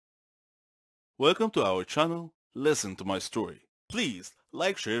Welcome to our channel, Listen to My Story. Please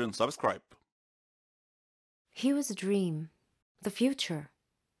like, share and subscribe. He was a dream, the future,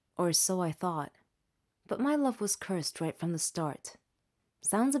 or so I thought. But my love was cursed right from the start.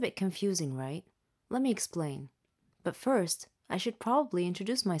 Sounds a bit confusing, right? Let me explain. But first, I should probably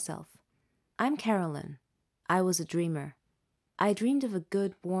introduce myself. I'm Carolyn. I was a dreamer. I dreamed of a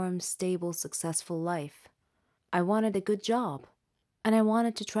good, warm, stable, successful life. I wanted a good job. And I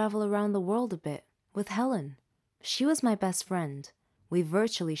wanted to travel around the world a bit with Helen. She was my best friend. We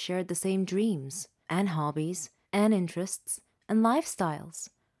virtually shared the same dreams, and hobbies, and interests, and lifestyles.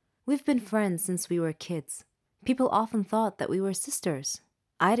 We've been friends since we were kids. People often thought that we were sisters.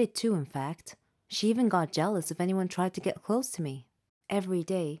 I did too, in fact. She even got jealous if anyone tried to get close to me. Every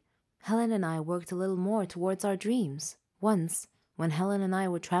day, Helen and I worked a little more towards our dreams. Once, when Helen and I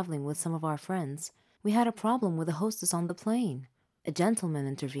were traveling with some of our friends, we had a problem with the hostess on the plane. A gentleman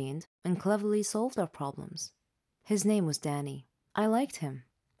intervened and cleverly solved our problems. His name was Danny. I liked him.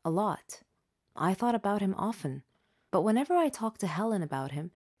 A lot. I thought about him often. But whenever I talked to Helen about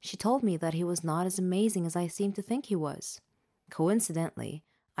him, she told me that he was not as amazing as I seemed to think he was. Coincidentally,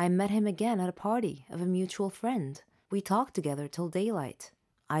 I met him again at a party of a mutual friend. We talked together till daylight.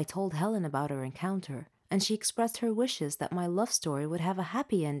 I told Helen about our encounter, and she expressed her wishes that my love story would have a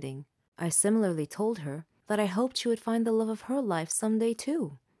happy ending. I similarly told her that I hoped she would find the love of her life someday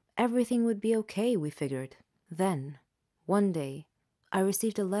too. Everything would be okay, we figured. Then, one day, I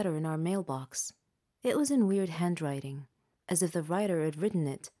received a letter in our mailbox. It was in weird handwriting, as if the writer had written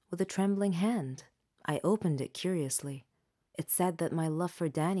it with a trembling hand. I opened it curiously. It said that my love for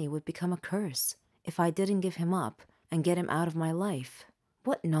Danny would become a curse if I didn't give him up and get him out of my life.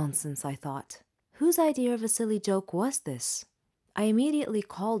 What nonsense, I thought. Whose idea of a silly joke was this? I immediately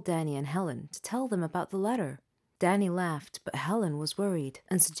called Danny and Helen to tell them about the letter. Danny laughed, but Helen was worried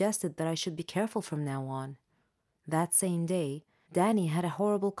and suggested that I should be careful from now on. That same day, Danny had a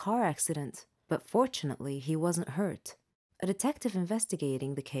horrible car accident, but fortunately he wasn't hurt. A detective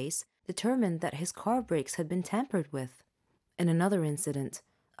investigating the case determined that his car brakes had been tampered with. In another incident,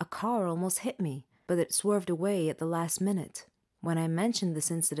 a car almost hit me, but it swerved away at the last minute. When I mentioned this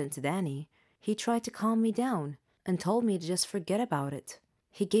incident to Danny, he tried to calm me down and told me to just forget about it.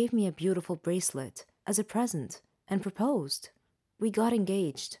 He gave me a beautiful bracelet as a present and proposed. We got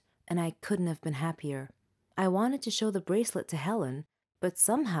engaged, and I couldn't have been happier. I wanted to show the bracelet to Helen, but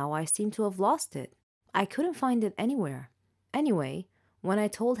somehow I seemed to have lost it. I couldn't find it anywhere. Anyway, when I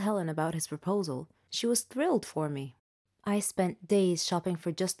told Helen about his proposal, she was thrilled for me. I spent days shopping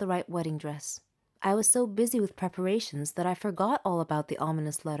for just the right wedding dress. I was so busy with preparations that I forgot all about the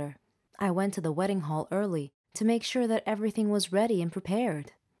ominous letter. I went to the wedding hall early to make sure that everything was ready and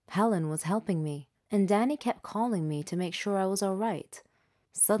prepared. Helen was helping me, and Danny kept calling me to make sure I was all right.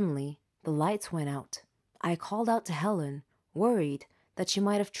 Suddenly, the lights went out. I called out to Helen, worried that she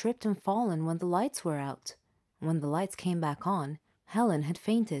might have tripped and fallen when the lights were out. When the lights came back on, Helen had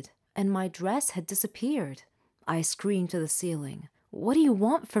fainted, and my dress had disappeared. I screamed to the ceiling, "What do you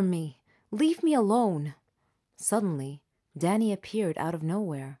want from me? Leave me alone!" Suddenly, Danny appeared out of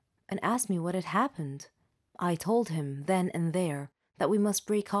nowhere and asked me what had happened. I told him then and there that we must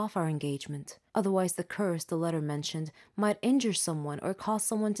break off our engagement, otherwise the curse the letter mentioned might injure someone or cause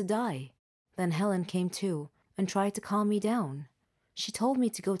someone to die. Then Helen came to and tried to calm me down. She told me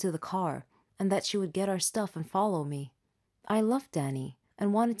to go to the car and that she would get our stuff and follow me. I loved Danny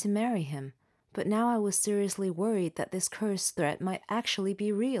and wanted to marry him, but now I was seriously worried that this curse threat might actually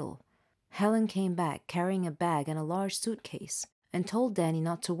be real. Helen came back carrying a bag and a large suitcase and told Danny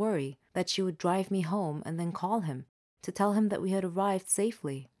not to worry, that she would drive me home and then call him to tell him that we had arrived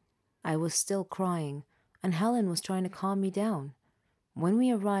safely. I was still crying, and Helen was trying to calm me down. When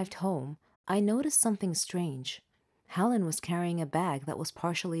we arrived home, I noticed something strange. Helen was carrying a bag that was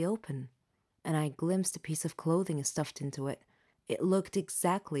partially open, and I glimpsed a piece of clothing stuffed into it. It looked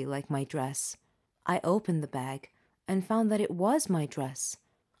exactly like my dress. I opened the bag and found that it was my dress.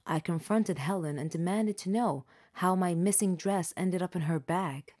 I confronted Helen and demanded to know how my missing dress ended up in her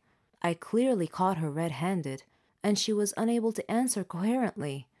bag. I clearly caught her red-handed, and she was unable to answer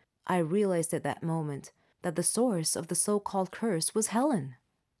coherently. I realized at that moment that the source of the so-called curse was Helen.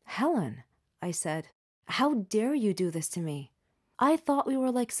 "Helen," I said, "how dare you do this to me? I thought we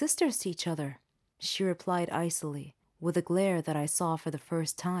were like sisters to each other." She replied icily, with a glare that I saw for the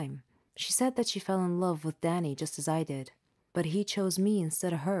first time. She said that she fell in love with Danny just as I did, but he chose me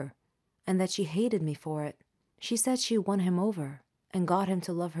instead of her, and that she hated me for it. She said she won him over and got him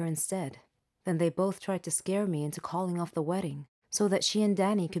to love her instead. Then they both tried to scare me into calling off the wedding so that she and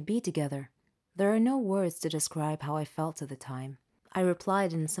Danny could be together. There are no words to describe how I felt at the time. I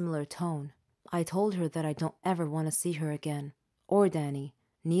replied in a similar tone. I told her that I don't ever want to see her again. Or Danny.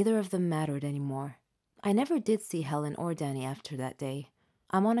 Neither of them mattered anymore. I never did see Helen or Danny after that day.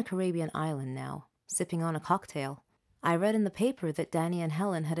 I'm on a Caribbean island now, sipping on a cocktail. I read in the paper that Danny and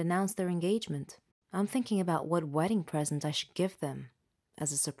Helen had announced their engagement. I'm thinking about what wedding present I should give them,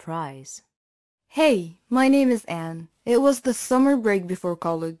 as a surprise. Hey, my name is Anne. It was the summer break before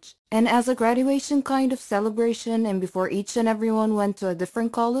college, and as a graduation kind of celebration and before each and everyone went to a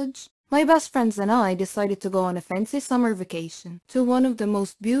different college, my best friends and I decided to go on a fancy summer vacation to one of the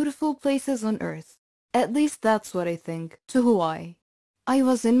most beautiful places on earth. At least that's what I think, to Hawaii. I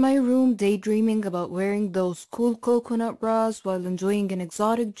was in my room daydreaming about wearing those cool coconut bras while enjoying an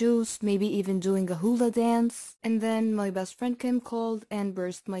exotic juice, maybe even doing a hula dance, and then my best friend Kim called and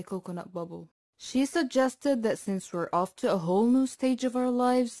burst my coconut bubble. She suggested that since we're off to a whole new stage of our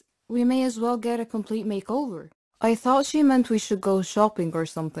lives, we may as well get a complete makeover. I thought she meant we should go shopping or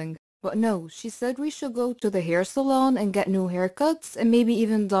something, but no, she said we should go to the hair salon and get new haircuts and maybe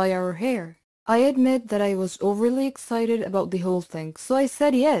even dye our hair. I admit that I was overly excited about the whole thing, so I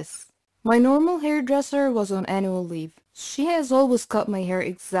said yes. My normal hairdresser was on annual leave. She has always cut my hair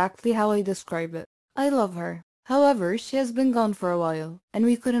exactly how I describe it. I love her. However, she has been gone for a while, and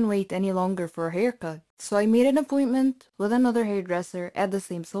we couldn't wait any longer for a haircut, so I made an appointment with another hairdresser at the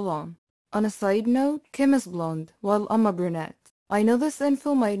same salon. On a side note, Kim is blonde, while I'm a brunette. I know this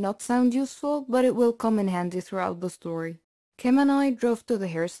info might not sound useful, but it will come in handy throughout the story. Kim and I drove to the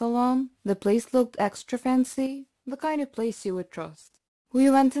hair salon. The place looked extra fancy, the kind of place you would trust. We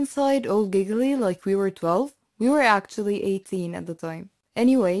went inside all giggly like we were 12. We were actually 18 at the time.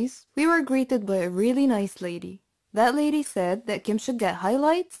 Anyways, we were greeted by a really nice lady. That lady said that Kim should get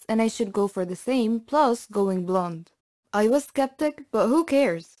highlights and I should go for the same, plus going blonde. I was skeptic, but who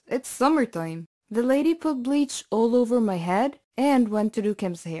cares? It's summertime. The lady put bleach all over my head and went to do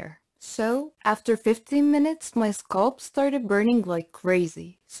Kim's hair. So, after 15 minutes, my scalp started burning like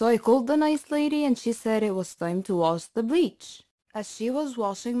crazy. So I called the nice lady and she said it was time to wash the bleach. As she was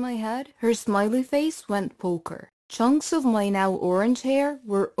washing my head, her smiley face went poker. Chunks of my now orange hair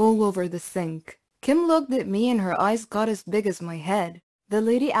were all over the sink. Kim looked at me and her eyes got as big as my head. The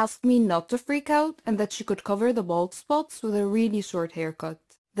lady asked me not to freak out and that she could cover the bald spots with a really short haircut.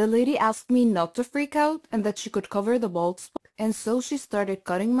 The lady asked me not to freak out and that she could cover the bald spot, and so she started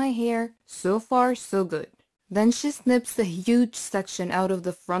cutting my hair. So far, so good. Then she snips a huge section out of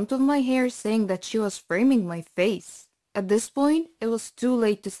the front of my hair, saying that she was framing my face. At this point, it was too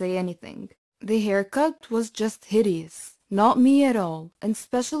late to say anything. The haircut was just hideous. Not me at all, and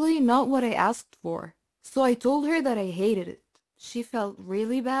especially not what I asked for. So I told her that I hated it. She felt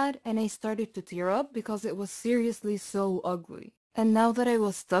really bad, and I started to tear up because it was seriously so ugly. And now that I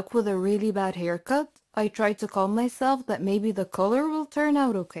was stuck with a really bad haircut, I tried to calm myself that maybe the color will turn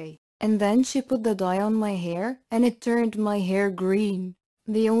out okay. And then she put the dye on my hair, and it turned my hair green.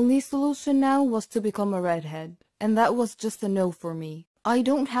 The only solution now was to become a redhead, and that was just a no for me. I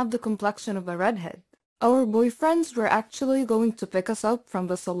don't have the complexion of a redhead. Our boyfriends were actually going to pick us up from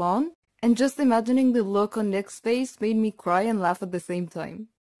the salon, and just imagining the look on Nick's face made me cry and laugh at the same time.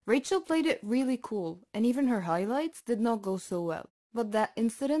 Rachel played it really cool, and even her highlights did not go so well, but that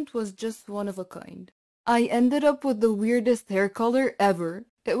incident was just one of a kind. I ended up with the weirdest hair color ever.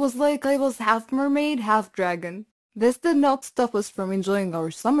 It was like I was half mermaid, half dragon. This did not stop us from enjoying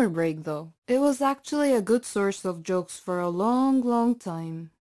our summer break though. It was actually a good source of jokes for a long, long time.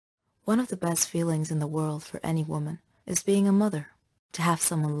 One of the best feelings in the world for any woman is being a mother. To have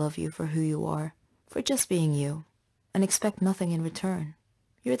someone love you for who you are, for just being you, and expect nothing in return.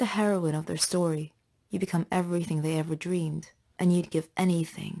 You're the heroine of their story. You become everything they ever dreamed, and you'd give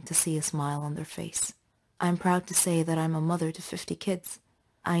anything to see a smile on their face. I'm proud to say that I'm a mother to 50 kids.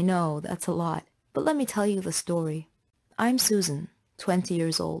 I know, that's a lot, but let me tell you the story. I'm Susan, 20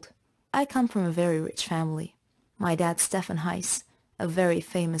 years old. I come from a very rich family. My dad's Stefan Heiss, a very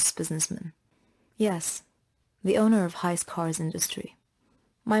famous businessman. Yes, the owner of Heiss Cars Industry.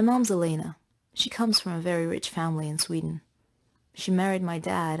 My mom's Elena. She comes from a very rich family in Sweden. She married my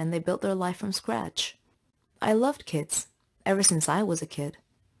dad and they built their life from scratch. I loved kids, ever since I was a kid.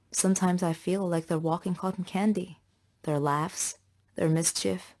 Sometimes I feel like they're walking cotton candy. Their laughs, their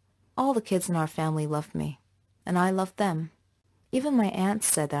mischief. All the kids in our family loved me, and I loved them. Even my aunt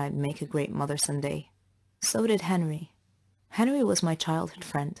said that I'd make a great mother someday. So did Henry. Henry was my childhood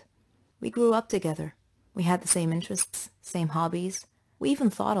friend. We grew up together. We had the same interests, same hobbies. We even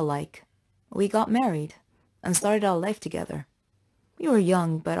thought alike. We got married and started our life together. We were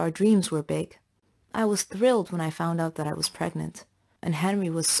young, but our dreams were big. I was thrilled when I found out that I was pregnant, and Henry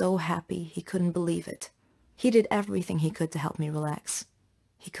was so happy he couldn't believe it. He did everything he could to help me relax.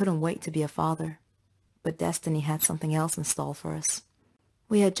 He couldn't wait to be a father, but destiny had something else in store for us.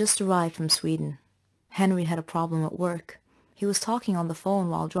 We had just arrived from Sweden. Henry had a problem at work. He was talking on the phone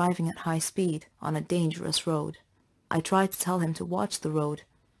while driving at high speed on a dangerous road. I tried to tell him to watch the road,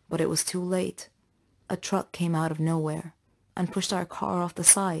 but it was too late. A truck came out of nowhere and pushed our car off the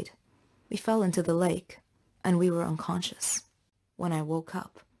side. We fell into the lake, and we were unconscious. When I woke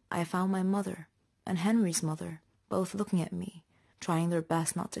up, I found my mother and Henry's mother both looking at me, trying their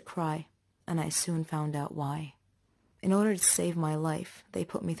best not to cry, and I soon found out why. In order to save my life, they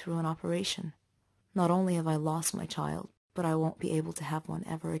put me through an operation. Not only have I lost my child, but I won't be able to have one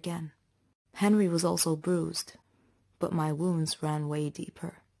ever again. Henry was also bruised, but my wounds ran way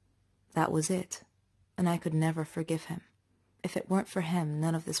deeper. That was it, and I could never forgive him. If it weren't for him,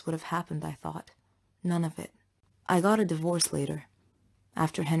 none of this would have happened, I thought. None of it. I got a divorce later,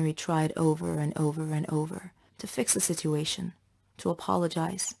 after Henry tried over and over and over to fix the situation, to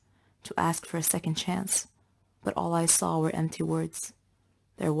apologize, to ask for a second chance. But all I saw were empty words.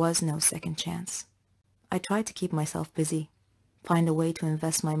 There was no second chance. I tried to keep myself busy, find a way to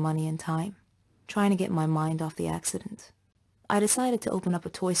invest my money and time, trying to get my mind off the accident. I decided to open up a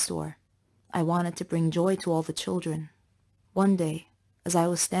toy store. I wanted to bring joy to all the children. One day, as I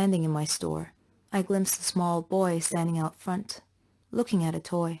was standing in my store, I glimpsed a small boy standing out front, looking at a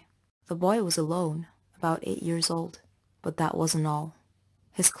toy. The boy was alone, about 8 years old, but that wasn't all.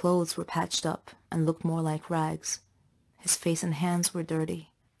 His clothes were patched up and looked more like rags. His face and hands were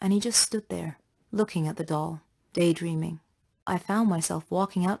dirty, and he just stood there, looking at the doll, daydreaming. I found myself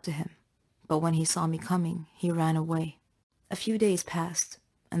walking out to him, but when he saw me coming, he ran away. A few days passed,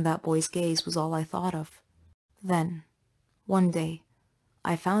 and that boy's gaze was all I thought of. Then, one day,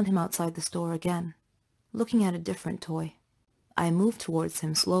 I found him outside the store again, looking at a different toy. I moved towards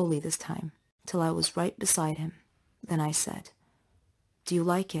him slowly this time, till I was right beside him. Then I said, "Do you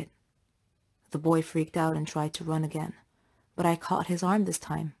like it?" The boy freaked out and tried to run again, but I caught his arm this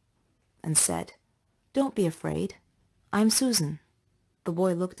time and said, "Don't be afraid. I'm Susan." The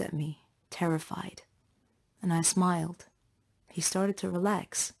boy looked at me, terrified, and I smiled. He started to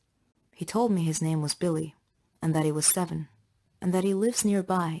relax. He told me his name was Billy, and that he was 7, and that he lives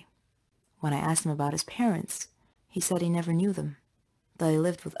nearby. When I asked him about his parents, he said he never knew them, that he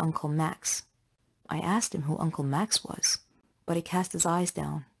lived with Uncle Max. I asked him who Uncle Max was, but he cast his eyes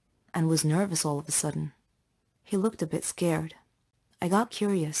down and was nervous all of a sudden. He looked a bit scared. I got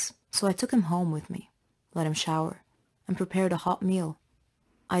curious, so I took him home with me, let him shower, and prepared a hot meal.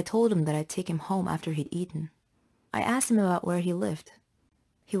 I told him that I'd take him home after he'd eaten. I asked him about where he lived.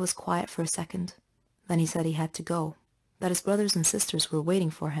 He was quiet for a second. Then he said he had to go, that his brothers and sisters were waiting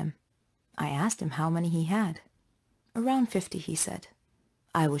for him. I asked him how many he had. "Around 50, he said.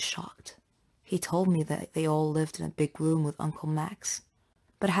 I was shocked. He told me that they all lived in a big room with Uncle Max.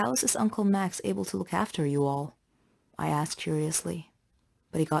 "But how is this Uncle Max able to look after you all?" I asked curiously.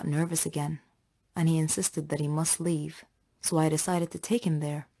 But he got nervous again, and he insisted that he must leave, so I decided to take him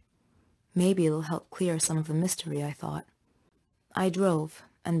there. Maybe it'll help clear some of the mystery, I thought. I drove,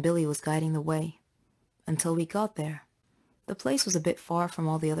 and Billy was guiding the way, until we got there. The place was a bit far from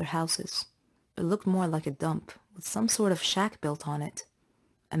all the other houses. It looked more like a dump, with some sort of shack built on it.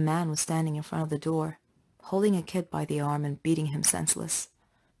 A man was standing in front of the door, holding a kid by the arm and beating him senseless.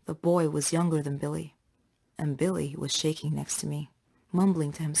 The boy was younger than Billy, and Billy was shaking next to me,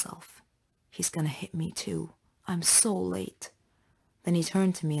 mumbling to himself, "He's gonna hit me too. I'm so late." Then he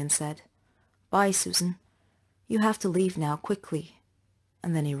turned to me and said, "Bye, Susan. You have to leave now, quickly."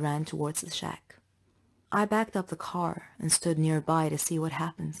 And then he ran towards the shack. I backed up the car and stood nearby to see what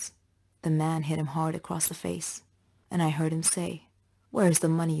happens. The man hit him hard across the face, and I heard him say, "Where's the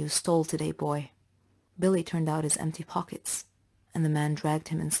money you stole today, boy?" Billy turned out his empty pockets, and the man dragged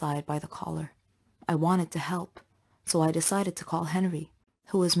him inside by the collar. I wanted to help, so I decided to call Henry,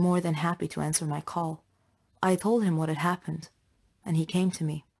 who was more than happy to answer my call. I told him what had happened, and he came to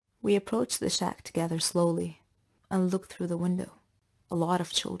me. We approached the shack together slowly and looked through the window. A lot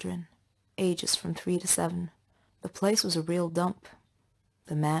of children, ages from 3 to 7. The place was a real dump.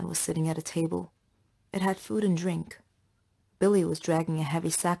 The man was sitting at a table. It had food and drink. Billy was dragging a heavy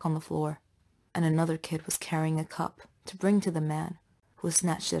sack on the floor, and another kid was carrying a cup to bring to the man, who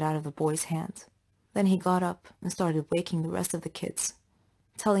snatched it out of the boy's hand. Then he got up and started waking the rest of the kids,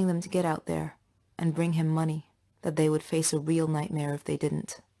 telling them to get out there and bring him money, that they would face a real nightmare if they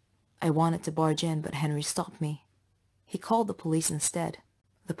didn't. I wanted to barge in, but Henry stopped me. He called the police instead.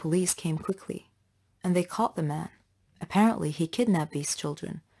 The police came quickly, and they caught the man. Apparently, he kidnapped these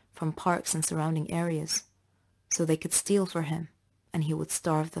children from parks and surrounding areas, so they could steal for him, and he would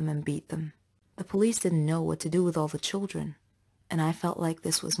starve them and beat them. The police didn't know what to do with all the children, and I felt like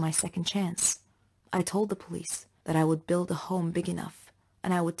this was my second chance. I told the police that I would build a home big enough,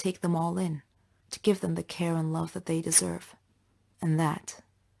 and I would take them all in, to give them the care and love that they deserve. And that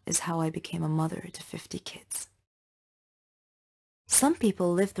is how I became a mother to 50 kids. Some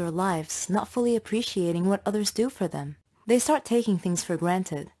people live their lives not fully appreciating what others do for them. They start taking things for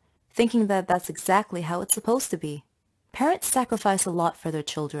granted, thinking that that's exactly how it's supposed to be. Parents sacrifice a lot for their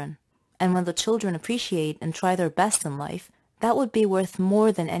children, and when the children appreciate and try their best in life, that would be worth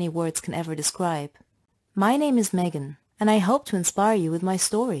more than any words can ever describe. My name is Megan, and I hope to inspire you with my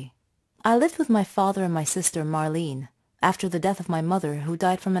story. I lived with my father and my sister Marlene after the death of my mother, who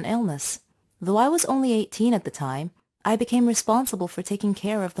died from an illness. Though I was only 18 at the time, I became responsible for taking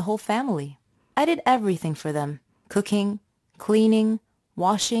care of the whole family. I did everything for them: cooking, cleaning,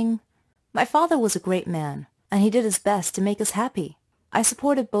 washing. My father was a great man, and he did his best to make us happy. I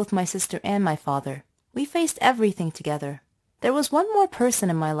supported both my sister and my father. We faced everything together. There was one more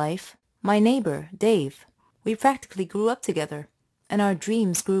person in my life, my neighbor, Dave. We practically grew up together, and our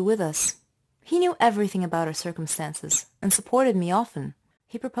dreams grew with us. He knew everything about our circumstances and supported me often.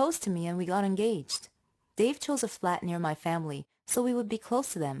 He proposed to me and we got engaged. Dave chose a flat near my family so we would be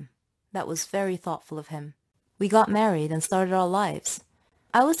close to them. That was very thoughtful of him. We got married and started our lives.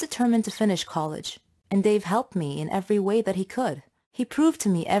 I was determined to finish college, and Dave helped me in every way that he could. He proved to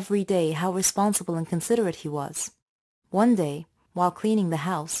me every day how responsible and considerate he was. One day, while cleaning the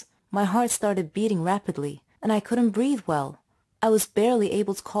house, my heart started beating rapidly, and I couldn't breathe well. I was barely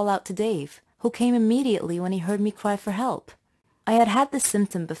able to call out to Dave, who came immediately when he heard me cry for help. I had had this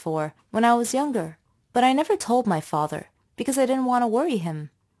symptom before, when I was younger, but I never told my father, because I didn't want to worry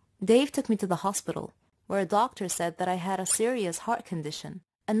him. Dave took me to the hospital, where a doctor said that I had a serious heart condition,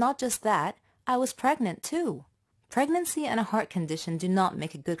 and not just that, I was pregnant too. Pregnancy and a heart condition do not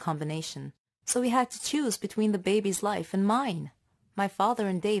make a good combination, so we had to choose between the baby's life and mine. My father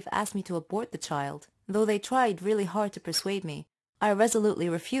and Dave asked me to abort the child. Though they tried really hard to persuade me, I resolutely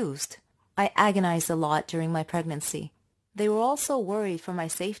refused. I agonized a lot during my pregnancy. They were also worried for my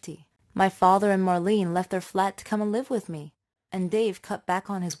safety. My father and Marlene left their flat to come and live with me, and Dave cut back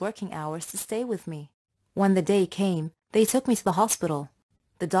on his working hours to stay with me. When the day came, they took me to the hospital.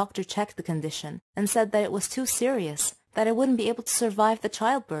 The doctor checked the condition and said that it was too serious, that I wouldn't be able to survive the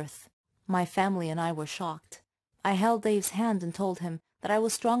childbirth. My family and I were shocked. I held Dave's hand and told him that I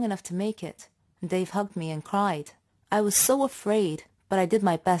was strong enough to make it. Dave hugged me and cried. I was so afraid, but I did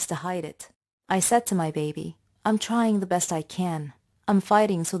my best to hide it. I said to my baby, "I'm trying the best I can. I'm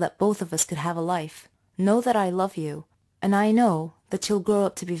fighting so that both of us could have a life. Know that I love you, and I know that you'll grow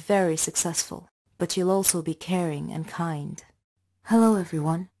up to be very successful, but you'll also be caring and kind." Hello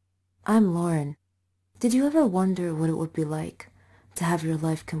everyone, I'm Lauren. Did you ever wonder what it would be like to have your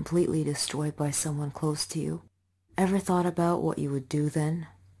life completely destroyed by someone close to you? Ever thought about what you would do then?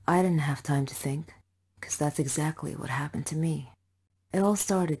 I didn't have time to think, because that's exactly what happened to me. It all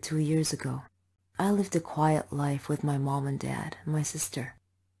started 2 years ago. I lived a quiet life with my mom and dad and my sister.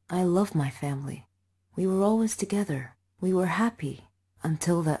 I loved my family. We were always together. We were happy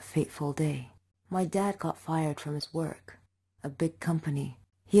until that fateful day. My dad got fired from his work, a big company.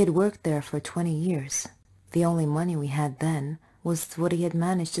 He had worked there for 20 years. The only money we had then was what he had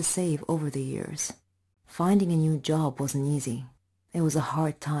managed to save over the years. Finding a new job wasn't easy. It was a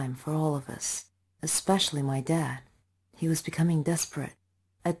hard time for all of us, especially my dad. He was becoming desperate.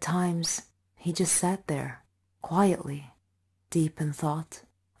 At times, he just sat there, quietly, deep in thought,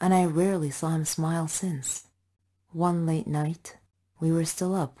 and I rarely saw him smile since. One late night, we were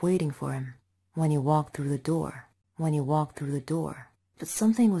still up waiting for him when he walked through the door. But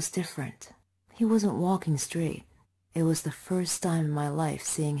something was different. He wasn't walking straight. It was the first time in my life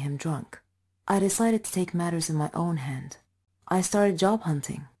seeing him drunk. I decided to take matters in my own hand. I started job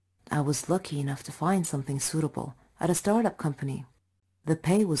hunting. I was lucky enough to find something suitable at a startup company. The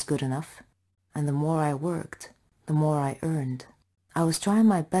pay was good enough, and the more I worked, the more I earned. I was trying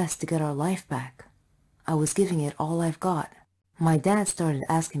my best to get our life back. I was giving it all I've got. My dad started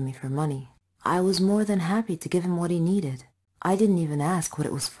asking me for money. I was more than happy to give him what he needed. I didn't even ask what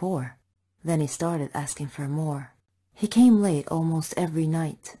it was for. Then he started asking for more. He came late almost every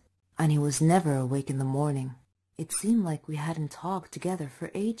night, and he was never awake in the morning. It seemed like we hadn't talked together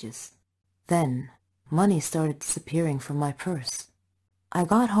for ages. Then, money started disappearing from my purse. I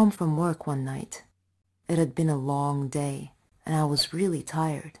got home from work one night. It had been a long day, and I was really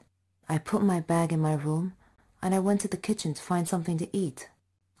tired. I put my bag in my room, and I went to the kitchen to find something to eat.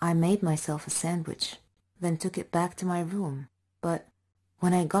 I made myself a sandwich, then took it back to my room. But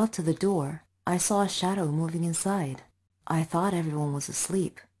when I got to the door, I saw a shadow moving inside. I thought everyone was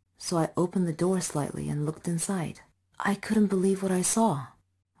asleep, so I opened the door slightly and looked inside. I couldn't believe what I saw.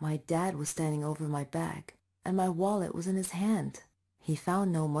 My dad was standing over my bag, and my wallet was in his hand. He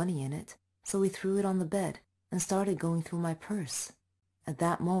found no money in it, so he threw it on the bed and started going through my purse. At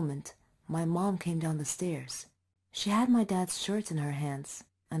that moment, my mom came down the stairs. She had my dad's shirt in her hands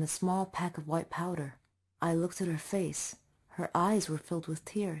and a small pack of white powder. I looked at her face. Her eyes were filled with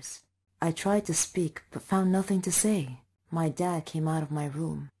tears. I tried to speak, but found nothing to say. My dad came out of my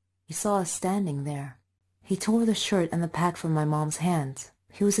room. He saw us standing there. He tore the shirt and the pack from my mom's hands.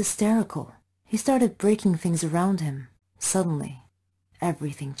 He was hysterical. He started breaking things around him. Suddenly,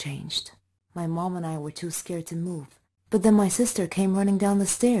 everything changed. My mom and I were too scared to move. But then my sister came running down the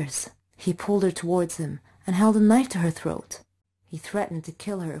stairs. He pulled her towards him and held a knife to her throat. He threatened to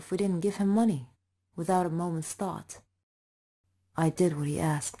kill her if we didn't give him money. Without a moment's thought, I did what he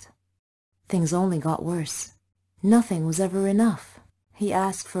asked. Things only got worse. Nothing was ever enough. He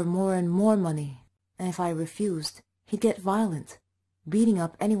asked for more and more money, and if I refused, he'd get violent, beating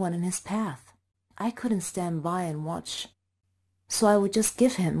up anyone in his path. I couldn't stand by and watch, so I would just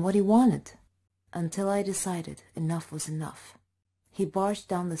give him what he wanted, until I decided enough was enough. He barged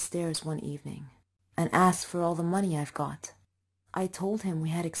down the stairs one evening and asked for all the money I've got. I told him we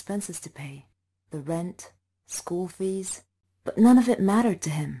had expenses to pay, the rent, school fees, but none of it mattered to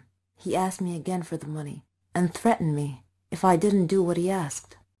him. He asked me again for the money and threatened me if I didn't do what he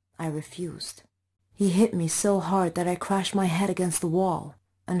asked. I refused. He hit me so hard that I crashed my head against the wall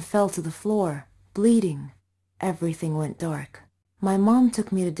and fell to the floor, bleeding. Everything went dark. My mom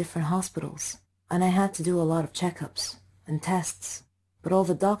took me to different hospitals, and I had to do a lot of checkups and tests, but all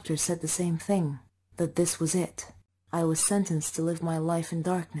the doctors said the same thing, that this was it. I was sentenced to live my life in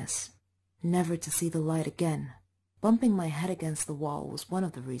darkness, never to see the light again. Bumping my head against the wall was one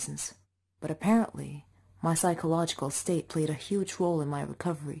of the reasons, but apparently my psychological state played a huge role in my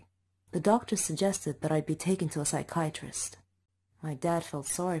recovery. The doctor suggested that I'd be taken to a psychiatrist. My dad felt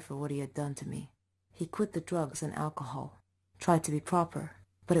sorry for what he had done to me. He quit the drugs and alcohol, tried to be proper,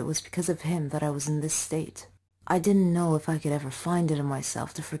 but it was because of him that I was in this state. I didn't know if I could ever find it in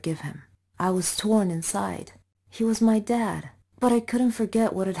myself to forgive him. I was torn inside. He was my dad, but I couldn't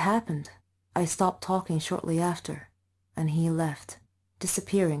forget what had happened. I stopped talking shortly after, and he left,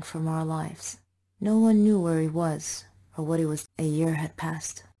 disappearing from our lives. No one knew where he was or what he was. A year had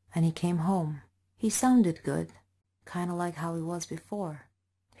passed, and he came home. He sounded good, kind of like how he was before.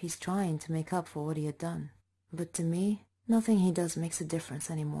 He's trying to make up for what he had done. But to me, nothing he does makes a difference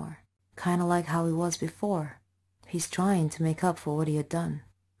anymore. Kind of like how he was before. He's trying to make up for what he had done.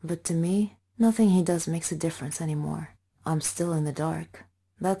 But to me, nothing he does makes a difference anymore. I'm still in the dark.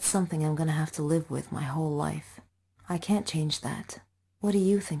 That's something I'm gonna have to live with my whole life. I can't change that. What do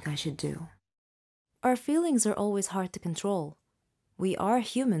you think I should do? Our feelings are always hard to control. We are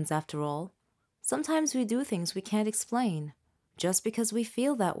humans after all. Sometimes we do things we can't explain, just because we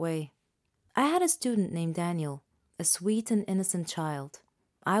feel that way. I had a student named Daniel, a sweet and innocent child.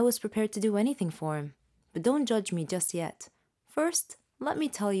 I was prepared to do anything for him, but don't judge me just yet. First, let me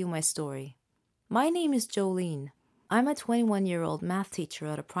tell you my story. My name is Jolene. I'm a 21-year-old math teacher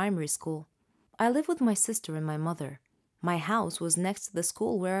at a primary school. I live with my sister and my mother. My house was next to the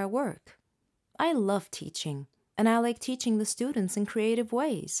school where I work. I love teaching, and I like teaching the students in creative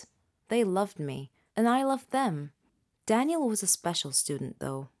ways. They loved me, and I loved them. Daniel was a special student,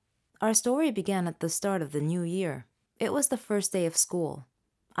 though. Our story began at the start of the new year. It was the first day of school.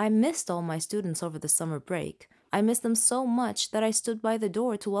 I missed all my students over the summer break. I missed them so much that I stood by the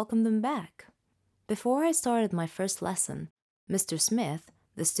door to welcome them back. Before I started my first lesson, Mr. Smith,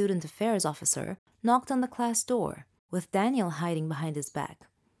 the student affairs officer, knocked on the class door, with Daniel hiding behind his back.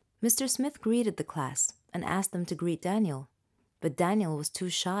 Mr. Smith greeted the class and asked them to greet Daniel, but Daniel was too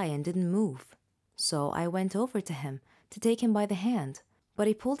shy and didn't move. So I went over to him to take him by the hand, but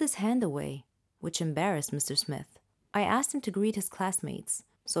he pulled his hand away, which embarrassed Mr. Smith. I asked him to greet his classmates,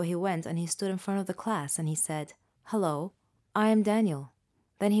 so he went and he stood in front of the class and he said, "Hello, I am Daniel."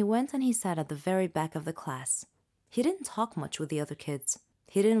 Then he went and he sat at the very back of the class. He didn't talk much with the other kids.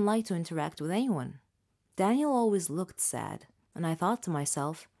 He didn't like to interact with anyone. Daniel always looked sad, and I thought to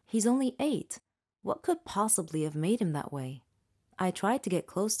myself, he's only 8. What could possibly have made him that way? I tried to get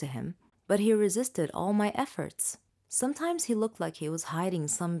close to him, but he resisted all my efforts. Sometimes he looked like he was hiding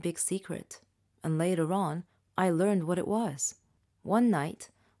some big secret, and later on, I learned what it was. One night,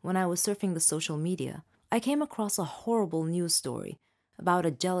 when I was surfing the social media, I came across a horrible news story about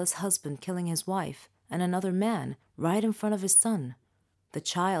a jealous husband killing his wife and another man right in front of his son. The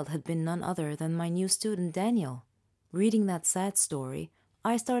child had been none other than my new student Daniel. Reading that sad story,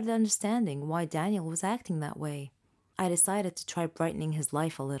 I started understanding why Daniel was acting that way. I decided to try brightening his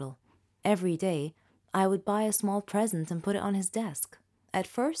life a little. Every day, I would buy a small present and put it on his desk. At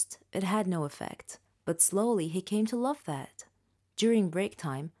first, it had no effect, but slowly he came to love that. During break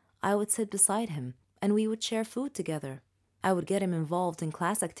time, I would sit beside him and we would share food together. I would get him involved in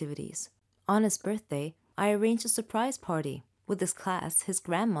class activities. On his birthday, I arranged a surprise party with his class, his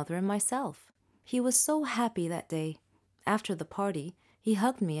grandmother, and myself. He was so happy that day. After the party, he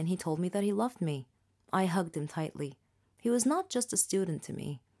hugged me and he told me that he loved me. I hugged him tightly. He was not just a student to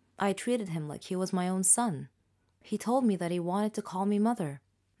me. I treated him like he was my own son. He told me that he wanted to call me mother,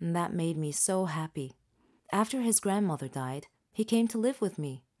 and that made me so happy. After his grandmother died, he came to live with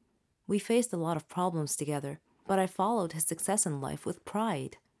me. We faced a lot of problems together, but I followed his success in life with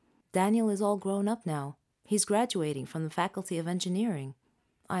pride. Daniel is all grown up now. He's graduating from the Faculty of Engineering.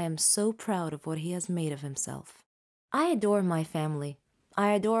 I am so proud of what he has made of himself. I adore my family.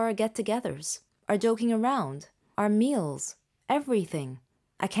 I adore our get-togethers, our joking around, our meals, everything.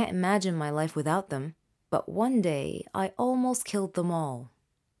 I can't imagine my life without them. But one day, I almost killed them all.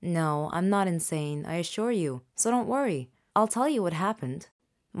 No, I'm not insane, I assure you, so don't worry. I'll tell you what happened.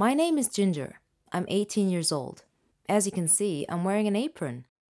 My name is Ginger. I'm 18 years old. As you can see, I'm wearing an apron.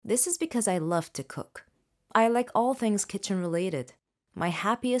 This is because I love to cook. I like all things kitchen-related. My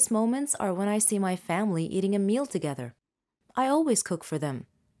happiest moments are when I see my family eating a meal together. I always cook for them.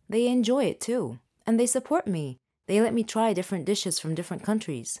 They enjoy it too, and they support me. They let me try different dishes from different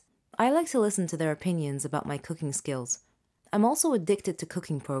countries. I like to listen to their opinions about my cooking skills. I'm also addicted to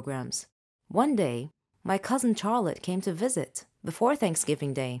cooking programs. One day, my cousin Charlotte came to visit before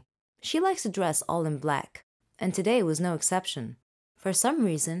Thanksgiving Day. She likes to dress all in black, and today was no exception. For some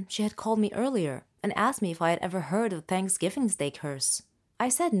reason, she had called me earlier and asked me if I had ever heard of Thanksgiving's Day curse. I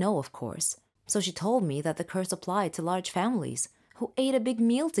said no, of course, so she told me that the curse applied to large families who ate a big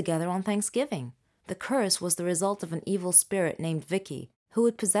meal together on Thanksgiving. The curse was the result of an evil spirit named Vicky, who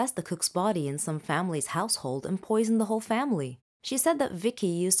would possess the cook's body in some family's household and poison the whole family. She said that Vicky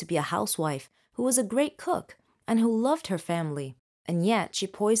used to be a housewife who was a great cook and who loved her family, and yet she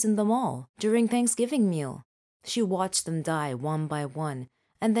poisoned them all during Thanksgiving meal. She watched them die one by one,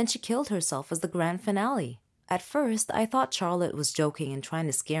 and then she killed herself as the grand finale. At first, I thought Charlotte was joking and trying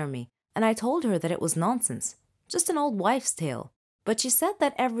to scare me, and I told her that it was nonsense, just an old wives' tale. But she said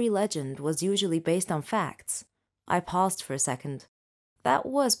that every legend was usually based on facts. I paused for a second. That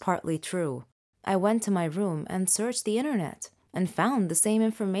was partly true. I went to my room and searched the internet and found the same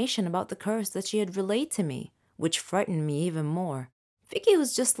information about the curse that she had relayed to me, which frightened me even more. Vicky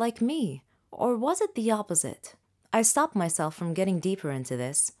was just like me, or was it the opposite? I stopped myself from getting deeper into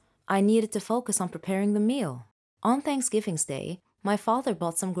this. I needed to focus on preparing the meal. On Thanksgiving's Day, my father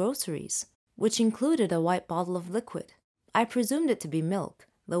bought some groceries, which included a white bottle of liquid. I presumed it to be milk,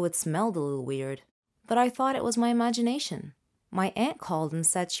 though it smelled a little weird, but I thought it was my imagination. My aunt called and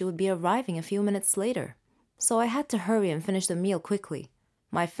said she would be arriving a few minutes later, so I had to hurry and finish the meal quickly.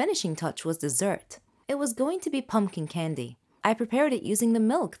 My finishing touch was dessert. It was going to be pumpkin candy. I prepared it using the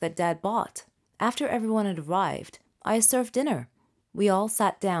milk that Dad bought. After everyone had arrived, I served dinner. We all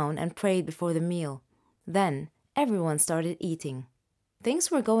sat down and prayed before the meal. Then, everyone started eating.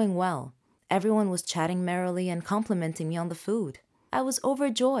 Things were going well. Everyone was chatting merrily and complimenting me on the food. I was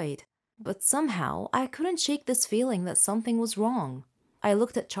overjoyed. But somehow, I couldn't shake this feeling that something was wrong. I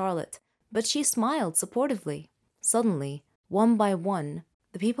looked at Charlotte, but she smiled supportively. Suddenly, one by one,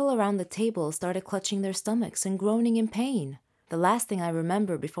 the people around the table started clutching their stomachs and groaning in pain. The last thing I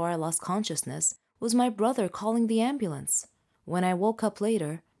remember before I lost consciousness was my brother calling the ambulance. When I woke up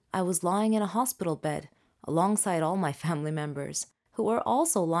later, I was lying in a hospital bed, alongside all my family members, who were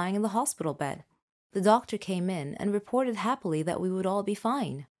also lying in the hospital bed. The doctor came in and reported happily that we would all be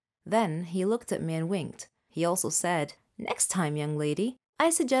fine. Then he looked at me and winked. He also said, "Next time, young lady, I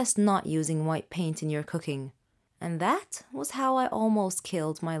suggest not using white paint in your cooking." And that was how I almost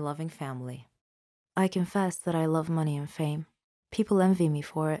killed my loving family. I confess that I love money and fame. People envy me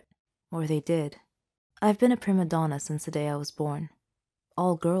for it, or they did. I've been a prima donna since the day I was born.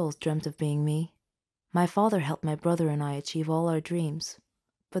 All girls dreamt of being me. My father helped my brother and I achieve all our dreams.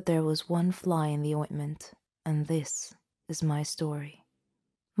 But there was one fly in the ointment, and this is my story.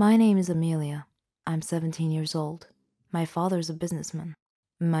 My name is Amelia. I'm 17 years old. My father's a businessman.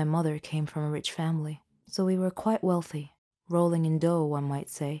 My mother came from a rich family, so we were quite wealthy, rolling in dough, one might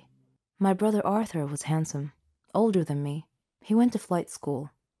say. My brother Arthur was handsome, older than me. He went to flight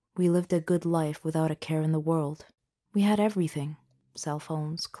school. We lived a good life without a care in the world. We had everything: cell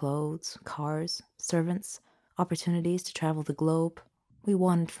phones, clothes, cars, servants, opportunities to travel the globe. We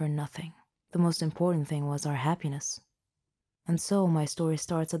wanted for nothing. The most important thing was our happiness. And so my story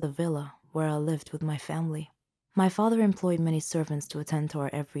starts at the villa where I lived with my family. My father employed many servants to attend to our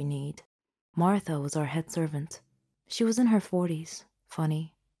every need. Martha was our head servant. She was in her 40s,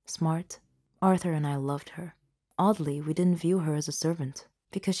 funny, smart. Arthur and I loved her. Oddly, we didn't view her as a servant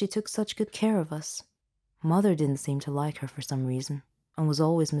because she took such good care of us. Mother didn't seem to like her for some reason and was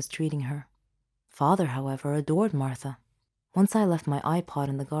always mistreating her. Father, however, adored Martha. Once I left my iPod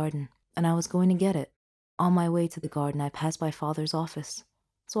in the garden and I was going to get it. On my way to the garden, I passed by Father's office,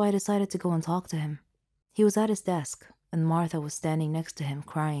 so I decided to go and talk to him. He was at his desk and Martha was standing next to him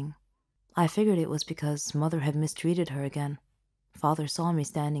crying. I figured it was because Mother had mistreated her again. Father saw me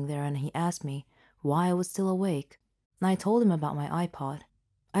standing there and he asked me why I was still awake, and I told him about my iPod.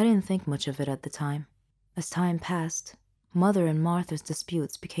 I didn't think much of it at the time. As time passed, Mother and Martha's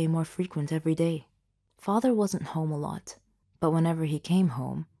disputes became more frequent every day. Father wasn't home a lot, but whenever he came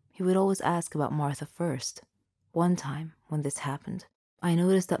home, he would always ask about Martha first. One time, when this happened, I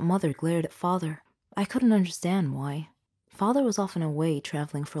noticed that Mother glared at Father. I couldn't understand why. Father was often away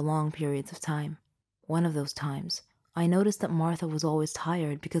traveling for long periods of time. One of those times, I noticed that Martha was always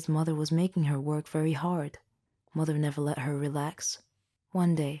tired because Mother was making her work very hard. Mother never let her relax.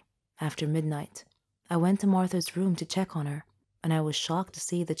 One day, after midnight, I went to Martha's room to check on her, and I was shocked to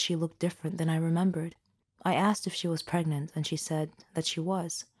see that she looked different than I remembered. I asked if she was pregnant, and she said that she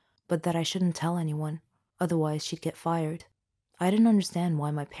was, but that I shouldn't tell anyone, otherwise she'd get fired. I didn't understand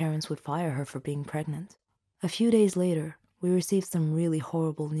why my parents would fire her for being pregnant. A few days later, we received some really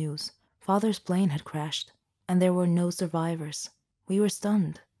horrible news. Father's plane had crashed, and there were no survivors. We were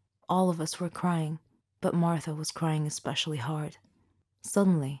stunned. All of us were crying, but Martha was crying especially hard.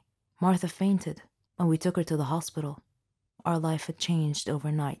 Suddenly, Martha fainted, and we took her to the hospital. Our life had changed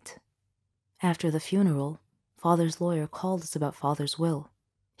overnight. After the funeral, Father's lawyer called us about Father's will.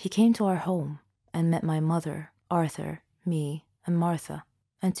 He came to our home and met my mother, Arthur, me, and Martha,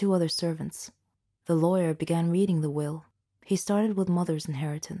 and 2 other servants. The lawyer began reading the will. He started with Mother's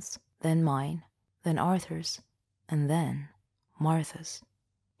inheritance, then mine, then Arthur's, and then Martha's.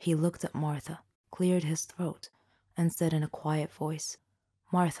 He looked at Martha, cleared his throat, and said in a quiet voice,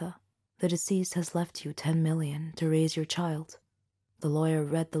 "Martha, the deceased has left you 10 million to raise your child." The lawyer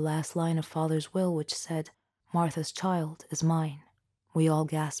read the last line of Father's will, which said, "Martha's child is mine." We all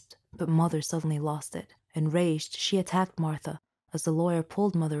gasped, but Mother suddenly lost it. Enraged, she attacked Martha as the lawyer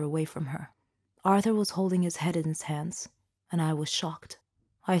pulled Mother away from her. Arthur was holding his head in his hands, and I was shocked.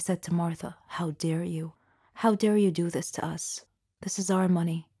 I said to Martha, "How dare you? How dare you do this to us? This is our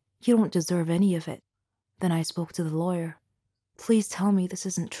money. You don't deserve any of it." Then I spoke to the lawyer. "Please tell me this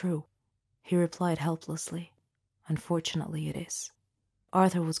isn't true." He replied helplessly, "Unfortunately, it is."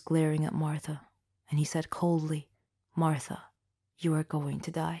 Arthur was glaring at Martha, and he said coldly, "Martha, you are going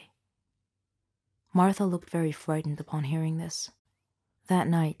to die." Martha looked very frightened upon hearing this. That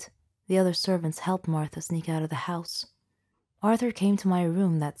night, the other servants helped Martha sneak out of the house. Arthur came to my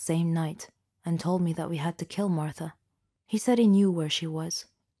room that same night and told me that we had to kill Martha. He said he knew where she was,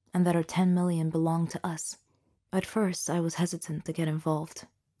 and that her 10 million belonged to us. At first, I was hesitant to get involved.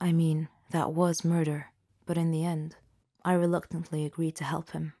 I mean, that was murder, but in the end, I reluctantly agreed to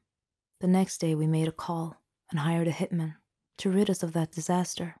help him. The next day, we made a call and hired a hitman to rid us of that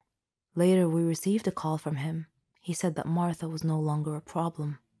disaster. Later, we received a call from him. He said that Martha was no longer a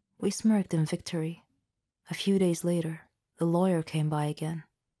problem. We smirked in victory. A few days later, the lawyer came by again.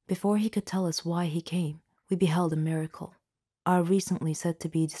 Before he could tell us why he came, we beheld a miracle. Our recently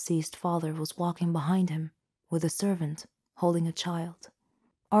said-to-be deceased father was walking behind him with a servant holding a child.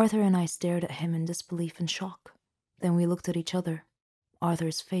 Arthur and I stared at him in disbelief and shock. Then we looked at each other.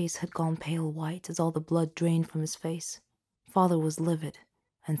 Arthur's face had gone pale white as all the blood drained from his face. Father was livid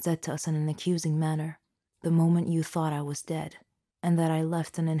and said to us in an accusing manner, "The moment you thought I was dead and that I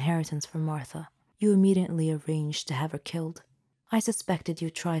left an inheritance for Martha, you immediately arranged to have her killed. I suspected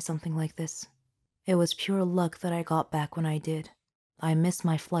you'd try something like this. It was pure luck that I got back when I did. I missed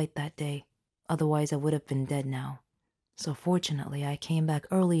my flight that day, otherwise I would have been dead now. So fortunately I came back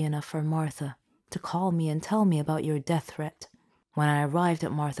early enough for Martha to call me and tell me about your death threat. When I arrived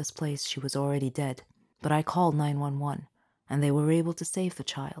at Martha's place, she was already dead, but I called 911, and they were able to save the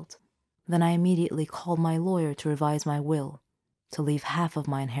child. Then I immediately called my lawyer to revise my will, to leave half of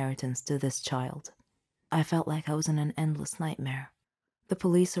my inheritance to this child. I felt like I was in an endless nightmare. The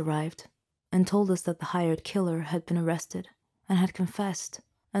police arrived and told us that the hired killer had been arrested and had confessed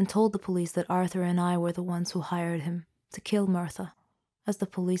and told the police that Arthur and I were the ones who hired him to kill Martha. As the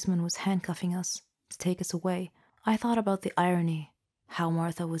policeman was handcuffing us to take us away, I thought about the irony, how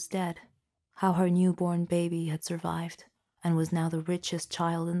Martha was dead, how her newborn baby had survived and was now the richest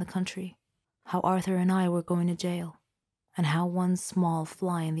child in the country, how Arthur and I were going to jail, and how one small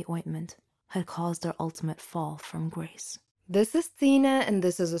fly in the ointment had caused our ultimate fall from grace. This is Tina, and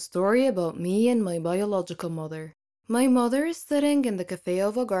this is a story about me and my biological mother. My mother is sitting in the cafe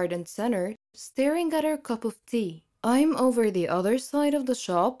of a garden center, staring at her cup of tea. I'm over the other side of the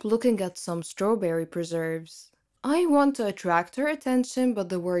shop looking at some strawberry preserves. I want to attract her attention, but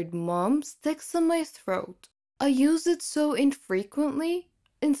the word mom sticks in my throat. I use it so infrequently.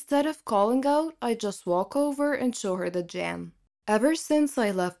 Instead of calling out, I just walk over and show her the jam. Ever since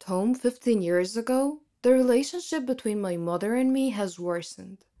I left home 15 years ago, the relationship between my mother and me has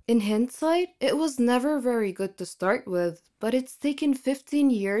worsened. In hindsight, it was never very good to start with, but it's taken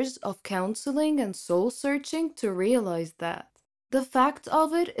 15 years of counseling and soul searching to realize that. The fact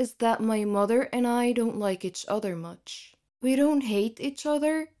of it is that my mother and I don't like each other much. We don't hate each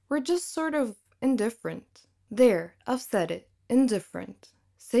other, we're just sort of indifferent. There, I've said it, indifferent.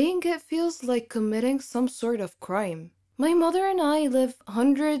 Saying it feels like committing some sort of crime. My mother and I live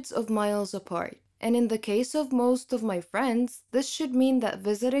hundreds of miles apart. And in the case of most of my friends, this should mean that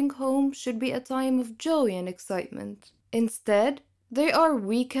visiting home should be a time of joy and excitement. Instead, they are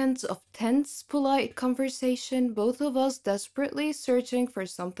weekends of tense, polite conversation, both of us desperately searching for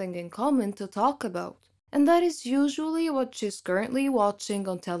something in common to talk about. And that is usually what she's currently watching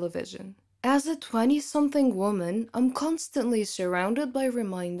on television. As a 20-something woman, I'm constantly surrounded by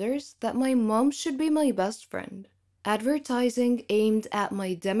reminders that my mom should be my best friend. Advertising aimed at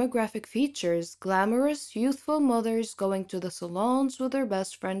my demographic features glamorous, youthful mothers going to the salons with their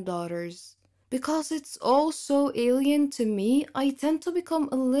best friend daughters. Because it's all so alien to me, I tend to become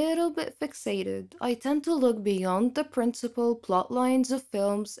a little bit fixated. I tend to look beyond the principal plot lines of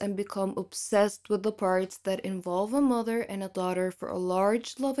films and become obsessed with the parts that involve a mother and a daughter for a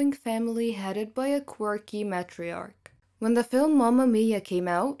large, loving family headed by a quirky matriarch. When the film Mamma Mia came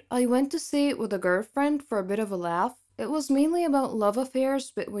out, I went to see it with a girlfriend for a bit of a laugh. It was mainly about love affairs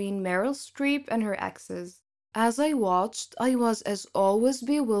between Meryl Streep and her exes. As I watched, I was as always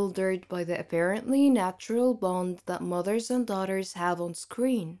bewildered by the apparently natural bond that mothers and daughters have on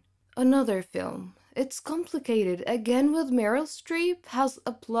screen. Another film. It's complicated. Again with Meryl Streep, has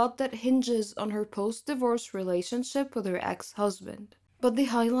a plot that hinges on her post-divorce relationship with her ex-husband. But the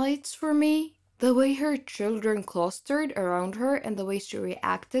highlights for me? The way her children clustered around her and the way she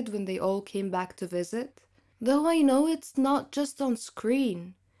reacted when they all came back to visit. Though I know it's not just on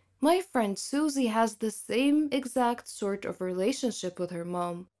screen. My friend Susie has the same exact sort of relationship with her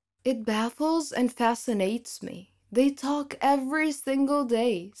mom. It baffles and fascinates me. They talk every single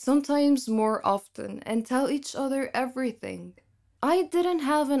day, sometimes more often, and tell each other everything. I didn't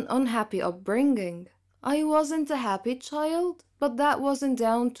have an unhappy upbringing. I wasn't a happy child, but that wasn't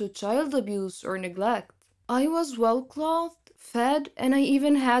down to child abuse or neglect. I was well-clothed, fed, and I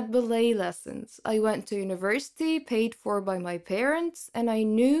even had ballet lessons. I went to university, paid for by my parents, and I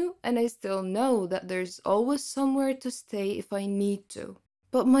knew, and I still know, that there's always somewhere to stay if I need to.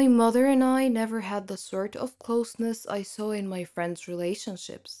 But my mother and I never had the sort of closeness I saw in my friends'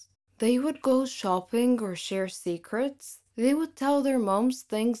 relationships. They would go shopping or share secrets. They would tell their moms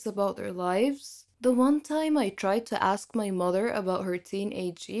things about their lives. The one time I tried to ask my mother about her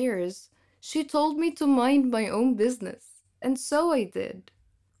teenage years, she told me to mind my own business, and so I did.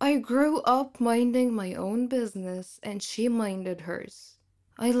 I grew up minding my own business, and she minded hers.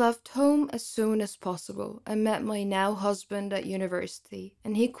 I left home as soon as possible and met my now husband at university,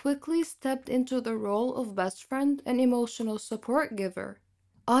 and he quickly stepped into the role of best friend and emotional support giver.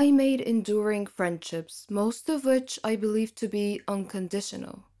 I made enduring friendships, most of which I believe to be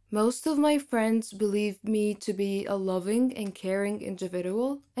unconditional. Most of my friends believe me to be a loving and caring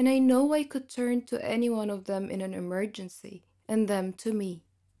individual, and I know I could turn to any one of them in an emergency, and them to me.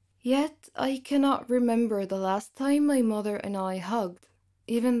 Yet, I cannot remember the last time my mother and I hugged,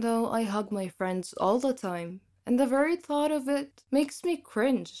 even though I hug my friends all the time, and the very thought of it makes me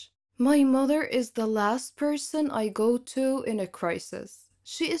cringe. My mother is the last person I go to in a crisis.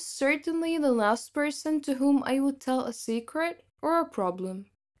 She is certainly the last person to whom I would tell a secret or a problem.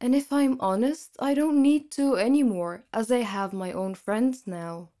 And if I'm honest, I don't need to anymore, as I have my own friends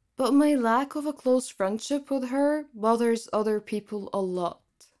now. But my lack of a close friendship with her bothers other people a lot.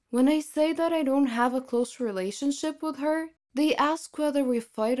 When I say that I don't have a close relationship with her, they ask whether we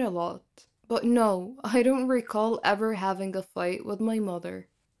fight a lot. But no, I don't recall ever having a fight with my mother.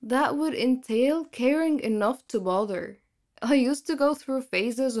 That would entail caring enough to bother. I used to go through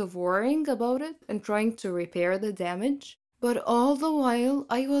phases of worrying about it and trying to repair the damage. But all the while,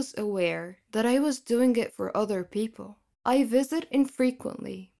 I was aware that I was doing it for other people. I visit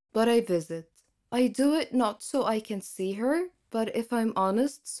infrequently, but I visit. I do it not so I can see her, but if I'm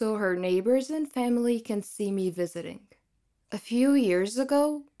honest, so her neighbors and family can see me visiting. A few years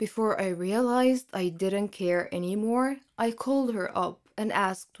ago, before I realized I didn't care anymore, I called her up and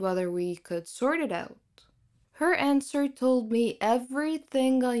asked whether we could sort it out. Her answer told me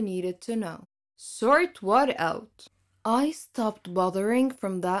everything I needed to know. Sort what out? I stopped bothering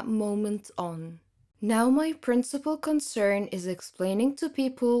from that moment on. Now my principal concern is explaining to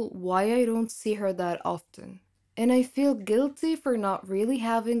people why I don't see her that often. And I feel guilty for not really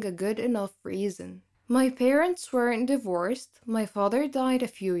having a good enough reason. My parents weren't divorced. My father died a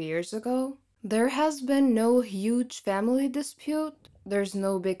few years ago. There has been no huge family dispute. There's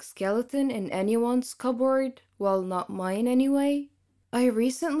no big skeleton in anyone's cupboard, well, not mine anyway. I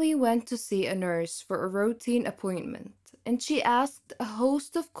recently went to see a nurse for a routine appointment, and she asked a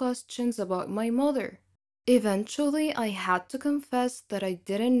host of questions about my mother. Eventually, I had to confess that I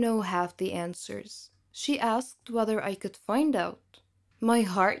didn't know half the answers. She asked whether I could find out. My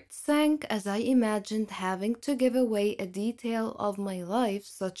heart sank as I imagined having to give away a detail of my life,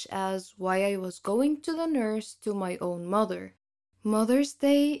 such as why I was going to the nurse, to my own mother. Mother's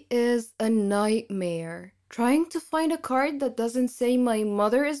Day is a nightmare. Trying to find a card that doesn't say my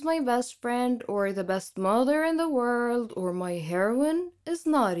mother is my best friend or the best mother in the world or my heroine is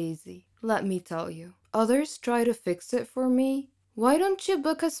not easy, let me tell you. Others try to fix it for me. Why don't you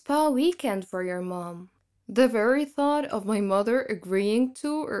book a spa weekend for your mom? The very thought of my mother agreeing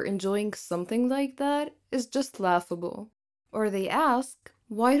to or enjoying something like that is just laughable. Or they ask,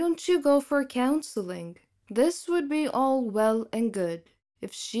 why don't you go for counseling? This would be all well and good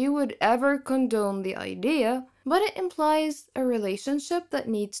if she would ever condone the idea, but it implies a relationship that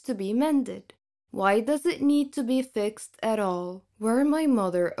needs to be mended. Why does it need to be fixed at all? Were my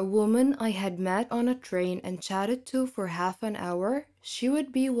mother a woman I had met on a train and chatted to for half an hour, she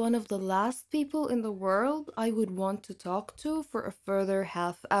would be one of the last people in the world I would want to talk to for a further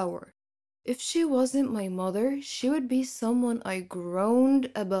half hour. If she wasn't my mother, she would be someone I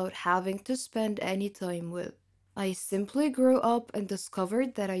groaned about having to spend any time with. I simply grew up and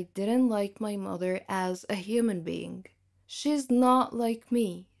discovered that I didn't like my mother as a human being. She's not like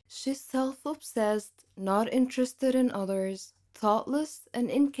me. She's self-obsessed, not interested in others, thoughtless, and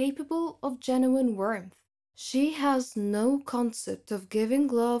incapable of genuine warmth. She has no concept of giving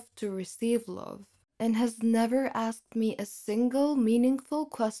love to receive love, and has never asked me a single meaningful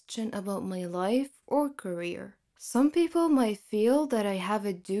question about my life or career. Some people might feel that I have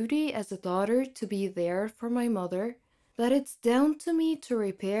a duty as a daughter to be there for my mother, that it's down to me to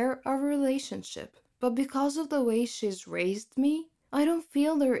repair our relationship. But because of the way she's raised me, I don't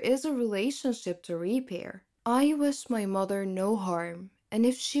feel there is a relationship to repair. I wish my mother no harm, and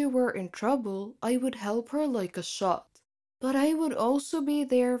if she were in trouble, I would help her like a shot. But I would also be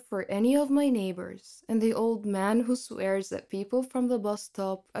there for any of my neighbors and the old man who swears at people from the bus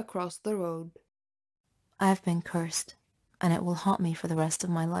stop across the road. I've been cursed, and it will haunt me for the rest of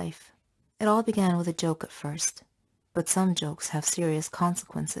my life. It all began with a joke at first, but some jokes have serious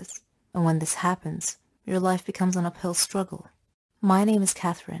consequences, and when this happens, your life becomes an uphill struggle. My name is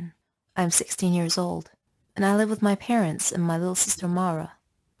Catherine. I'm 16 years old, and I live with my parents and my little sister Mara.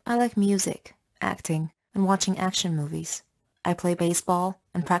 I like music, acting, and watching action movies. I play baseball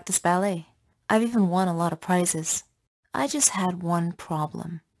and practice ballet. I've even won a lot of prizes. I just had one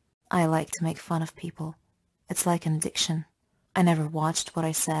problem. I like to make fun of people. It's like an addiction. I never watched what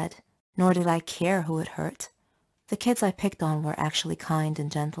I said, nor did I care who it hurt. The kids I picked on were actually kind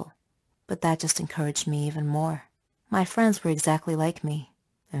and gentle, but that just encouraged me even more. My friends were exactly like me.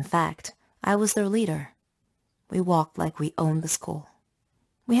 In fact, I was their leader. We walked like we owned the school.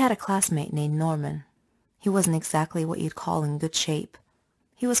 We had a classmate named Norman. He wasn't exactly what you'd call in good shape.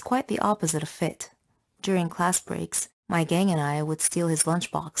 He was quite the opposite of fit. During class breaks, my gang and I would steal his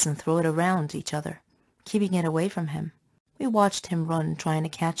lunchbox and throw it around each other, keeping it away from him. We watched him run trying to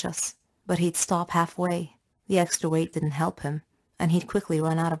catch us, but he'd stop halfway. The extra weight didn't help him, and he'd quickly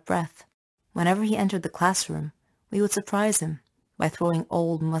run out of breath. Whenever he entered the classroom, we would surprise him by throwing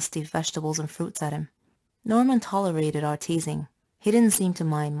old, musty vegetables and fruits at him. Norman tolerated our teasing. He didn't seem to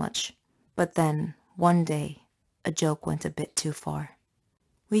mind much. But then, one day, a joke went a bit too far.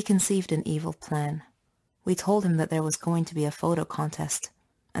 We conceived an evil plan. We told him that there was going to be a photo contest,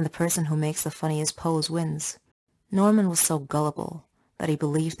 and the person who makes the funniest pose wins. Norman was so gullible that he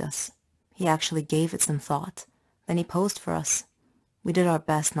believed us. He actually gave it some thought. Then he posed for us. We did our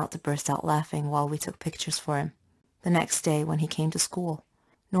best not to burst out laughing while we took pictures for him. The next day, when he came to school,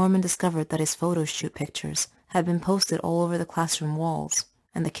 Norman discovered that his photo shoot pictures had been posted all over the classroom walls,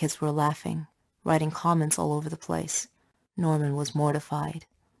 and the kids were laughing, writing comments all over the place. Norman was mortified,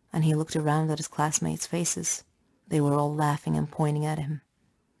 and he looked around at his classmates' faces. They were all laughing and pointing at him.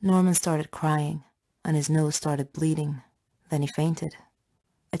 Norman started crying, and his nose started bleeding. Then he fainted.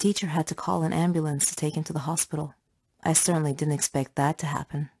 A teacher had to call an ambulance to take him to the hospital. I certainly didn't expect that to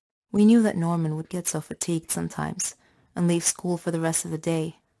happen. We knew that Norman would get so fatigued sometimes and leave school for the rest of the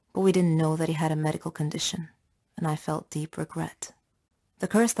day, but we didn't know that he had a medical condition, and I felt deep regret. The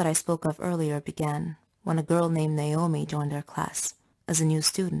curse that I spoke of earlier began when a girl named Naomi joined our class as a new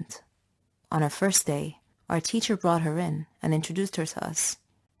student. On her first day, our teacher brought her in and introduced her to us.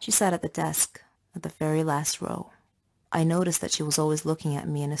 She sat at the desk at the very last row. I noticed that she was always looking at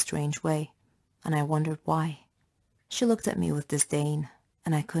me in a strange way, and I wondered why. She looked at me with disdain,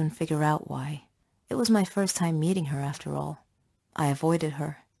 and I couldn't figure out why. It was my first time meeting her after all. I avoided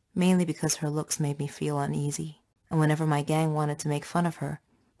her, mainly because her looks made me feel uneasy, and whenever my gang wanted to make fun of her,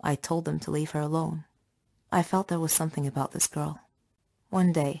 I told them to leave her alone. I felt there was something about this girl.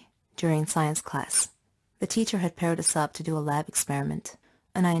 One day, during science class, the teacher had paired us up to do a lab experiment,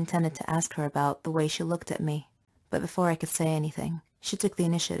 and I intended to ask her about the way she looked at me. But before I could say anything, she took the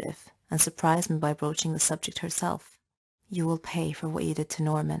initiative and surprised me by broaching the subject herself. "You will pay for what you did to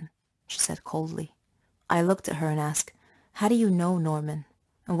Norman," she said coldly. I looked at her and asked, "How do you know Norman?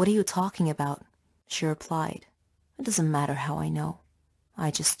 And what are you talking about?" She replied, "It doesn't matter how I know. I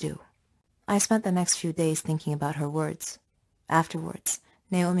just do." I spent the next few days thinking about her words. Afterwards,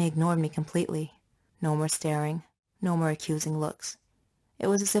 Naomi ignored me completely. No more staring, no more accusing looks. It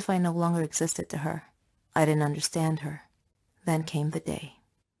was as if I no longer existed to her. I didn't understand her. Then came the day.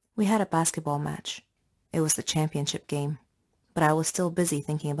 We had a basketball match. It was the championship game, but I was still busy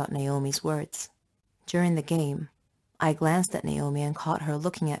thinking about Naomi's words. During the game, I glanced at Naomi and caught her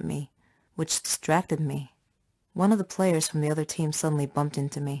looking at me, which distracted me. One of the players from the other team suddenly bumped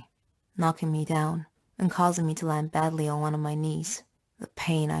into me, knocking me down and causing me to land badly on one of my knees. The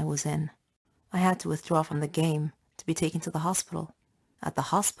pain I was in. I had to withdraw from the game to be taken to the hospital. At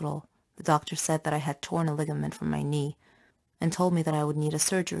the hospital, the doctor said that I had torn a ligament from my knee and told me that I would need a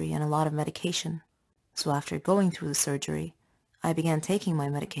surgery and a lot of medication. So after going through the surgery, I began taking my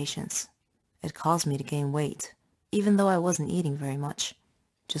medications. It caused me to gain weight, even though I wasn't eating very much,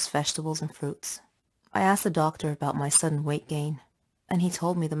 just vegetables and fruits. I asked the doctor about my sudden weight gain, and he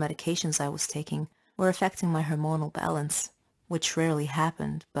told me the medications I was taking were affecting my hormonal balance, which rarely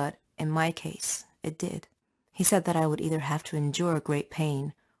happened, but in my case, it did. He said that I would either have to endure great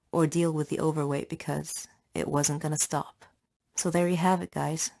pain or deal with the overweight because it wasn't gonna stop. So there you have it,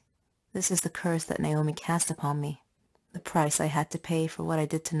 guys. This is the curse that Naomi cast upon me, the price I had to pay for what I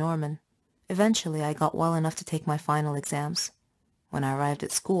did to Norman. Eventually, I got well enough to take my final exams. When I arrived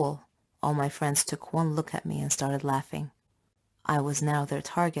at school, all my friends took one look at me and started laughing. I was now their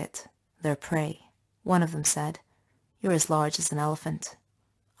target, their prey. One of them said, "You're as large as an elephant."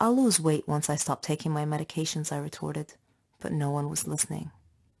 "I'll lose weight once I stop taking my medications," I retorted, but no one was listening.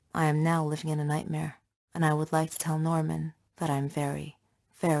 I am now living in a nightmare, and I would like to tell Norman that I'm very,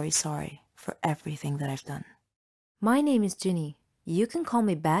 very sorry for everything that I've done. My name is Ginny. You can call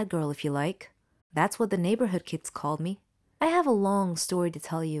me Bad Girl if you like. That's what the neighborhood kids called me. I have a long story to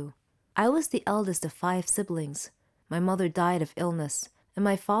tell you. I was the eldest of 5 siblings. My mother died of illness, and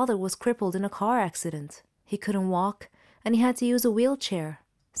my father was crippled in a car accident. He couldn't walk, and he had to use a wheelchair.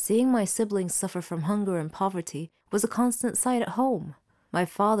 Seeing my siblings suffer from hunger and poverty was a constant sight at home. My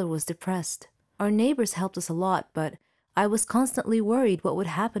father was depressed. Our neighbors helped us a lot, but I was constantly worried what would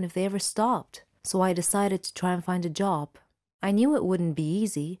happen if they ever stopped. So I decided to try and find a job. I knew it wouldn't be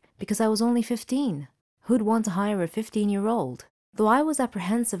easy because I was only 15. Who'd want to hire a 15-year-old? Though I was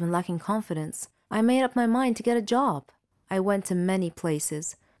apprehensive and lacking confidence, I made up my mind to get a job. I went to many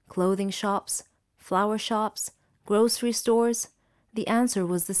places, clothing shops, flower shops, grocery stores. The answer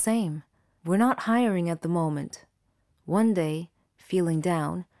was the same. We're not hiring at the moment. One day, feeling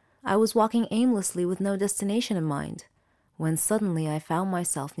down, I was walking aimlessly with no destination in mind, when suddenly I found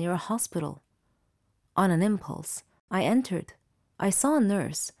myself near a hospital. On an impulse, I entered. I saw a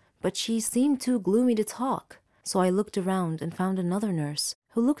nurse, but she seemed too gloomy to talk, so I looked around and found another nurse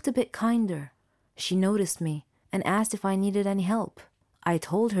who looked a bit kinder. She noticed me and asked if I needed any help. I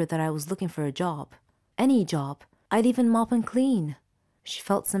told her that I was looking for a job. Any job. I'd even mop and clean. She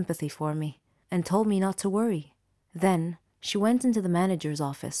felt sympathy for me and told me not to worry. Then she went into the manager's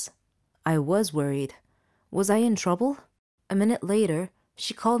office. I was worried. Was I in trouble? A minute later,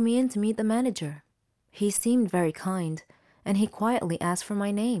 she called me in to meet the manager. He seemed very kind, and he quietly asked for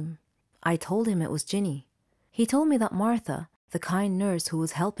my name. I told him it was Ginny. He told me that Martha, the kind nurse who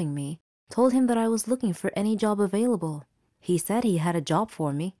was helping me, told him that I was looking for any job available. He said he had a job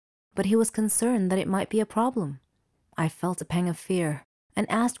for me, but he was concerned that it might be a problem. I felt a pang of fear and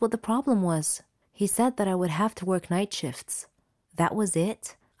asked what the problem was. He said that I would have to work night shifts. That was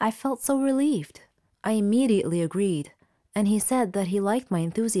it? I felt so relieved. I immediately agreed, and he said that he liked my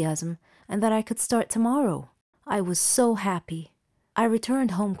enthusiasm and that I could start tomorrow. I was so happy. I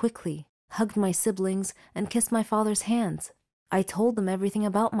returned home quickly, hugged my siblings, and kissed my father's hands. I told them everything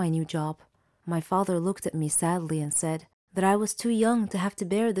about my new job. My father looked at me sadly and said that I was too young to have to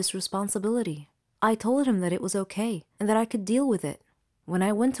bear this responsibility. I told him that it was okay and that I could deal with it. When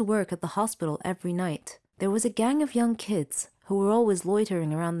I went to work at the hospital every night, there was a gang of young kids who were always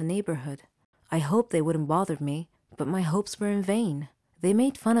loitering around the neighborhood. I hoped they wouldn't bother me, but my hopes were in vain. They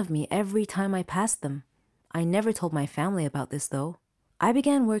made fun of me every time I passed them. I never told my family about this though. I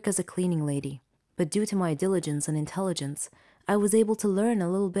began work as a cleaning lady, but due to my diligence and intelligence, I was able to learn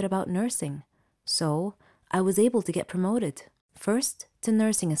a little bit about nursing. So, I was able to get promoted, first to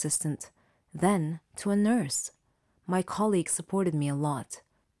nursing assistant, then to a nurse. My colleagues supported me a lot.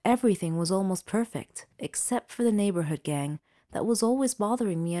 Everything was almost perfect, except for the neighborhood gang that was always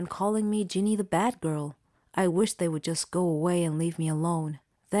bothering me and calling me Ginny the bad girl. I wished they would just go away and leave me alone.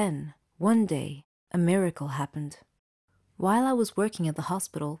 Then, one day, a miracle happened. While I was working at the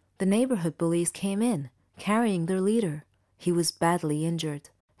hospital, the neighborhood bullies came in, carrying their leader. He was badly injured.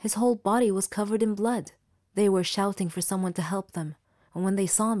 His whole body was covered in blood. They were shouting for someone to help them, and when they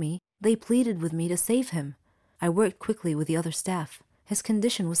saw me, they pleaded with me to save him. I worked quickly with the other staff. His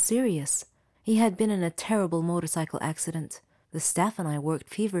condition was serious. He had been in a terrible motorcycle accident. The staff and I worked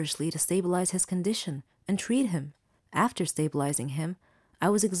feverishly to stabilize his condition and treat him. After stabilizing him, I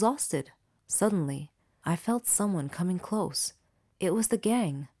was exhausted. Suddenly, I felt someone coming close. It was the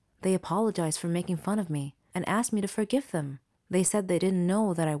gang. They apologized for making fun of me and asked me to forgive them. They said they didn't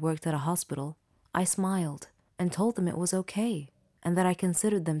know that I worked at a hospital. I smiled and told them it was okay and that I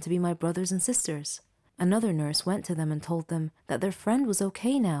considered them to be my brothers and sisters. Another nurse went to them and told them that their friend was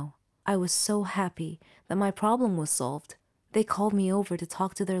okay now. I was so happy that my problem was solved. They called me over to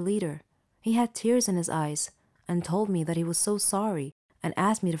talk to their leader. He had tears in his eyes and told me that he was so sorry and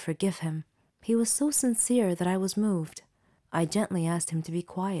asked me to forgive him. He was so sincere that I was moved. I gently asked him to be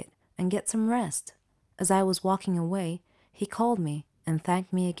quiet and get some rest. As I was walking away, he called me and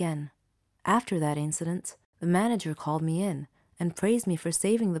thanked me again. After that incident, the manager called me in and praised me for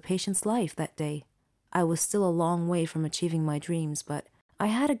saving the patient's life that day. I was still a long way from achieving my dreams, but I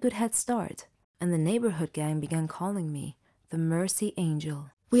had a good head start, and the neighborhood gang began calling me the Mercy Angel.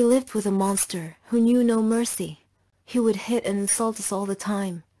 We lived with a monster who knew no mercy. He would hit and insult us all the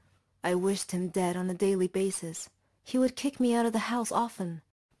time. I wished him dead on a daily basis. He would kick me out of the house often.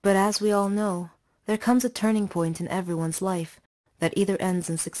 But as we all know, there comes a turning point in everyone's life that either ends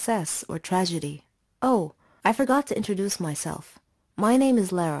in success or tragedy. Oh, I forgot to introduce myself. My name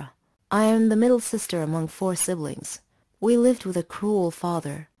is Lara. I am the middle sister among 4 siblings. We lived with a cruel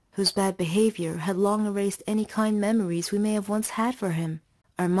father, whose bad behavior had long erased any kind memories we may have once had for him.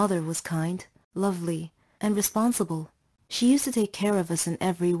 Our mother was kind, lovely, and responsible. She used to take care of us in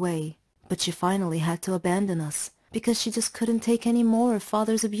every way, but she finally had to abandon us because she just couldn't take any more of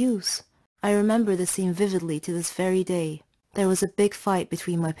father's abuse. I remember the scene vividly to this very day. There was a big fight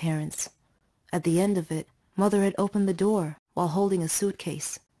between my parents. At the end of it, mother had opened the door while holding a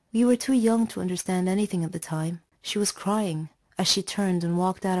suitcase. We were too young to understand anything at the time. She was crying as she turned and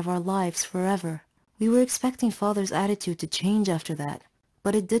walked out of our lives forever. We were expecting father's attitude to change after that,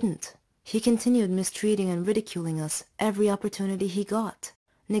 but it didn't. He continued mistreating and ridiculing us every opportunity he got,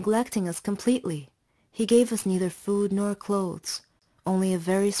 neglecting us completely. He gave us neither food nor clothes, only a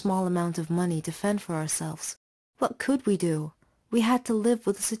very small amount of money to fend for ourselves. What could we do? We had to live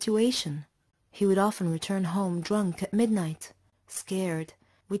with the situation. He would often return home drunk at midnight. Scared,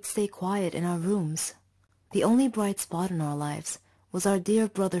 we'd stay quiet in our rooms. The only bright spot in our lives was our dear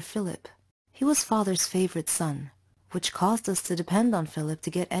brother Philip. He was father's favorite son, which caused us to depend on Philip to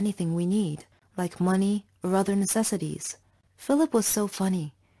get anything we need, like money or other necessities. Philip was so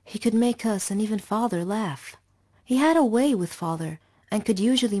funny. He could make us and even father laugh. He had a way with father and could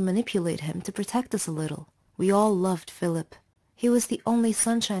usually manipulate him to protect us a little. We all loved Philip. He was the only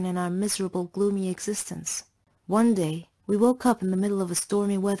sunshine in our miserable, gloomy existence. One day, we woke up in the middle of a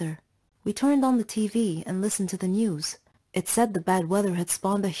stormy weather. We turned on the TV and listened to the news. It said the bad weather had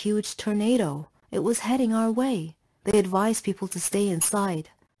spawned a huge tornado. It was heading our way. They advised people to stay inside.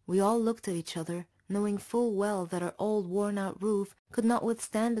 We all looked at each other, knowing full well that our old worn-out roof could not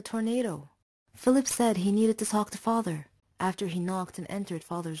withstand the tornado. Philip said he needed to talk to father. After he knocked and entered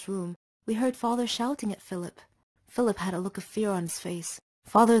father's room, we heard father shouting at Philip. Philip had a look of fear on his face.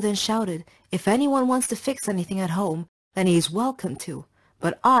 Father then shouted, "If anyone wants to fix anything at home, then he is welcome to,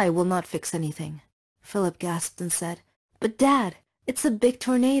 but I will not fix anything." Philip gasped and said, "But Dad, it's a big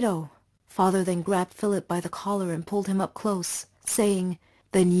tornado." Father then grabbed Philip by the collar and pulled him up close, saying,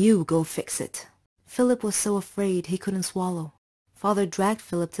 "Then you go fix it." Philip was so afraid he couldn't swallow. Father dragged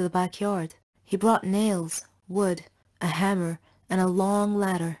Philip to the backyard. He brought nails, wood, a hammer, and a long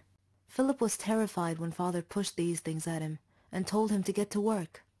ladder. Philip was terrified when Father pushed these things at him and told him to get to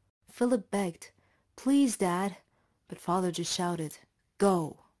work. Philip begged, "Please, Dad," but Father just shouted,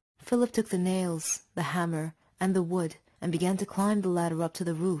 "Go." Philip took the nails, the hammer, and the wood and began to climb the ladder up to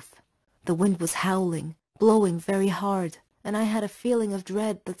the roof. The wind was howling, blowing very hard, and I had a feeling of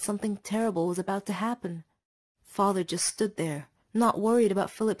dread that something terrible was about to happen. Father just stood there, not worried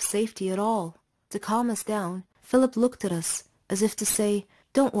about Philip's safety at all. To calm us down, Philip looked at us, as if to say,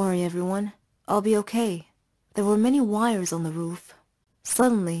 "Don't worry, everyone. I'll be okay." There were many wires on the roof.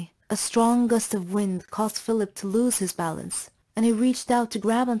 Suddenly, a strong gust of wind caused Philip to lose his balance, and he reached out to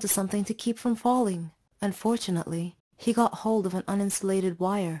grab onto something to keep from falling. Unfortunately, he got hold of an uninsulated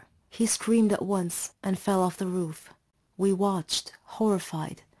wire. He screamed at once and fell off the roof. We watched,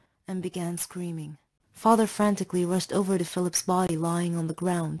 horrified, and began screaming. Father frantically rushed over to Philip's body lying on the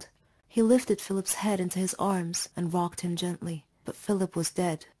ground. He lifted Philip's head into his arms and rocked him gently, but Philip was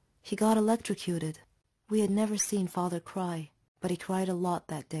dead. He got electrocuted. We had never seen Father cry, but he cried a lot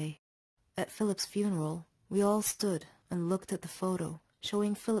that day. At Philip's funeral, we all stood and looked at the photo,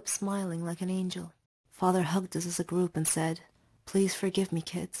 showing Philip smiling like an angel. Father hugged us as a group and said, "Please forgive me,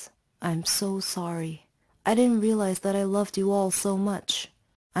 kids. I'm so sorry. I didn't realize that I loved you all so much.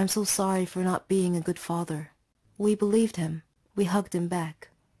 I'm so sorry for not being a good father." We believed him. We hugged him back.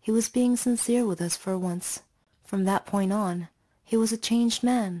 He was being sincere with us for once. From that point on, he was a changed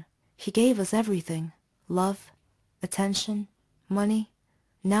man. He gave us everything. Love, attention, money.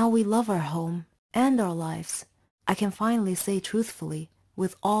 Now we love our home and our lives. I can finally say truthfully,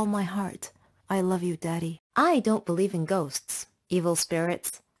 with all my heart, I love you, Daddy. I don't believe in ghosts, evil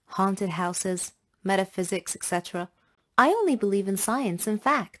spirits, haunted houses, metaphysics, etc. I only believe in science and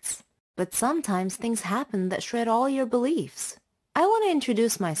facts. But sometimes things happen that shred all your beliefs. I want to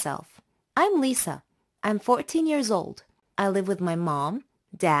introduce myself. I'm Lisa. I'm 14 years old. I live with my mom,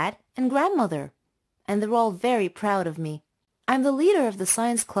 dad, and grandmother, and they're all very proud of me. I'm the leader of the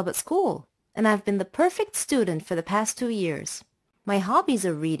science club at school, and I've been the perfect student for the past 2 years. My hobbies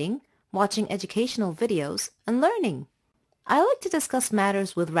are reading, watching educational videos, and learning. I like to discuss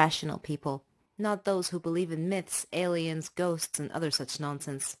matters with rational people, not those who believe in myths, aliens, ghosts, and other such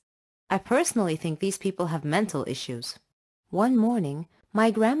nonsense. I personally think these people have mental issues. One morning, my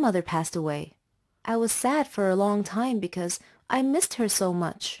grandmother passed away. I was sad for a long time because I missed her so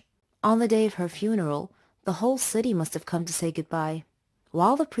much. On the day of her funeral, the whole city must have come to say goodbye.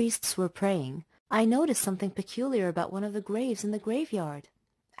 While the priests were praying, I noticed something peculiar about one of the graves in the graveyard.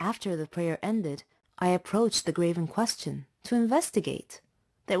 After the prayer ended, I approached the grave in question to investigate.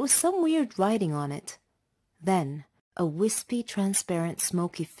 There was some weird writing on it. Then, a wispy, transparent,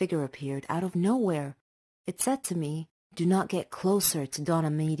 smoky figure appeared out of nowhere. It said to me, "Do not get closer to Donna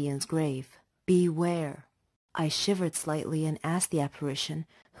Median's grave. Beware." I shivered slightly and asked the apparition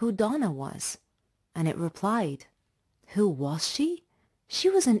who Donna was, and it replied. Who was she? She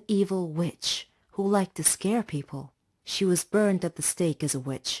was an evil witch who liked to scare people. She was burned at the stake as a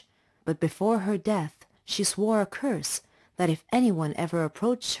witch, but before her death she swore a curse that if anyone ever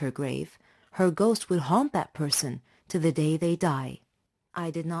approached her grave, her ghost would haunt that person to the day they die.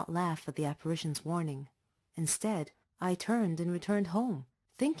 I did not laugh at the apparition's warning. Instead, I turned and returned home,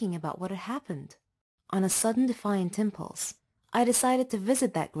 thinking about what had happened. On a sudden defiant impulse, I decided to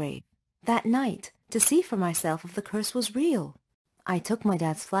visit that grave that night to see for myself if the curse was real. I took my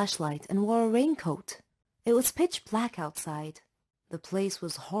dad's flashlight and wore a raincoat. It was pitch black outside. The place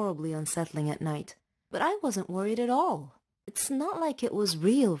was horribly unsettling at night, but I wasn't worried at all. It's not like it was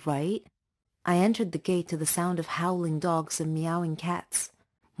real, right? I entered the gate to the sound of howling dogs and meowing cats.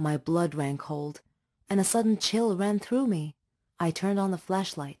 My blood ran cold, and a sudden chill ran through me. I turned on the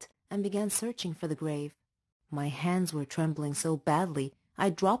flashlight and began searching for the grave. My hands were trembling so badly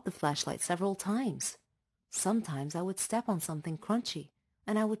I dropped the flashlight several times. Sometimes I would step on something crunchy,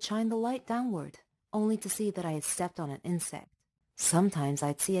 and I would shine the light downward, only to see that I had stepped on an insect. Sometimes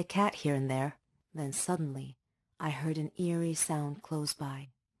I'd see a cat here and there. Then suddenly, I heard an eerie sound close by.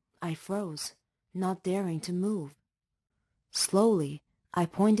 I froze, not daring to move. Slowly, I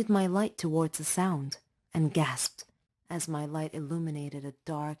pointed my light towards the sound, and gasped as my light illuminated a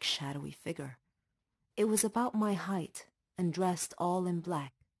dark, shadowy figure. It was about my height, and dressed all in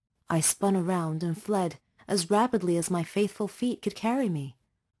black. I spun around and fled as rapidly as my faithful feet could carry me.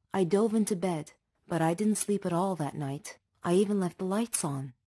 I dove into bed, but I didn't sleep at all that night. I even left the lights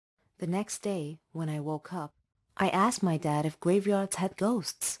on. The next day, when I woke up, I asked my dad if graveyards had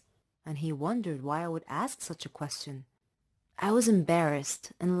ghosts, and he wondered why I would ask such a question. I was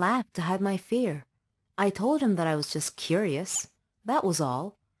embarrassed and laughed to hide my fear. I told him that I was just curious. That was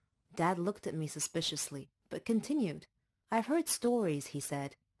all. Dad looked at me suspiciously, but continued. I've heard stories, he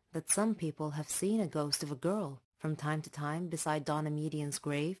said, that some people have seen a ghost of a girl from time to time beside Donna Median's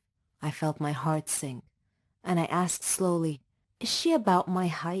grave. I felt my heart sink, and I asked slowly, "Is she about my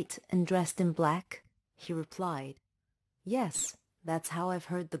height and dressed in black?" He replied, "Yes, that's how I've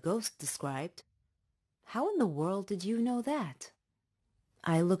heard the ghost described." "How in the world did you know that?"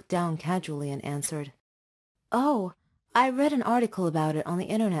 I looked down casually and answered, "Oh, I read an article about it on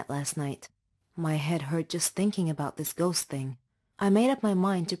the internet last night." My head hurt just thinking about this ghost thing. I made up my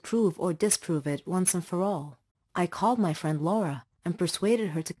mind to prove or disprove it once and for all. I called my friend Laura and persuaded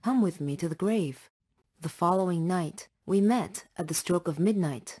her to come with me to the grave. The following night, we met at the stroke of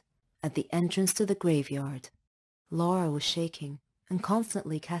midnight at the entrance to the graveyard. Laura was shaking and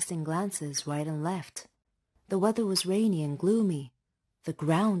constantly casting glances right and left. The weather was rainy and gloomy. The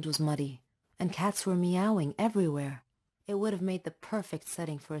ground was muddy, and cats were meowing everywhere. It would have made the perfect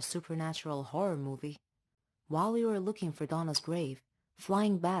setting for a supernatural horror movie. While we were looking for Donna's grave,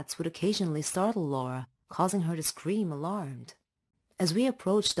 flying bats would occasionally startle Laura, causing her to scream alarmed. As we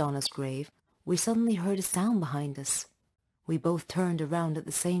approached Donna's grave, we suddenly heard a sound behind us. We both turned around at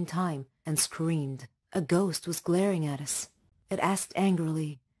the same time and screamed. A ghost was glaring at us. It asked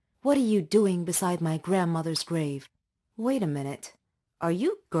angrily, "What are you doing beside my grandmother's grave?" "Wait a minute. Are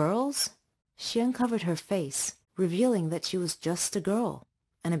you girls?" She uncovered her face, revealing that she was just a girl,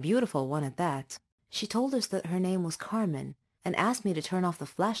 and a beautiful one at that. She told us that her name was Carmen, and asked me to turn off the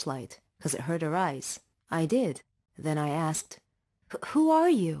flashlight, 'cause it hurt her eyes. I did. Then I asked, "Who are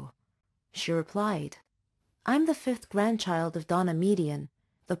you?" She replied, "I'm the 5th grandchild of Donna Median,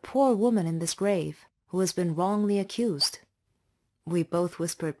 the poor woman in this grave, who has been wrongly accused." We both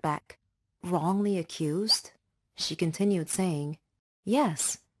whispered back, "Wrongly accused?" She continued saying,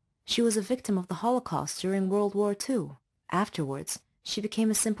 "Yes, she was a victim of the Holocaust during World War II. Afterwards, she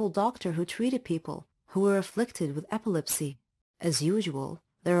became a simple doctor who treated people who were afflicted with epilepsy. As usual,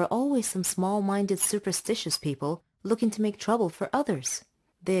 there are always some small-minded superstitious people looking to make trouble for others.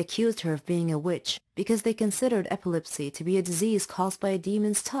 They accused her of being a witch because they considered epilepsy to be a disease caused by a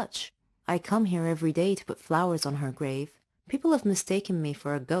demon's touch. I come here every day to put flowers on her grave. People have mistaken me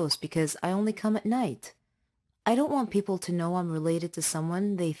for a ghost because I only come at night. I don't want people to know I'm related to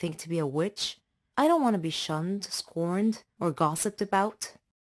someone they think to be a witch. I don't want to be shunned, scorned, or gossiped about."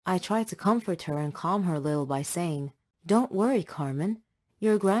 I tried to comfort her and calm her a little by saying, "Don't worry, Carmen.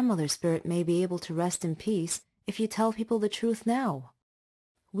 Your grandmother's spirit may be able to rest in peace if you tell people the truth now.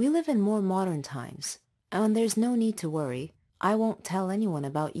 We live in more modern times, and there's no need to worry. I won't tell anyone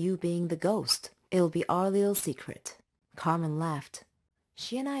about you being the ghost. It'll be our little secret." Carmen laughed.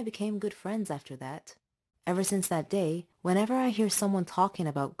 She and I became good friends after that. Ever since that day, whenever I hear someone talking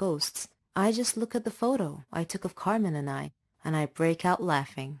about ghosts, I just look at the photo I took of Carmen and I break out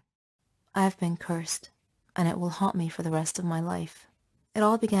laughing. I've been cursed, and it will haunt me for the rest of my life. It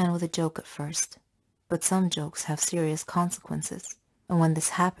all began with a joke at first, but some jokes have serious consequences, and when this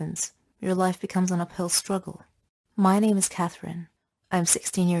happens, your life becomes an uphill struggle. My name is Catherine. I'm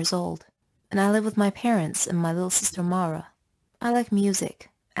 16 years old, and I live with my parents and my little sister Mara. I like music,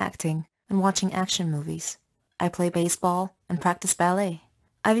 acting, and watching action movies. I play baseball and practice ballet.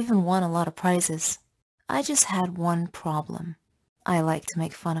 I've even won a lot of prizes. I just had one problem. I like to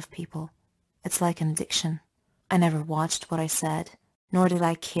make fun of people. It's like an addiction. I never watched what I said, nor did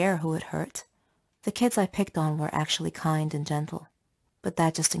I care who it hurt. The kids I picked on were actually kind and gentle, but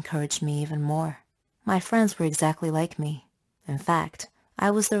that just encouraged me even more. My friends were exactly like me. In fact,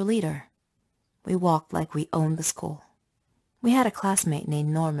 I was their leader. We walked like we owned the school. We had a classmate named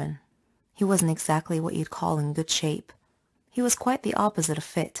Norman. He wasn't exactly what you'd call in good shape. He was quite the opposite of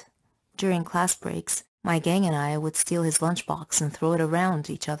fit. During class breaks, my gang and I would steal his lunchbox and throw it around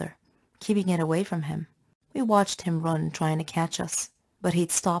each other, keeping it away from him. We watched him run trying to catch us, but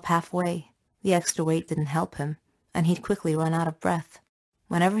he'd stop halfway. The extra weight didn't help him, and he'd quickly run out of breath.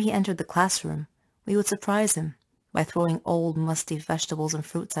 Whenever he entered the classroom, we would surprise him by throwing old, musty vegetables and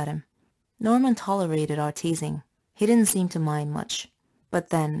fruits at him. Norman tolerated our teasing. He didn't seem to mind much. But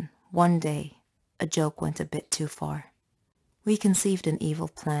then, one day, a joke went a bit too far. We conceived an evil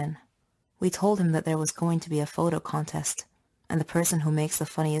plan. We told him that there was going to be a photo contest, and the person who makes the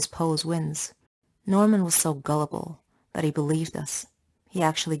funniest pose wins. Norman was so gullible that he believed us. He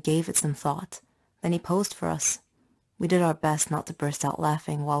actually gave it some thought. Then he posed for us. We did our best not to burst out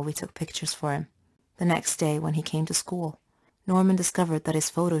laughing while we took pictures for him. The next day, when he came to school, Norman discovered that his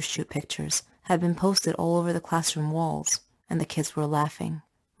photo shoot pictures had been posted all over the classroom walls, and the kids were laughing,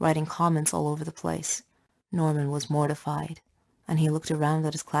 writing comments all over the place. Norman was mortified, and he looked around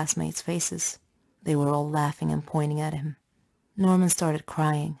at his classmates' faces. They were all laughing and pointing at him. Norman started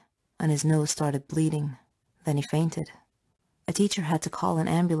crying, and his nose started bleeding. Then he fainted. A teacher had to call an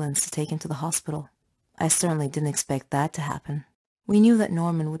ambulance to take him to the hospital. I certainly didn't expect that to happen. We knew that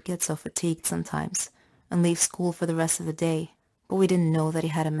Norman would get so fatigued sometimes and leave school for the rest of the day, but we didn't know that he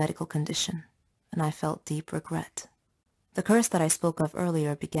had a medical condition, and I felt deep regret. The curse that I spoke of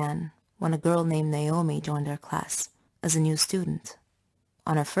earlier began when a girl named Naomi joined our class as a new student.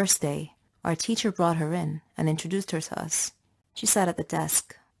 On her first day, our teacher brought her in and introduced her to us. She sat at the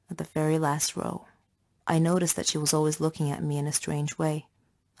desk at the very last row. I noticed that she was always looking at me in a strange way,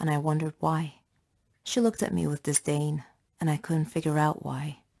 and I wondered why. She looked at me with disdain, and I couldn't figure out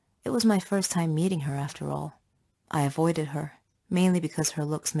why. It was my first time meeting her after all. I avoided her, mainly because her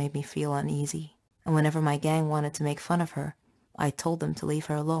looks made me feel uneasy, and whenever my gang wanted to make fun of her, I told them to leave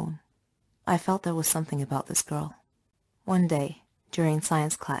her alone. I felt there was something about this girl. One day, during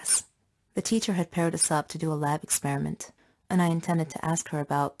science class, the teacher had paired us up to do a lab experiment, and I intended to ask her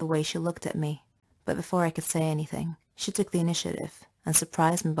about the way she looked at me. But before I could say anything, she took the initiative and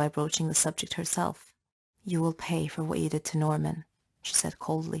surprised me by broaching the subject herself. "You will pay for what you did to Norman," she said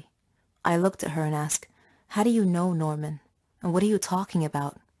coldly. I looked at her and asked, "How do you know Norman? And what are you talking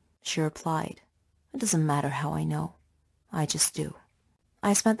about?" She replied, "It doesn't matter how I know. I just do."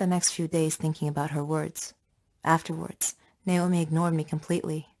 I spent the next few days thinking about her words. Afterwards, Naomi ignored me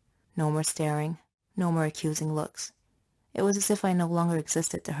completely. No more staring, no more accusing looks. It was as if I no longer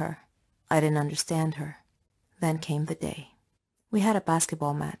existed to her. I didn't understand her. Then came the day. We had a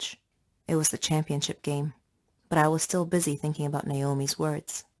basketball match. It was the championship game, but I was still busy thinking about Naomi's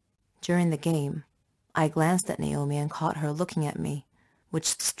words. During the game, I glanced at Naomi and caught her looking at me,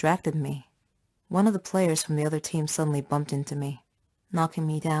 which distracted me. One of the players from the other team suddenly bumped into me, knocking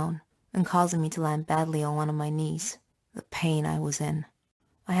me down and causing me to land badly on one of my knees. The pain I was in.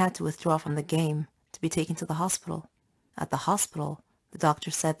 I had to withdraw from the game to be taken to the hospital. At the hospital, the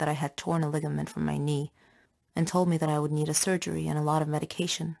doctor said that I had torn a ligament from my knee and told me that I would need a surgery and a lot of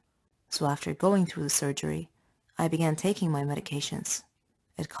medication. So after going through the surgery, I began taking my medications.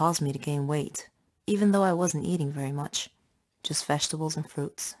 It caused me to gain weight, even though I wasn't eating very much, just vegetables and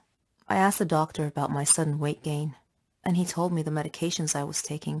fruits. I asked the doctor about my sudden weight gain, and he told me the medications I was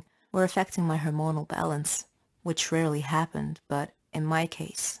taking were affecting my hormonal balance, which rarely happened, but in my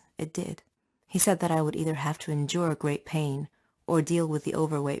case, it did. He said that I would either have to endure great pain or deal with the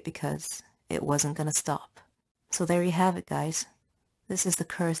overweight because it wasn't going to stop. So there you have it, guys. This is the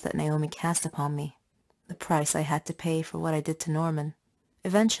curse that Naomi cast upon me, the price I had to pay for what I did to Norman.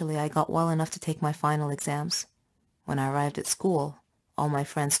 Eventually, I got well enough to take my final exams. When I arrived at school, all my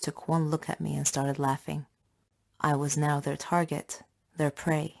friends took one look at me and started laughing. I was now their target, their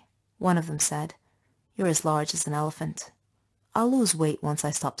prey. One of them said, "You're as large as an elephant." "I'll lose weight once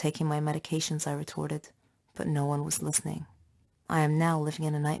I stop taking my medications," I retorted, but no one was listening. I am now living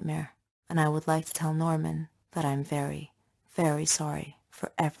in a nightmare, and I would like to tell Norman that I'm very, very sorry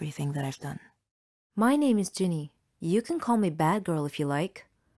for everything that I've done. My name is Ginny. You can call me Bad Girl if you like.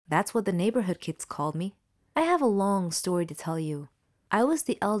 That's what the neighborhood kids called me. I have a long story to tell you. I was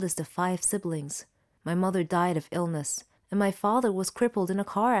the eldest of 5 siblings. My mother died of illness, and my father was crippled in a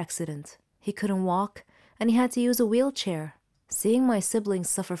car accident. He couldn't walk, and he had to use a wheelchair. Seeing my siblings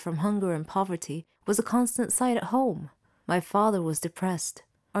suffer from hunger and poverty was a constant sight at home. My father was depressed.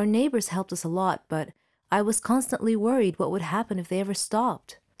 Our neighbors helped us a lot, but I was constantly worried what would happen if they ever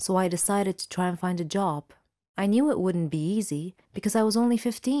stopped, so I decided to try and find a job. I knew it wouldn't be easy because I was only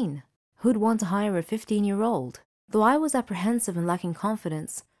 15. Who'd want to hire a 15-year-old? Though I was apprehensive and lacking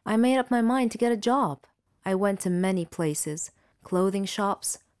confidence, I made up my mind to get a job. I went to many places, clothing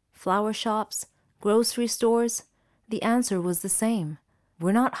shops, flower shops, grocery stores. The answer was the same.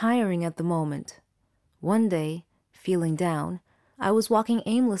 We're not hiring at the moment. One day, feeling down, I was walking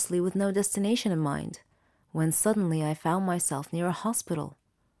aimlessly with no destination in mind, when suddenly I found myself near a hospital.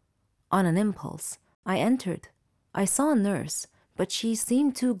 On an impulse, I entered. I saw a nurse, but she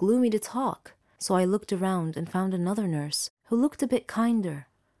seemed too gloomy to talk, so I looked around and found another nurse who looked a bit kinder.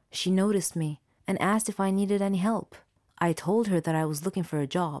 She noticed me and asked if I needed any help. I told her that I was looking for a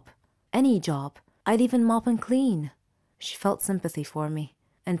job. Any job. I'd even mop and clean. She felt sympathy for me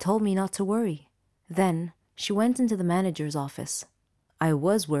and told me not to worry. Then she went into the manager's office. I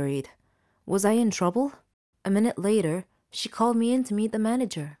was worried. Was I in trouble? A minute later, she called me in to meet the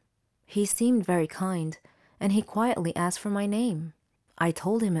manager. He seemed very kind, and he quietly asked for my name. I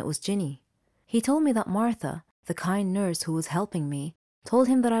told him it was Ginny. He told me that Martha, the kind nurse who was helping me, told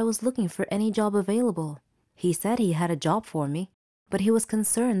him that I was looking for any job available. He said he had a job for me, but he was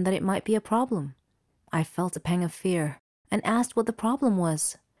concerned that it might be a problem. I felt a pang of fear and asked what the problem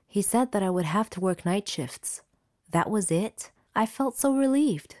was. He said that I would have to work night shifts. That was it? I felt so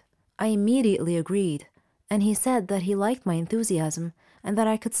relieved. I immediately agreed, and he said that he liked my enthusiasm and that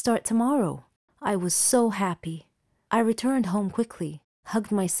I could start tomorrow. I was so happy. I returned home quickly, hugged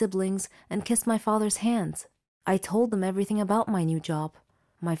my siblings, and kissed my father's hands. I told them everything about my new job.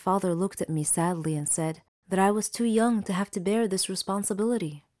 My father looked at me sadly and said that I was too young to have to bear this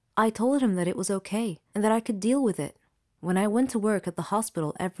responsibility. I told him that it was okay and that I could deal with it. When I went to work at the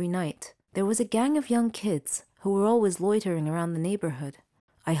hospital every night, there was a gang of young kids who were always loitering around the neighborhood.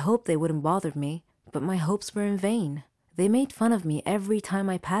 I hoped they wouldn't bother me, but my hopes were in vain. They made fun of me every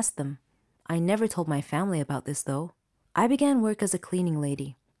time I passed them. I never told my family about this, though. I began work as a cleaning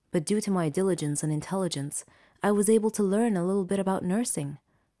lady, but due to my diligence and intelligence, I was able to learn a little bit about nursing.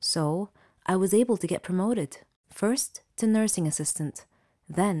 So, I was able to get promoted, first to nursing assistant,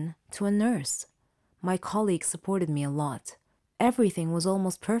 then to a nurse. My colleagues supported me a lot. Everything was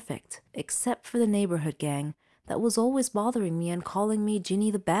almost perfect, except for the neighborhood gang that was always bothering me and calling me Ginny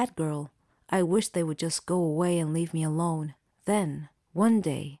the bad girl. I wished they would just go away and leave me alone. Then, one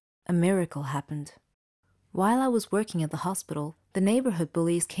day, a miracle happened. While I was working at the hospital, the neighborhood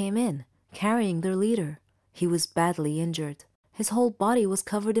bullies came in, carrying their leader. He was badly injured. His whole body was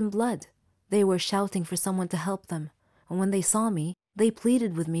covered in blood. They were shouting for someone to help them, and when they saw me, they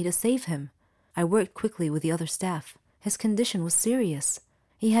pleaded with me to save him. I worked quickly with the other staff. His condition was serious.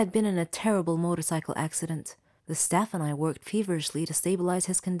 He had been in a terrible motorcycle accident. The staff and I worked feverishly to stabilize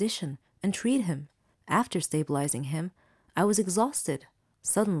his condition and treat him. After stabilizing him, I was exhausted.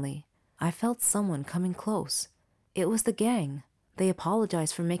 Suddenly, I felt someone coming close. It was the gang. They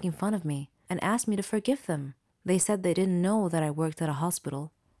apologized for making fun of me and asked me to forgive them. They said they didn't know that I worked at a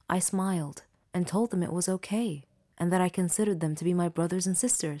hospital. I smiled and told them it was okay and that I considered them to be my brothers and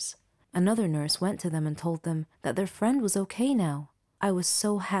sisters. Another nurse went to them and told them that their friend was okay now. I was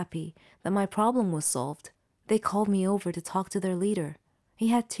so happy that my problem was solved. They called me over to talk to their leader. He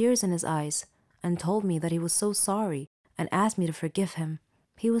had tears in his eyes and told me that he was so sorry and asked me to forgive him.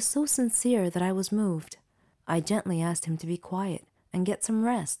 He was so sincere that I was moved. I gently asked him to be quiet and get some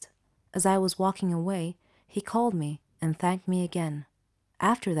rest. As I was walking away, he called me and thanked me again.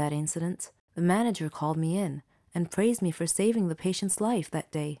 After that incident, the manager called me in and praised me for saving the patient's life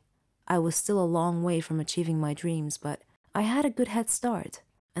that day. I was still a long way from achieving my dreams, but I had a good head start,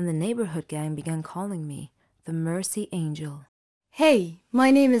 and the neighborhood gang began calling me the Mercy Angel. Hey,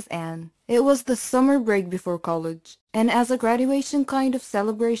 my name is Anne. It was the summer break before college, and as a graduation kind of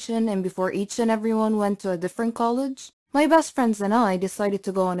celebration and before each and everyone went to a different college, my best friends and I decided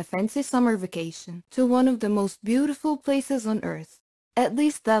to go on a fancy summer vacation to one of the most beautiful places on earth. At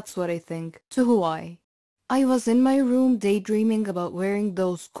least that's what I think, to Hawaii. I was in my room daydreaming about wearing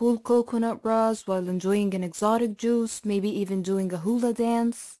those cool coconut bras while enjoying an exotic juice, maybe even doing a hula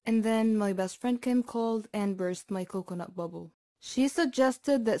dance, and then my best friend Kim called and burst my coconut bubble. She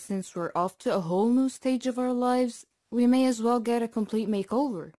suggested that since we're off to a whole new stage of our lives, we may as well get a complete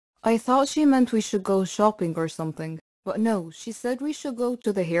makeover. I thought she meant we should go shopping or something, but no, she said we should go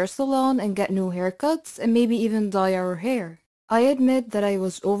to the hair salon and get new haircuts and maybe even dye our hair. I admit that I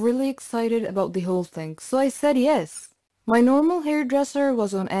was overly excited about the whole thing, so I said yes. My normal hairdresser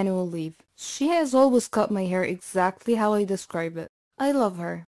was on annual leave. She has always cut my hair exactly how I describe it. I love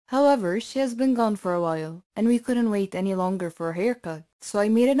her. However, she has been gone for a while, and we couldn't wait any longer for a haircut, so I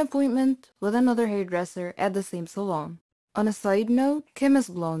made an appointment with another hairdresser at the same salon. On a side note, Kim is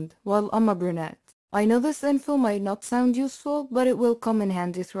blonde, while I'm a brunette. I know this info might not sound useful, but it will come in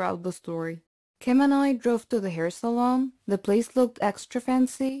handy throughout the story. Kim and I drove to the hair salon. The place looked extra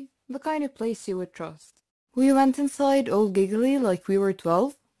fancy, the kind of place you would trust. We went inside all giggly like we were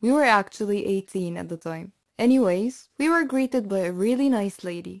 12. We were actually 18 at the time. Anyways, we were greeted by a really nice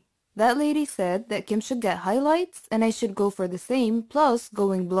lady. That lady said that Kim should get highlights and I should go for the same, plus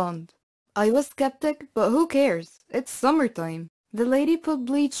going blonde. I was skeptic, but who cares? It's summertime. The lady put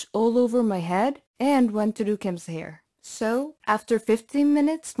bleach all over my head and went to do Kim's hair. So, after 15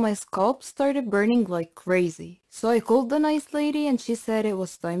 minutes, my scalp started burning like crazy. So I called the nice lady and she said it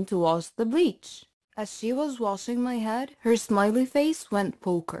was time to wash the bleach. As she was washing my head, her smiley face went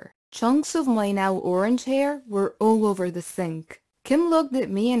poker. Chunks of my now orange hair were all over the sink. Kim looked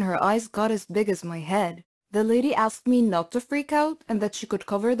at me and her eyes got as big as my head. The lady asked me not to freak out and that she could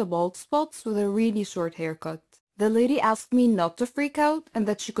cover the bald spots with a really short haircut. The lady asked me not to freak out and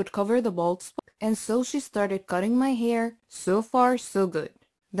that she could cover the bald spot, and so she started cutting my hair. So far, so good.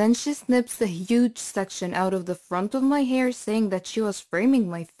 Then she snips a huge section out of the front of my hair, saying that she was framing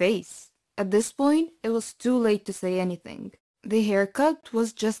my face. At this point, it was too late to say anything. The haircut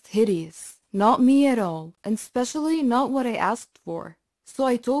was just hideous. Not me at all, and especially not what I asked for. So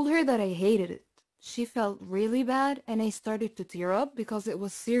I told her that I hated it. She felt really bad and I started to tear up because it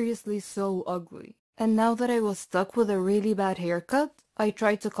was seriously so ugly. And now that I was stuck with a really bad haircut, I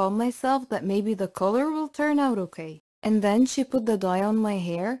tried to calm myself that maybe the color will turn out okay. And then she put the dye on my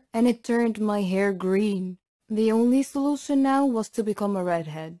hair and it turned my hair green. The only solution now was to become a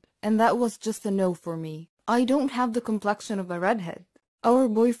redhead. And that was just a no for me. I don't have the complexion of a redhead. Our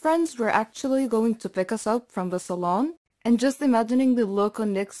boyfriends were actually going to pick us up from the salon, and just imagining the look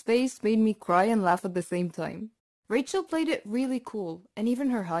on Nick's face made me cry and laugh at the same time. Rachel played it really cool, and even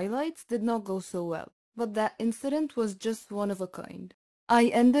her highlights did not go so well. But that incident was just one of a kind. I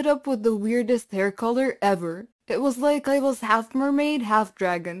ended up with the weirdest hair color ever. It was like I was half mermaid, half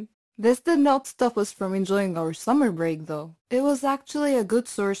dragon. This did not stop us from enjoying our summer break though. It was actually a good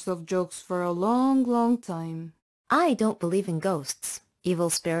source of jokes for a long time. I don't believe in ghosts, evil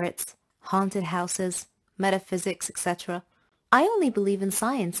spirits, haunted houses, metaphysics, etc. I only believe in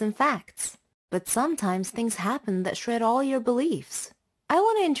science and facts. But sometimes things happen that shred all your beliefs. I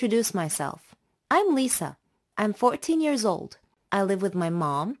want to introduce myself. I'm Lisa. I'm 14 years old. I live with my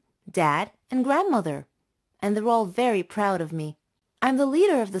mom, dad, and grandmother. And they're all very proud of me. I'm the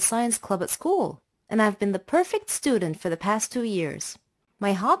leader of the science club at school, and I've been the perfect student for the past 2 years.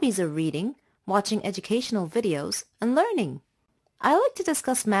 My hobbies are reading, watching educational videos, and learning. I like to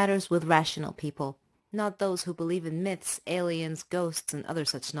discuss matters with rational people, not those who believe in myths, aliens, ghosts, and other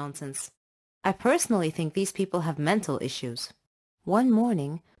such nonsense. I personally think these people have mental issues. One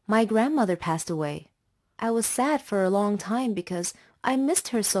morning, my grandmother passed away. I was sad for a long time because I missed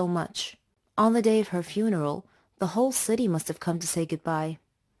her so much. On the day of her funeral, the whole city must have come to say goodbye.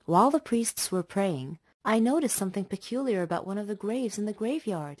 While the priests were praying, I noticed something peculiar about one of the graves in the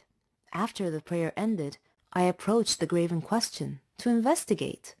graveyard. After the prayer ended, I approached the grave in question to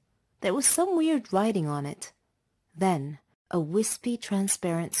investigate. There was some weird writing on it. Then, a wispy,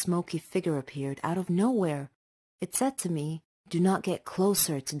 transparent, smoky figure appeared out of nowhere. It said to me, "Do not get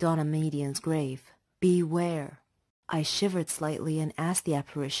closer to Donna Median's grave. Beware." I shivered slightly and asked the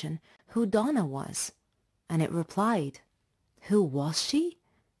apparition who Donna was, and it replied. Who was she?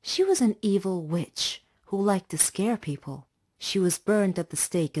 She was an evil witch who liked to scare people. She was burned at the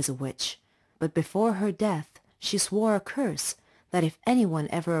stake as a witch, but before her death she swore a curse that if anyone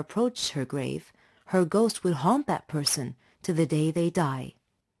ever approached her grave, her ghost would haunt that person to the day they die.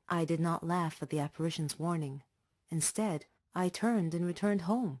 I did not laugh at the apparition's warning. Instead, I turned and returned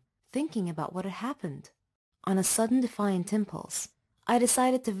home, thinking about what had happened. On a sudden defiant impulse, I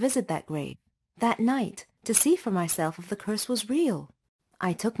decided to visit that grave that night to see for myself if the curse was real.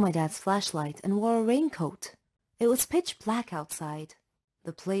 I took my dad's flashlight and wore a raincoat. It was pitch black outside.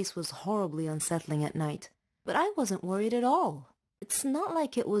 The place was horribly unsettling at night, but I wasn't worried at all. It's not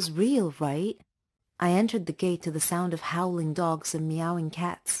like it was real, right? I entered the gate to the sound of howling dogs and meowing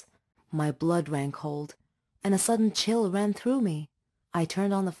cats. My blood ran cold, and a sudden chill ran through me. I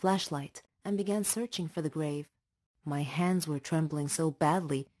turned on the flashlight and began searching for the grave. My hands were trembling so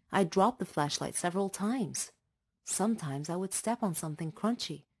badly I dropped the flashlight several times. Sometimes I would step on something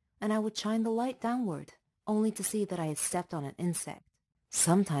crunchy, and I would shine the light downward, only to see that I had stepped on an insect.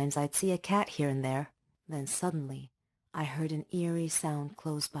 Sometimes I'd see a cat here and there. Then suddenly, I heard an eerie sound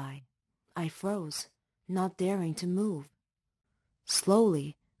close by. I froze, not daring to move.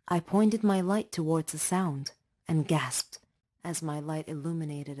 Slowly, I pointed my light towards the sound, and gasped as my light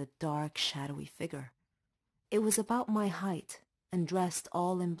illuminated a dark, shadowy figure. It was about my height, and dressed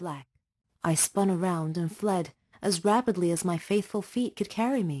all in black. I spun around and fled as rapidly as my faithful feet could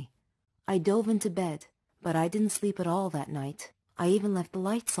carry me. I dove into bed, but I didn't sleep at all that night. I even left the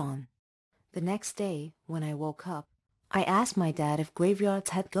lights on. The next day, when I woke up, I asked my dad if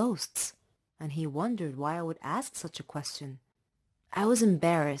graveyards had ghosts, and he wondered why I would ask such a question. I was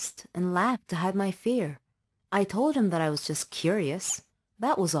embarrassed and laughed to hide my fear. I told him that I was just curious.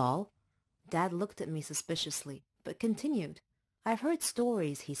 That was all. Dad looked at me suspiciously, but continued. I've heard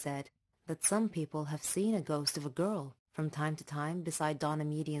stories, he said, that some people have seen a ghost of a girl from time to time beside Donna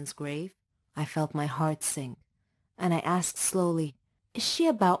Median's grave. I felt my heart sink, and I asked slowly, "Is she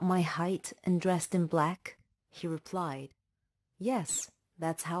about my height and dressed in black?" He replied, "Yes,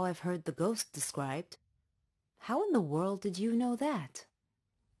 that's how I've heard the ghost described." "How in the world did you know that?"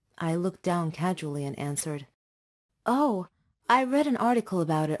 I looked down casually and answered, "Oh, I read an article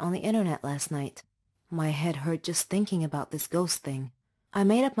about it on the internet last night." My head hurt just thinking about this ghost thing. I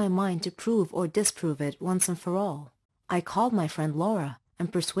made up my mind to prove or disprove it once and for all. I called my friend Laura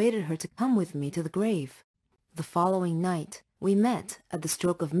and persuaded her to come with me to the grave. The following night, we met at the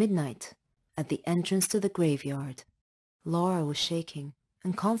stroke of midnight at the entrance to the graveyard. Laura was shaking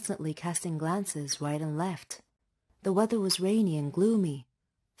and constantly casting glances right and left. The weather was rainy and gloomy.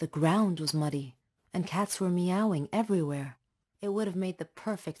 The ground was muddy, and cats were meowing everywhere. It would have made the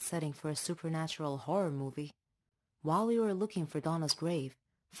perfect setting for a supernatural horror movie. While we were looking for Donna's grave,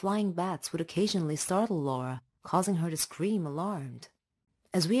 flying bats would occasionally startle Laura, causing her to scream alarmed.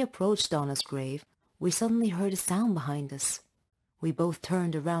 As we approached Donna's grave, we suddenly heard a sound behind us. We both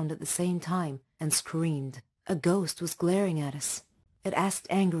turned around at the same time and screamed. A ghost was glaring at us. It asked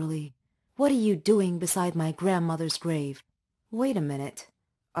angrily, "What are you doing beside my grandmother's grave?" "Wait a minute.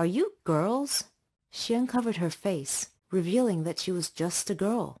 Are you girls?" She uncovered her face, revealing that she was just a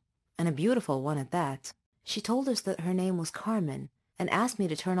girl, and a beautiful one at that. She told us that her name was Carmen, and asked me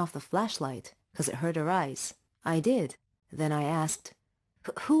to turn off the flashlight, 'cause it hurt her eyes. I did. Then I asked,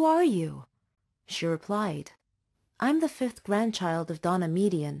 "Who are you?" She replied, "I'm the 5th grandchild of Donna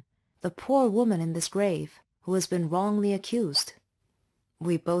Median, the poor woman in this grave, who has been wrongly accused."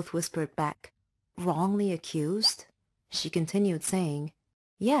 We both whispered back, "Wrongly accused?" She continued saying,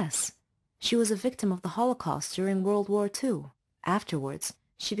 "Yes, she was a victim of the Holocaust during World War II. Afterwards,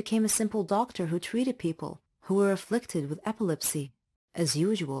 she became a simple doctor who treated people who were afflicted with epilepsy. As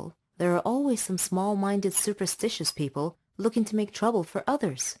usual, there are always some small-minded superstitious people looking to make trouble for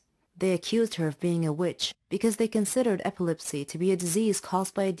others. They accused her of being a witch because they considered epilepsy to be a disease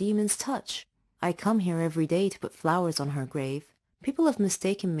caused by a demon's touch. I come here every day to put flowers on her grave. People have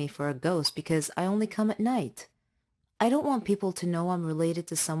mistaken me for a ghost because I only come at night. I don't want people to know I'm related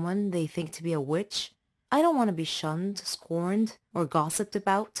to someone they think to be a witch. I don't want to be shunned, scorned, or gossiped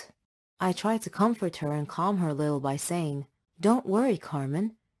about." I tried to comfort her and calm her a little by saying, "Don't worry,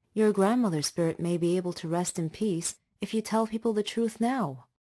 Carmen. Your grandmother's spirit may be able to rest in peace if you tell people the truth now.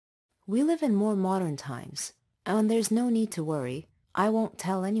 We live in more modern times, and there's no need to worry. I won't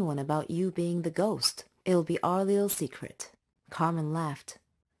tell anyone about you being the ghost. It'll be our little secret." Carmen laughed.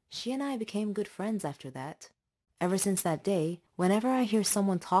 She and I became good friends after that. Ever since that day, whenever I hear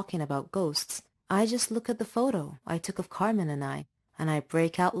someone talking about ghosts, I just look at the photo I took of Carmen and I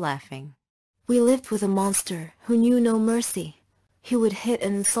break out laughing. "We lived with a monster who knew no mercy. He would hit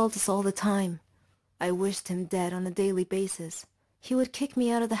and insult us all the time. I wished him dead on a daily basis. He would kick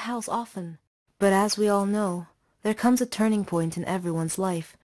me out of the house often. But as we all know, there comes a turning point in everyone's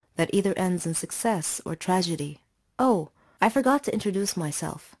life that either ends in success or tragedy. Oh, I forgot to introduce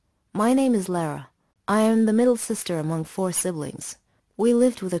myself. My name is Lara. I am the middle sister among 4 siblings. We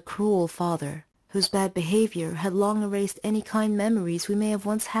lived with a cruel father, whose bad behavior had long erased any kind memories we may have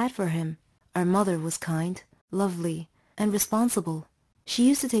once had for him. Our mother was kind, lovely, and responsible. She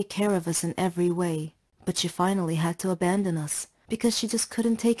used to take care of us in every way, but she finally had to abandon us because she just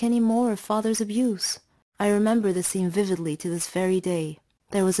couldn't take any more of father's abuse. I remember the scene vividly to this very day.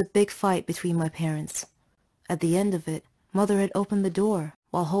 There was a big fight between my parents. At the end of it, Mother had opened the door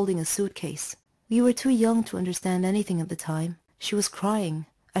while holding a suitcase. We were too young to understand anything at the time. She was crying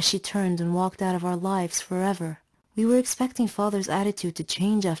as she turned and walked out of our lives forever. We were expecting Father's attitude to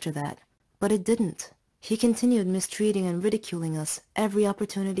change after that, but it didn't. He continued mistreating and ridiculing us every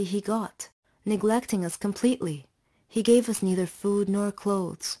opportunity he got, neglecting us completely. He gave us neither food nor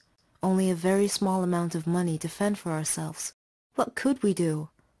clothes, only a very small amount of money to fend for ourselves. What could we do?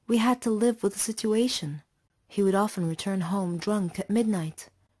 We had to live with the situation. He would often return home drunk at midnight.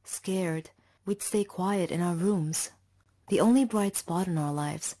 Scared, we'd stay quiet in our rooms. The only bright spot in our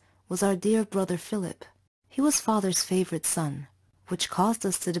lives was our dear brother Philip. He was Father's favorite son, which caused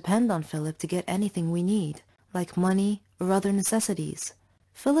us to depend on Philip to get anything we need, like money or other necessities.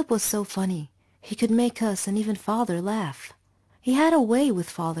 Philip was so funny. He could make us and even Father laugh. He had a way with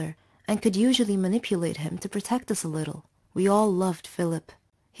Father and could usually manipulate him to protect us a little. We all loved Philip.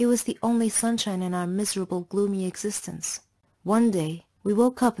 He was the only sunshine in our miserable, gloomy existence. One day, we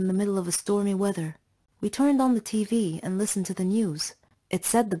woke up in the middle of a stormy weather. We turned on the TV and listened to the news. It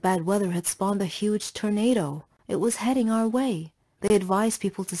said the bad weather had spawned a huge tornado. It was heading our way. They advised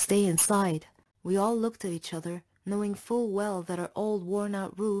people to stay inside. We all looked at each other, knowing full well that our old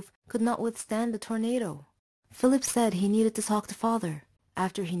worn-out roof could not withstand the tornado. Philip said he needed to talk to Father.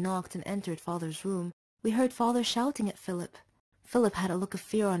 After he knocked and entered Father's room, we heard Father shouting at Philip. Philip had a look of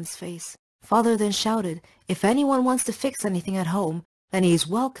fear on his face. Father then shouted, "If anyone wants to fix anything at home, then he is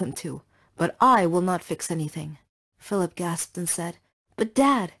welcome to, but I will not fix anything." Philip gasped and said, "But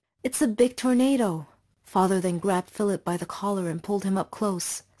Dad, it's a big tornado." Father then grabbed Philip by the collar and pulled him up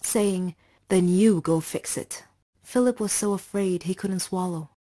close, saying, "Then you go fix it." Philip was so afraid he couldn't swallow.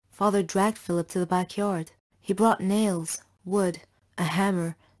 Father dragged Philip to the backyard. He brought nails, wood, a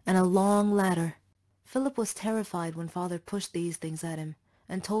hammer, and a long ladder. Philip was terrified when Father pushed these things at him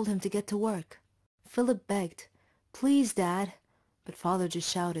and told him to get to work. Philip begged, "Please, Dad," but Father just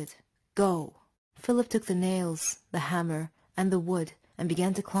shouted, "Go." Philip took the nails, the hammer, and the wood and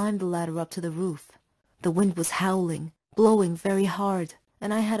began to climb the ladder up to the roof. The wind was howling, blowing very hard,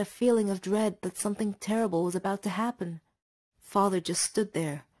 and I had a feeling of dread that something terrible was about to happen. Father just stood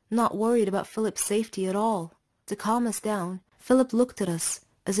there, not worried about Philip's safety at all. To calm us down, Philip looked at us,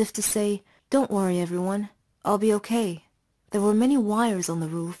 as if to say, "Don't worry, everyone. I'll be okay." There were many wires on the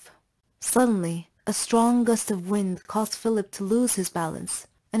roof. Suddenly, a strong gust of wind caused Philip to lose his balance,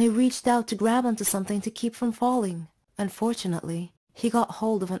 and he reached out to grab onto something to keep from falling. Unfortunately, he got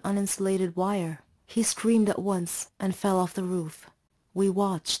hold of an uninsulated wire. He screamed at once and fell off the roof. We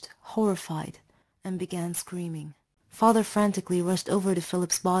watched, horrified, and began screaming. Father frantically rushed over to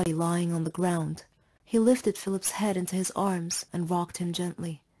Philip's body lying on the ground. He lifted Philip's head into his arms and rocked him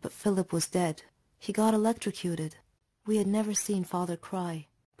gently, but Philip was dead. He got electrocuted. We had never seen Father cry,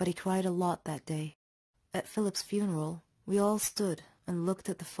 but he cried a lot that day. At Philip's funeral, we all stood and looked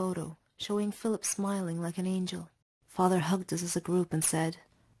at the photo, showing Philip smiling like an angel. Father hugged us as a group and said,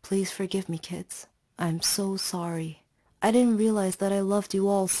 "Please forgive me, kids. I'm so sorry. I didn't realize that I loved you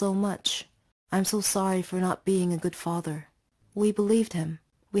all so much. I'm so sorry for not being a good father." We believed him.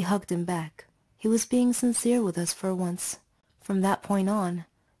 We hugged him back. He was being sincere with us for once. From that point on,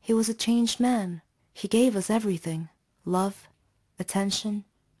 he was a changed man. He gave us everything. Love, attention,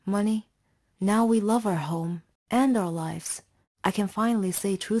 money. Now we love our home and our lives. I can finally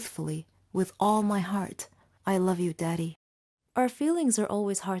say truthfully, with all my heart, I love you, Daddy. Our feelings are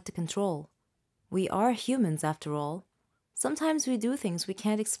always hard to control. We are humans after all. Sometimes we do things we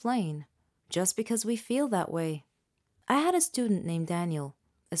can't explain, just because we feel that way. I had a student named Daniel,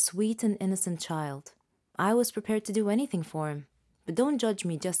 a sweet and innocent child. I was prepared to do anything for him, but don't judge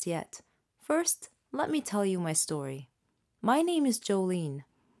me just yet. First, let me tell you my story. My name is Jolene.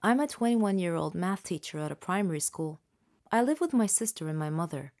 I'm a 21-year-old math teacher at a primary school. I live with my sister and my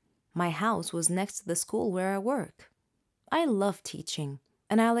mother. My house was next to the school where I work. I love teaching,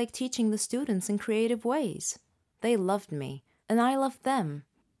 and I like teaching the students in creative ways. They loved me, and I loved them.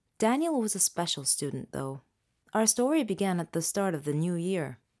 Daniel was a special student, though. Our story began at the start of the new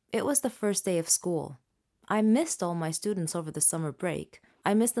year. It was the first day of school. I missed all my students over the summer break.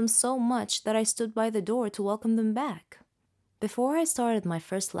 I missed them so much that I stood by the door to welcome them back. Before I started my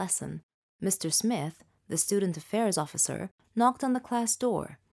first lesson, Mr. Smith, the student affairs officer, knocked on the class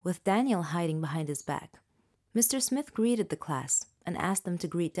door, with Daniel hiding behind his back. Mr. Smith greeted the class and asked them to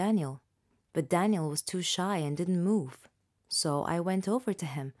greet Daniel, but Daniel was too shy and didn't move. So I went over to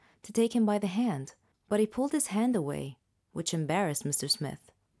him to take him by the hand, but he pulled his hand away, which embarrassed Mr.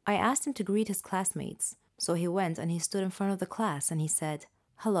 Smith. I asked him to greet his classmates, so he went and he stood in front of the class and he said,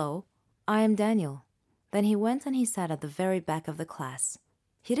 "Hello, I am Daniel." Then he went and he sat at the very back of the class.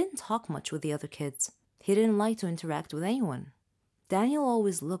 He didn't talk much with the other kids. He didn't like to interact with anyone. Daniel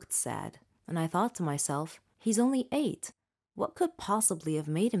always looked sad, and I thought to myself, he's only 8. What could possibly have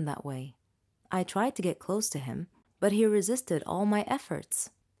made him that way? I tried to get close to him, but he resisted all my efforts.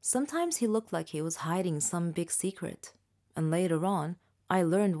 Sometimes he looked like he was hiding some big secret, and later on, I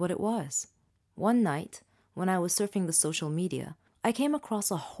learned what it was. One night, when I was surfing the social media, I came across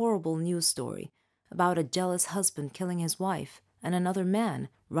a horrible news story about a jealous husband killing his wife and another man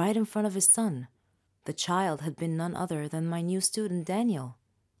right in front of his son. The child had been none other than my new student Daniel.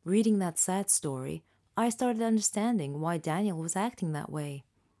 Reading that sad story, I started understanding why Daniel was acting that way.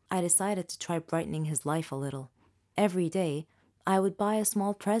 I decided to try brightening his life a little. Every day, I would buy a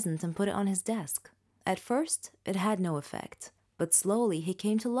small present and put it on his desk. At first, it had no effect, but slowly he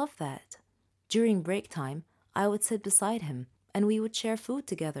came to love that. During break time, I would sit beside him, and we would share food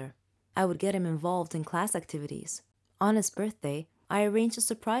together. I would get him involved in class activities. On his birthday, I arranged a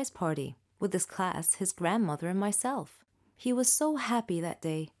surprise party with his class, his grandmother, and myself. He was so happy that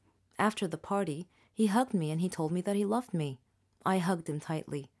day. After the party, he hugged me and he told me that he loved me. I hugged him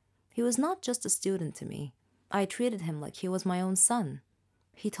tightly. He was not just a student to me. I treated him like he was my own son.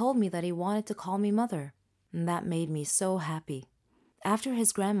 He told me that he wanted to call me mother, and that made me so happy. After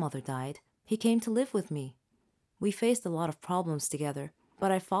his grandmother died, he came to live with me. We faced a lot of problems together,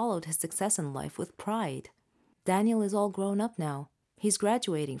 but I followed his success in life with pride. Daniel is all grown up now. He's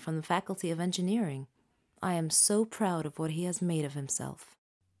graduating from the Faculty of Engineering. I am so proud of what he has made of himself.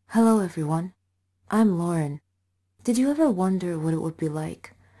 Hello, everyone. I'm Lauren. Did you ever wonder what it would be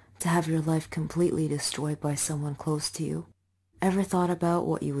like to have your life completely destroyed by someone close to you? Ever thought about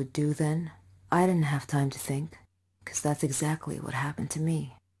what you would do then? I didn't have time to think, because that's exactly what happened to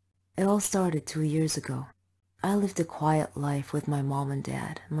me. It all started 2 years ago. I lived a quiet life with my mom and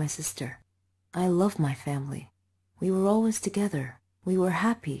dad and my sister. I loved my family. We were always together. We were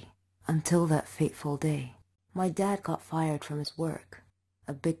happy until that fateful day. My dad got fired from his work,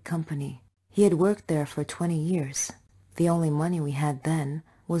 a big company, He had worked there for 20 years. The only money we had then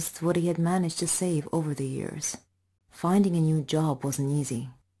was what he had managed to save over the years. Finding a new job wasn't easy.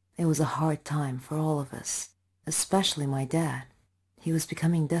 It was a hard time for all of us, especially my dad. He was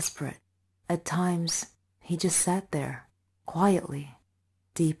becoming desperate. At times, he just sat there, quietly,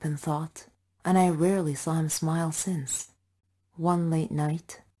 deep in thought, and I rarely saw him smile since. One late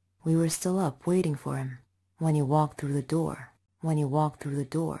night, we were still up waiting for him when he walked through the door.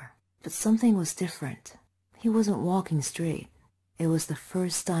 But something was different. He wasn't walking straight. It was the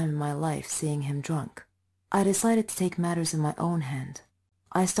first time in my life seeing him drunk. I decided to take matters in my own hand.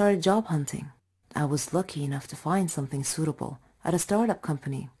 I started job hunting. I was lucky enough to find something suitable at a startup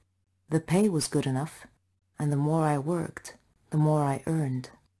company. The pay was good enough, and the more I worked, the more I earned.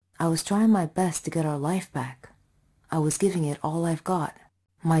 I was trying my best to get our life back. I was giving it all I've got.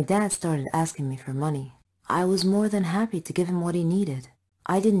 My dad started asking me for money. I was more than happy to give him what he needed.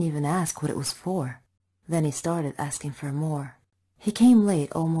 I didn't even ask what it was for. Then he started asking for more. He came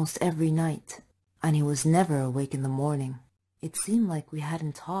late almost every night, and he was never awake in the morning. It seemed like we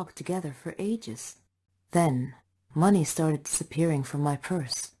hadn't talked together for ages. Then, money started disappearing from my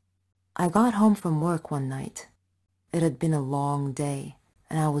purse. I got home from work one night. It had been a long day,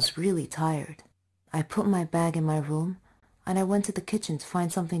 and I was really tired. I put my bag in my room, and I went to the kitchen to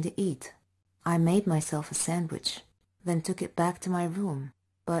find something to eat. I made myself a sandwich, then took it back to my room.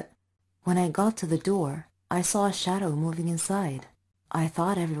 But when I got to the door, I saw a shadow moving inside. I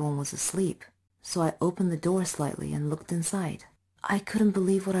thought everyone was asleep, so I opened the door slightly and looked inside. I couldn't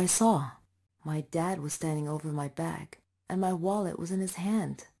believe what I saw. My dad was standing over my bag, and my wallet was in his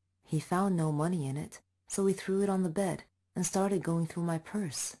hand. He found no money in it, so he threw it on the bed and started going through my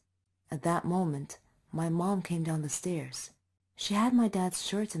purse. At that moment, my mom came down the stairs. She had my dad's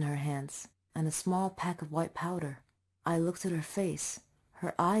shirt in her hands and a small pack of white powder. I looked at her face.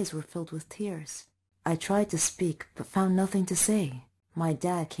 Her eyes were filled with tears. I tried to speak, but found nothing to say. My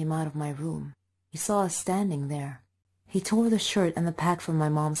dad came out of my room. He saw us standing there. He tore the shirt and the pack from my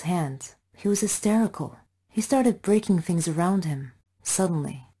mom's hands. He was hysterical. He started breaking things around him.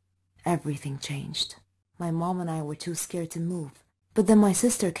 Suddenly, everything changed. My mom and I were too scared to move. But then my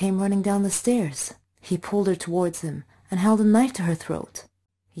sister came running down the stairs. He pulled her towards him and held a knife to her throat.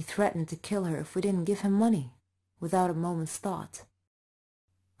 He threatened to kill her if we didn't give him money, without a moment's thought.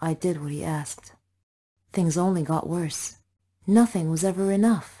 I did what he asked. Things only got worse. Nothing was ever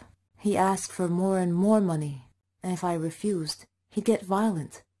enough. He asked for more and more money, and if I refused, he'd get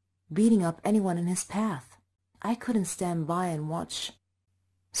violent, beating up anyone in his path. I couldn't stand by and watch,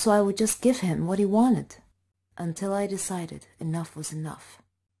 so I would just give him what he wanted, until I decided enough was enough.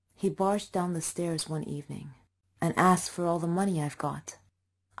 He barged down the stairs one evening and asked for all the money I've got.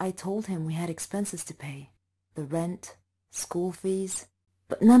 I told him we had expenses to pay, the rent, school fees,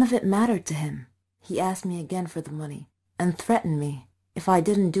 but none of it mattered to him. He asked me again for the money and threatened me if I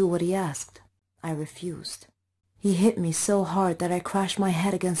didn't do what he asked. I refused. He hit me so hard that I crashed my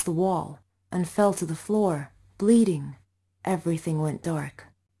head against the wall and fell to the floor, bleeding. Everything went dark.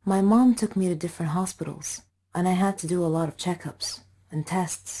 My mom took me to different hospitals, and I had to do a lot of checkups and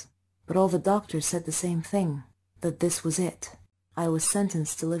tests, but all the doctors said the same thing, that this was it. I was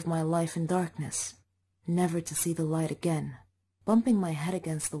sentenced to live my life in darkness, never to see the light again. Bumping my head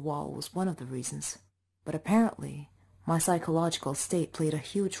against the wall was one of the reasons, but apparently my psychological state played a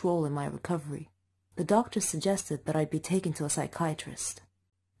huge role in my recovery. The doctors suggested that I'd be taken to a psychiatrist.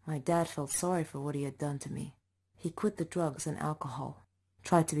 My dad felt sorry for what he had done to me. He quit the drugs and alcohol,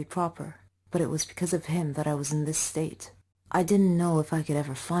 tried to be proper, but it was because of him that I was in this state. I didn't know if I could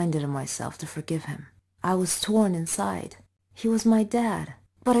ever find it in myself to forgive him. I was torn inside. He was my dad,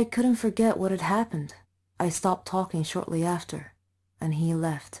 but I couldn't forget what had happened. I stopped talking shortly after, and he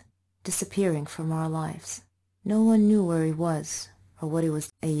left, disappearing from our lives. No one knew where he was, or what he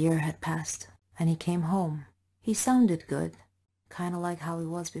was. A year had passed, and he came home. He sounded good, kind of like how he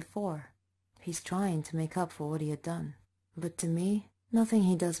was before. He's trying to make up for what he had done. But to me, nothing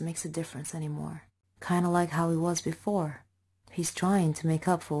he does makes a difference anymore. Kind of like how he was before. He's trying to make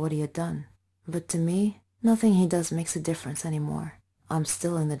up for what he had done. But to me, nothing he does makes a difference anymore. I'm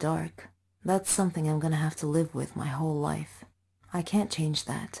still in the dark. That's something I'm gonna have to live with my whole life. I can't change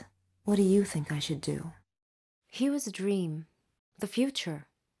that. What do you think I should do? He was a dream, the future,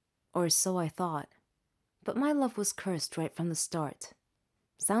 or so I thought. But my love was cursed right from the start.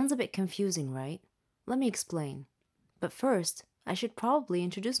 Sounds a bit confusing, right? Let me explain. But first, I should probably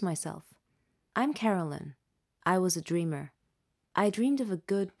introduce myself. I'm Carolyn. I was a dreamer. I dreamed of a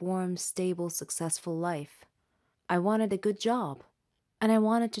good, warm, stable, successful life. I wanted a good job. And I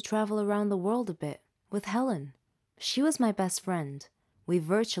wanted to travel around the world a bit with Helen. She was my best friend. We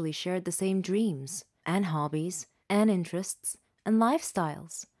virtually shared the same dreams, and hobbies, and interests, and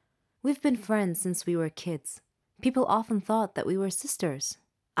lifestyles. We've been friends since we were kids. People often thought that we were sisters.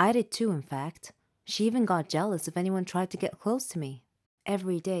 I did too, in fact. She even got jealous if anyone tried to get close to me.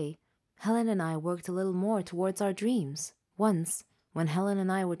 Every day, Helen and I worked a little more towards our dreams. Once, when Helen and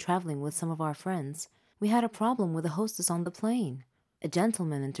I were traveling with some of our friends, we had a problem with the hostess on the plane. A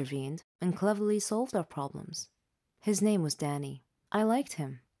gentleman intervened and cleverly solved our problems. His name was Danny. I liked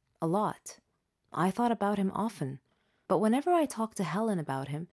him. A lot. I thought about him often. But whenever I talked to Helen about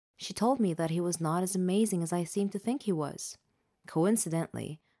him, she told me that he was not as amazing as I seemed to think he was.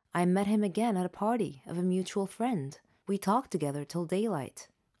 Coincidentally, I met him again at a party of a mutual friend. We talked together till daylight.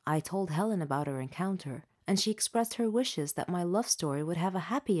 I told Helen about our encounter, and she expressed her wishes that my love story would have a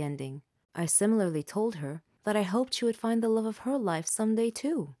happy ending. I similarly told her that I hoped she would find the love of her life someday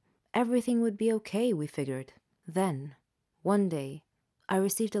too. Everything would be okay, we figured. Then, one day, I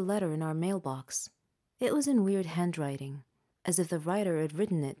received a letter in our mailbox. It was in weird handwriting, as if the writer had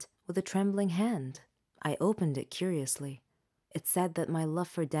written it with a trembling hand. I opened it curiously. It said that my love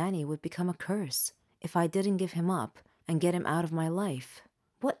for Danny would become a curse if I didn't give him up and get him out of my life.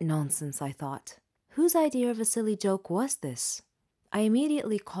 What nonsense, I thought. Whose idea of a silly joke was this? I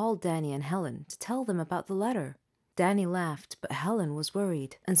immediately called Danny and Helen to tell them about the letter. Danny laughed, but Helen was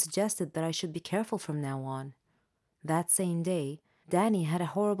worried and suggested that I should be careful from now on. That same day, Danny had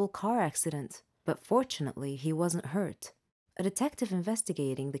a horrible car accident, but fortunately he wasn't hurt. A detective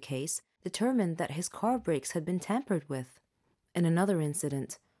investigating the case determined that his car brakes had been tampered with. In another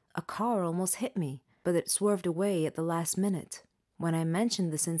incident, a car almost hit me, but it swerved away at the last minute. When I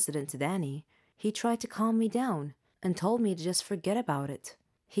mentioned this incident to Danny, he tried to calm me down and told me to just forget about it.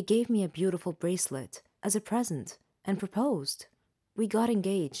 He gave me a beautiful bracelet as a present and proposed. We got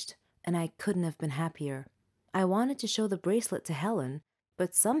engaged, and I couldn't have been happier. I wanted to show the bracelet to Helen,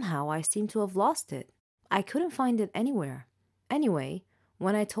 but somehow I seemed to have lost it. I couldn't find it anywhere. Anyway,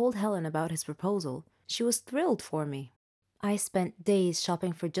 when I told Helen about his proposal, she was thrilled for me. I spent days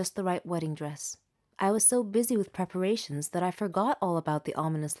shopping for just the right wedding dress. I was so busy with preparations that I forgot all about the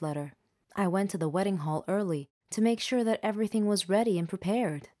ominous letter. I went to the wedding hall early to make sure that everything was ready and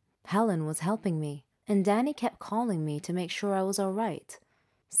prepared. Helen was helping me, and Danny kept calling me to make sure I was all right.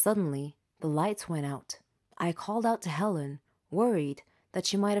 Suddenly, the lights went out. I called out to Helen, worried that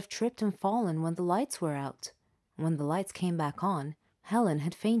she might have tripped and fallen when the lights were out. When the lights came back on, Helen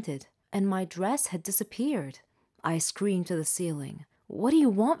had fainted, and my dress had disappeared. I screamed to the ceiling, "What do you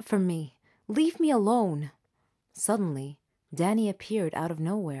want from me? Leave me alone!" Suddenly, Danny appeared out of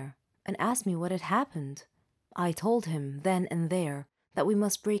nowhere and asked me what had happened. I told him then and there that we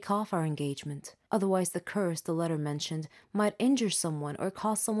must break off our engagement, otherwise the curse the letter mentioned might injure someone or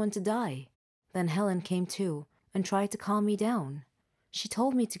cause someone to die. Then Helen came too and tried to calm me down. She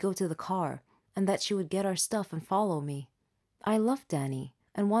told me to go to the car and that she would get our stuff and follow me. I loved Danny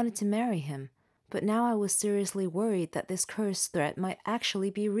and wanted to marry him, but now I was seriously worried that this curse threat might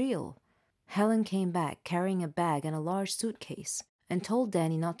actually be real. Helen came back carrying a bag and a large suitcase and told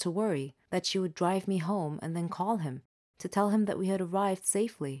Danny not to worry, that she would drive me home and then call him to tell him that we had arrived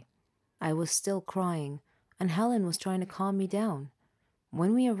safely. I was still crying, and Helen was trying to calm me down.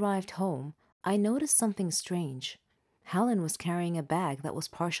 When we arrived home, I noticed something strange. Helen was carrying a bag that was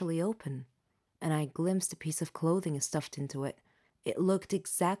partially open, and I glimpsed a piece of clothing stuffed into it. It looked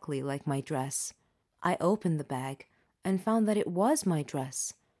exactly like my dress. I opened the bag and found that it was my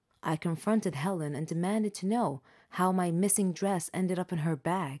dress. I confronted Helen and demanded to know how my missing dress ended up in her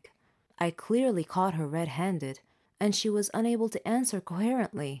bag. I clearly caught her red-handed, and she was unable to answer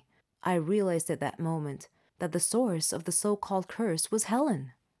coherently. I realized at that moment that the source of the so-called curse was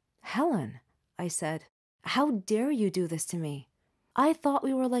Helen. "Helen," I said, "how dare you do this to me? I thought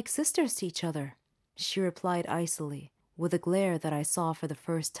we were like sisters to each other." She replied icily, with a glare that I saw for the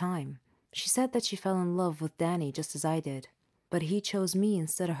first time. She said that she fell in love with Danny just as I did, but he chose me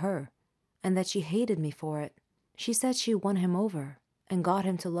instead of her, and that she hated me for it. She said she won him over and got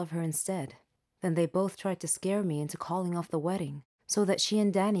him to love her instead. Then they both tried to scare me into calling off the wedding so that she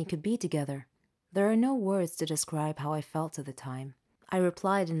and Danny could be together. There are no words to describe how I felt at the time. I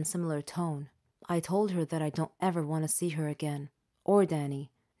replied in a similar tone. I told her that I don't ever want to see her again, or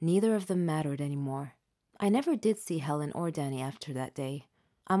Danny. Neither of them mattered anymore. I never did see Helen or Danny after that day.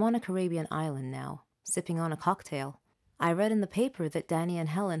 I'm on a Caribbean island now, sipping on a cocktail. I read in the paper that Danny and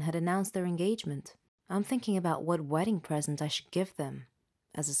Helen had announced their engagement. I'm thinking about what wedding present I should give them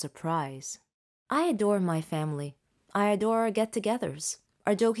as a surprise. I adore my family. I adore our get-togethers,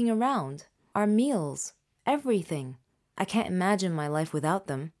 our joking around, our meals, everything. I can't imagine my life without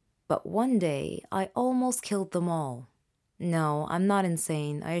them. But one day, I almost killed them all. No, I'm not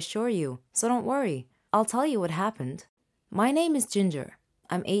insane, I assure you, so don't worry. I'll tell you what happened. My name is Ginger.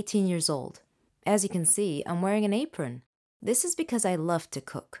 I'm 18 years old. As you can see, I'm wearing an apron. This is because I love to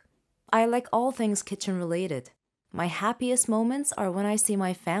cook. I like all things kitchen related. My happiest moments are when I see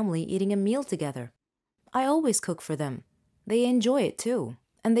my family eating a meal together. I always cook for them. They enjoy it too,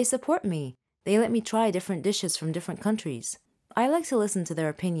 and they support me. They let me try different dishes from different countries. I like to listen to their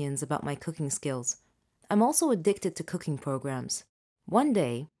opinions about my cooking skills. I'm also addicted to cooking programs. One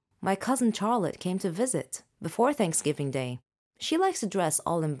day, my cousin Charlotte came to visit before Thanksgiving Day. She likes to dress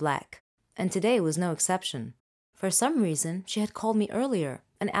all in black, and today was no exception. For some reason, she had called me earlier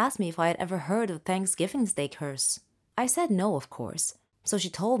and asked me if I had ever heard of Thanksgiving's Day curse. I said no, of course, so she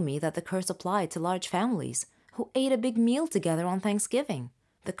told me that the curse applied to large families who ate a big meal together on Thanksgiving.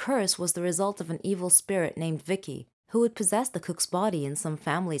 The curse was the result of an evil spirit named Vicky, who had possessed the cook's body in some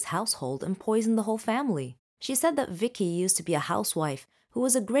family's household and poisoned the whole family. She said that Vicky used to be a housewife who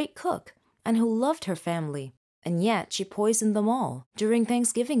was a great cook and who loved her family, and yet she poisoned them all during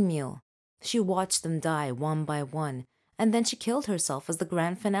Thanksgiving meal. She watched them die one by one, and then she killed herself as the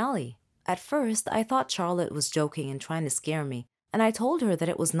grand finale. At first, I thought Charlotte was joking and trying to scare me, and I told her that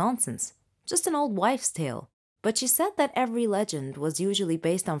it was nonsense, just an old wives' tale. But she said that every legend was usually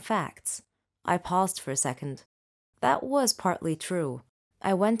based on facts. I paused for a second. That was partly true.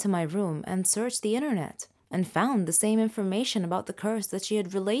 I went to my room and searched the internet and found the same information about the curse that she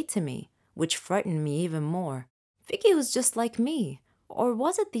had relayed to me, which frightened me even more. Vicky was just like me, or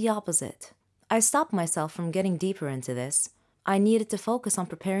was it the opposite? I stopped myself from getting deeper into this. I needed to focus on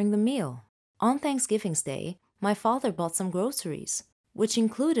preparing the meal. On Thanksgiving's Day, my father bought some groceries, which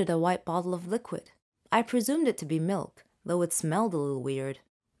included a white bottle of liquid. I presumed it to be milk, though it smelled a little weird,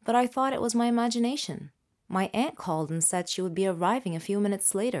 but I thought it was my imagination. My aunt called and said she would be arriving a few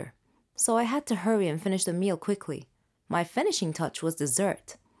minutes later, so I had to hurry and finish the meal quickly. My finishing touch was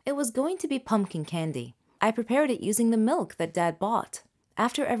dessert. It was going to be pumpkin candy. I prepared it using the milk that Dad bought.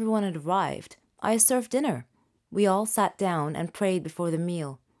 After everyone had arrived, I served dinner. We all sat down and prayed before the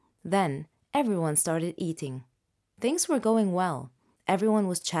meal. Then, everyone started eating. Things were going well. Everyone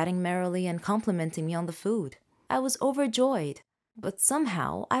was chatting merrily and complimenting me on the food. I was overjoyed, but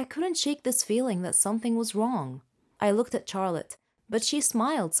somehow I couldn't shake this feeling that something was wrong. I looked at Charlotte, but she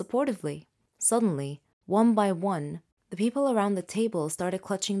smiled supportively. Suddenly, one by one, the people around the table started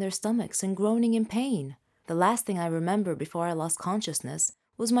clutching their stomachs and groaning in pain. The last thing I remember before I lost consciousness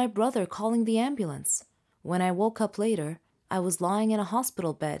was my brother calling the ambulance. When I woke up later, I was lying in a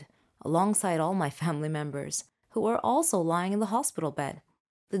hospital bed alongside all my family members, who were also lying in the hospital bed.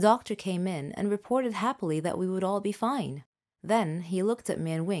 The doctor came in and reported happily that we would all be fine. Then he looked at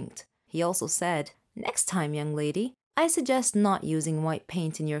me and winked. He also said, "Next time, young lady, I suggest not using white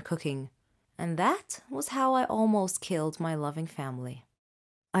paint in your cooking." And that was how I almost killed my loving family.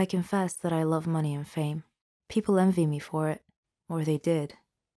 I confess that I love money and fame. People envy me for it, or they did.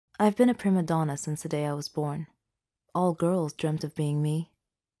 I've been a prima donna since the day I was born. All girls dreamt of being me.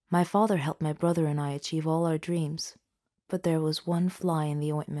 My father helped my brother and I achieve all our dreams. But there was one fly in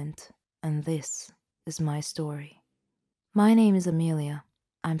the ointment, and this is my story. My name is Amelia.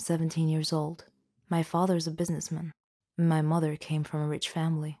 I'm 17 years old. My father's a businessman. My mother came from a rich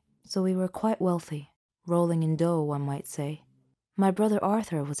family, so we were quite wealthy, rolling in dough, one might say. My brother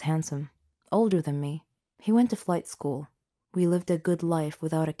Arthur was handsome, older than me. He went to flight school. We lived a good life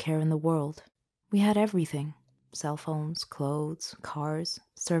without a care in the world. We had everything: cell phones, clothes, cars,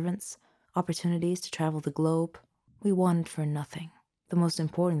 servants, opportunities to travel the globe. We wanted for nothing. The most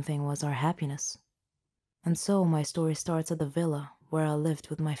important thing was our happiness. And so my story starts at the villa where I lived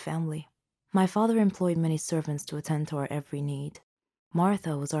with my family. My father employed many servants to attend to our every need.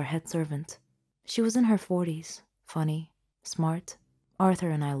 Martha was our head servant. She was in her 40s, funny, smart. Arthur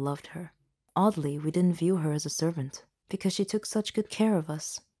and I loved her. Oddly, we didn't view her as a servant, because she took such good care of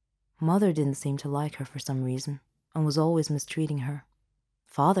us. Mother didn't seem to like her for some reason, and was always mistreating her.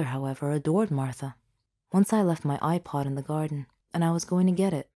 Father, however, adored Martha. Once I left my iPod in the garden, and I was going to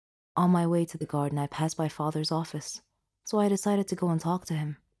get it. On my way to the garden, I passed by Father's office, so I decided to go and talk to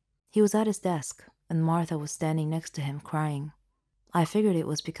him. He was at his desk, and Martha was standing next to him, crying. I figured it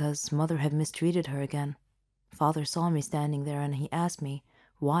was because Mother had mistreated her again. Father saw me standing there, and he asked me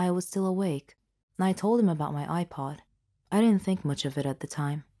why I was still awake, and I told him about my iPod. I didn't think much of it at the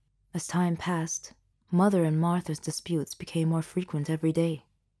time. As time passed, Mother and Martha's disputes became more frequent every day.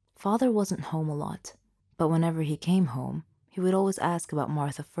 Father wasn't home a lot, but whenever he came home, he would always ask about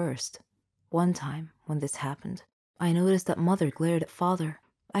Martha first. One time, when this happened, I noticed that Mother glared at Father.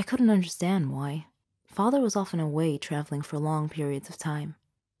 I couldn't understand why. Father was often away traveling for long periods of time.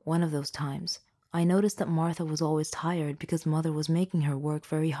 One of those times, I noticed that Martha was always tired because Mother was making her work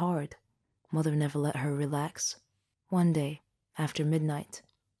very hard. Mother never let her relax. One day, after midnight,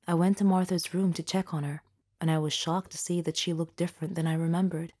 I went to Martha's room to check on her, and I was shocked to see that she looked different than I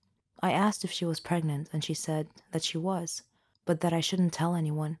remembered. I asked if she was pregnant, and she said that she was, but that I shouldn't tell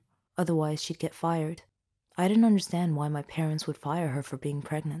anyone, otherwise she'd get fired. I didn't understand why my parents would fire her for being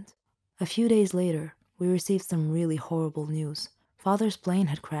pregnant. A few days later, we received some really horrible news. Father's plane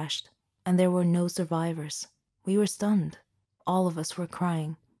had crashed, and there were no survivors. We were stunned. All of us were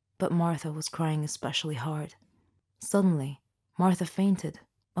crying, but Martha was crying especially hard. Suddenly, Martha fainted,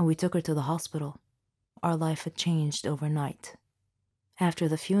 and we took her to the hospital. Our life had changed overnight. After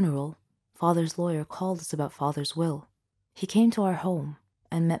the funeral, Father's lawyer called us about Father's will. He came to our home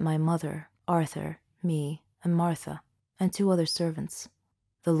and met my mother, Arthur, me, and Martha, and 2 other servants.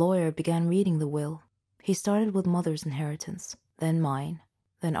 The lawyer began reading the will. He started with Mother's inheritance, then mine,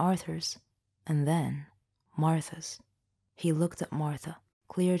 then Arthur's, and then Martha's. He looked at Martha,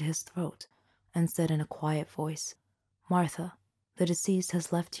 cleared his throat, and said in a quiet voice, "Martha, the deceased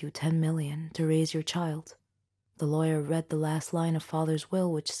has left you 10 million to raise your child." The lawyer read the last line of Father's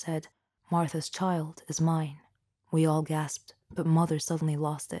will, which said, "Martha's child is mine." We all gasped, but Mother suddenly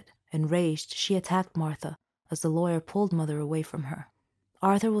lost it. Enraged, she attacked Martha as the lawyer pulled Mother away from her.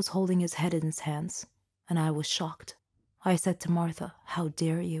 Arthur was holding his head in his hands, and I was shocked. I said to Martha, "How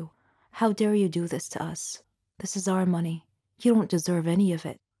dare you? How dare you do this to us? This is our money. You don't deserve any of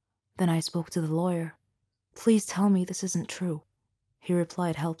it." Then I spoke to the lawyer. "Please tell me this isn't true." He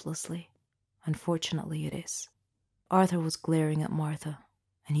replied helplessly, "Unfortunately, it is." Arthur was glaring at Martha,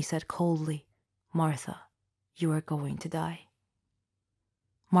 and he said coldly, "Martha, you are going to die."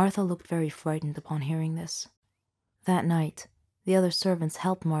 Martha looked very frightened upon hearing this. That night, the other servants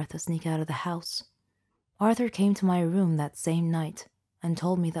helped Martha sneak out of the house. Arthur came to my room that same night and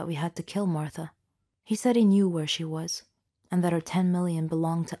told me that we had to kill Martha. He said he knew where she was, and that her 10 million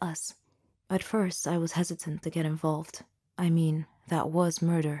belonged to us. At first, I was hesitant to get involved. I mean, that was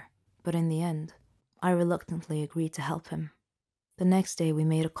murder, but in the end, I reluctantly agreed to help him. The next day, we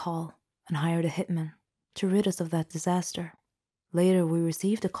made a call and hired a hitman to rid us of that disaster. Later, we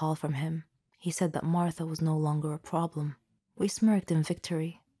received a call from him. He said that Martha was no longer a problem. We smirked in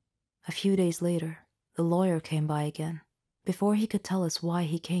victory. A few days later, the lawyer came by again. Before he could tell us why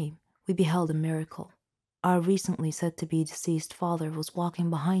he came, we beheld a miracle. Our recently said-to-be deceased father was walking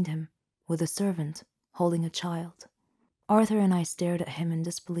behind him with a servant holding a child. Arthur and I stared at him in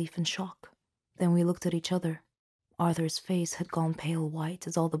disbelief and shock. Then we looked at each other. Arthur's face had gone pale white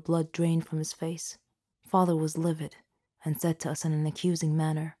as all the blood drained from his face. Father was livid and said to us in an accusing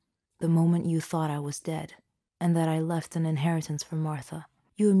manner, "The moment you thought I was dead and that I left an inheritance for Martha,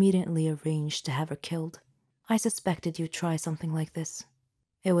 you immediately arranged to have her killed. I suspected you'd try something like this.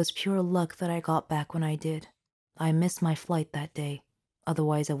 It was pure luck that I got back when I did. I missed my flight that day,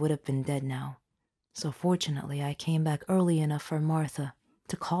 otherwise I would have been dead now. So fortunately I came back early enough for Martha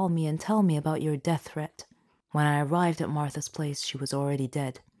to call me and tell me about your death threat. When I arrived at Martha's place, she was already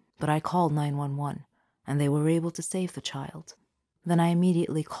dead, but I called 911, and they were able to save the child. Then I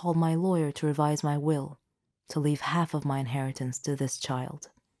immediately called my lawyer to revise my will, to leave half of my inheritance to this child.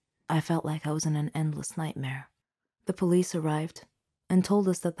 I felt like I was in an endless nightmare. The police arrived and told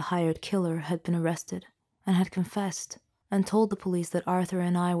us that the hired killer had been arrested and had confessed, and told the police that Arthur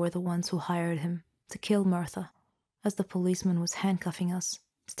and I were the ones who hired him to kill Martha. As the policeman was handcuffing us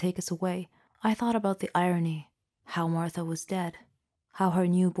to take us away, I thought about the irony, how Martha was dead, how her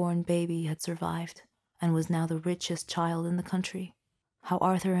newborn baby had survived and was now the richest child in the country, how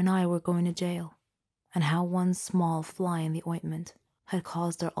Arthur and I were going to jail, and how one small fly in the ointment had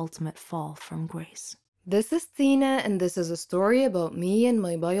caused our ultimate fall from grace. This is Tina, and this is a story about me and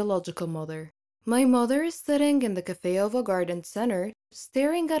my biological mother. My mother is sitting in the cafe of a garden center,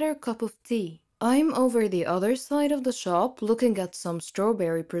 staring at her cup of tea. I'm over the other side of the shop looking at some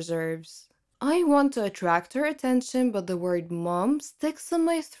strawberry preserves. I want to attract her attention, but the word mom sticks in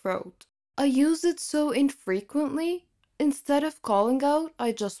my throat. I use it so infrequently. Instead of calling out,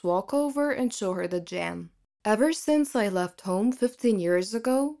 I just walk over and show her the jam. Ever since I left home 15 years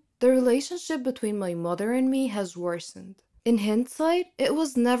ago, the relationship between my mother and me has worsened. In hindsight, it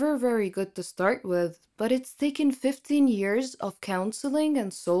was never very good to start with, but it's taken 15 years of counseling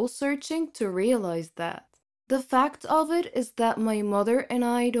and soul-searching to realize that. The fact of it is that my mother and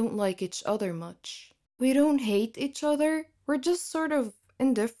I don't like each other much. We don't hate each other, we're just sort of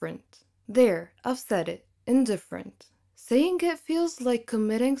indifferent. There, I've said it, indifferent. Saying it feels like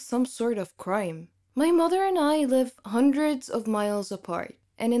committing some sort of crime. My mother and I live hundreds of miles apart,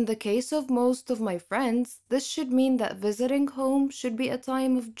 and in the case of most of my friends, this should mean that visiting home should be a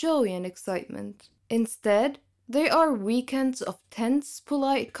time of joy and excitement. Instead, they are weekends of tense,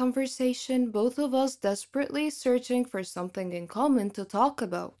 polite conversation, both of us desperately searching for something in common to talk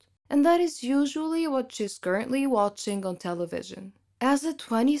about. And that is usually what she's currently watching on television. As a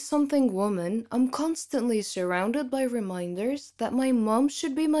 20-something woman, I'm constantly surrounded by reminders that my mom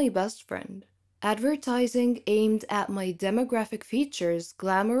should be my best friend. Advertising aimed at my demographic features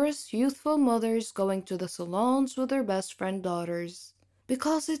glamorous, youthful mothers going to the salons with their best friend daughters.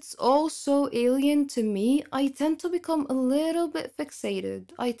 Because it's all so alien to me, I tend to become a little bit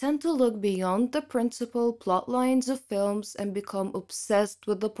fixated. I tend to look beyond the principal plot lines of films and become obsessed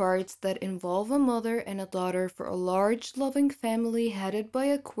with the parts that involve a mother and a daughter for a large, loving family headed by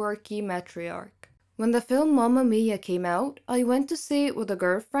a quirky matriarch. When the film Mamma Mia came out, I went to see it with a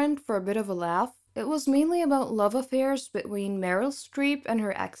girlfriend for a bit of a laugh. It was mainly about love affairs between Meryl Streep and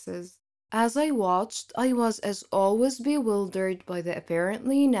her exes. As I watched, I was as always bewildered by the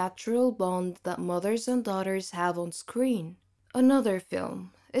apparently natural bond that mothers and daughters have on screen. Another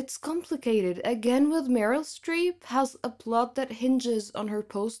film. It's complicated. Again with Meryl Streep, has a plot that hinges on her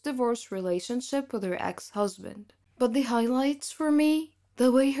post-divorce relationship with her ex-husband. But the highlights for me?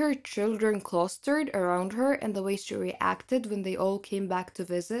 The way her children clustered around her and the way she reacted when they all came back to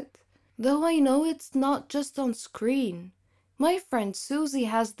visit. Though I know it's not just on screen. My friend Susie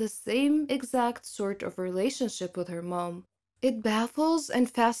has the same exact sort of relationship with her mom. It baffles and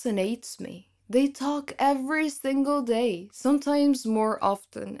fascinates me. They talk every single day, sometimes more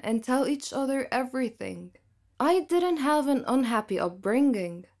often, and tell each other everything. I didn't have an unhappy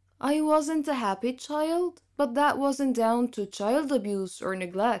upbringing. I wasn't a happy child, but that wasn't down to child abuse or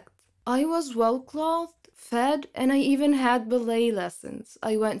neglect. I was well-clothed, fed, and I even had ballet lessons.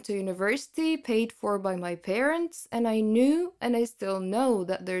 I went to university, paid for by my parents, and I knew, and I still know,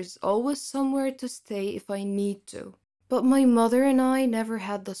 that there's always somewhere to stay if I need to. But my mother and I never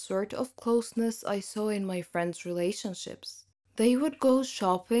had the sort of closeness I saw in my friends' relationships. They would go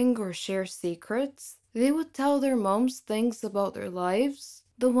shopping or share secrets. They would tell their moms things about their lives.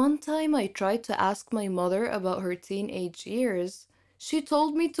 The one time I tried to ask my mother about her teenage years, she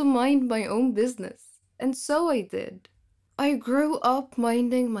told me to mind my own business. And so I did. I grew up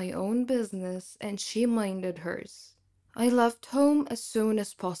minding my own business and she minded hers. I left home as soon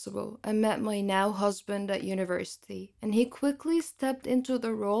as possible and met my now husband at university, and he quickly stepped into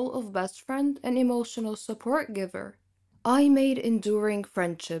the role of best friend and emotional support giver. I made enduring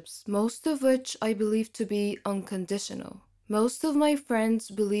friendships, most of which I believe to be unconditional. Most of my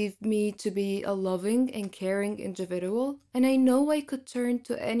friends believe me to be a loving and caring individual, and I know I could turn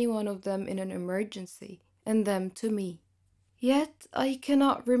to any one of them in an emergency, and them to me. Yet, I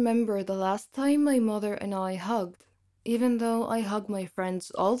cannot remember the last time my mother and I hugged, even though I hug my friends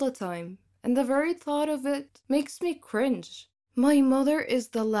all the time, and the very thought of it makes me cringe. My mother is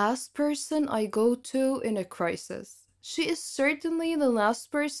the last person I go to in a crisis. She is certainly the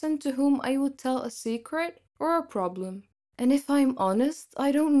last person to whom I would tell a secret or a problem. And if I'm honest,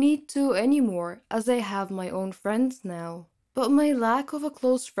 I don't need to anymore, as I have my own friends now. But my lack of a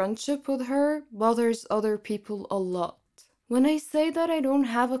close friendship with her bothers other people a lot. When I say that I don't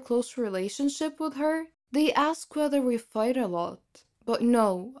have a close relationship with her, they ask whether we fight a lot. But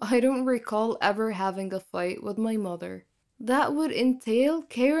no, I don't recall ever having a fight with my mother. That would entail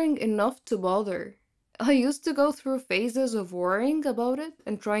caring enough to bother. I used to go through phases of worrying about it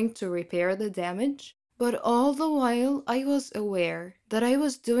and trying to repair the damage. But all the while, I was aware that I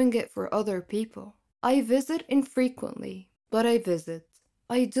was doing it for other people. I visit infrequently, but I visit.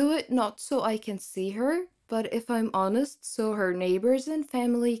 I do it not so I can see her, but if I'm honest, so her neighbors and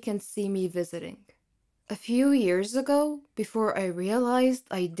family can see me visiting. A few years ago, before I realized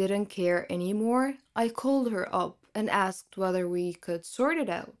I didn't care anymore, I called her up and asked whether we could sort it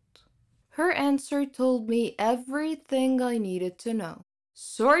out. Her answer told me everything I needed to know.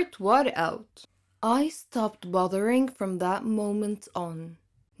 Sort what out? I stopped bothering from that moment on.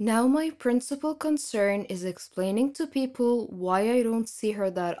 Now my principal concern is explaining to people why I don't see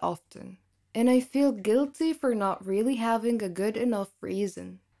her that often. And I feel guilty for not really having a good enough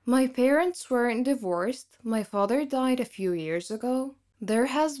reason. My parents weren't divorced. My father died a few years ago. There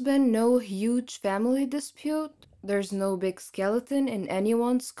has been no huge family dispute. There's no big skeleton in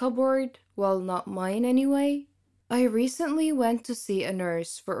anyone's cupboard. Well, not mine anyway. I recently went to see a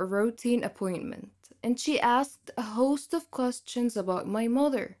nurse for a routine appointment, and she asked a host of questions about my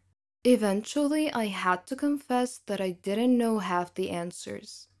mother. Eventually, I had to confess that I didn't know half the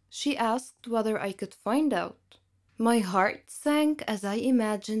answers. She asked whether I could find out. My heart sank as I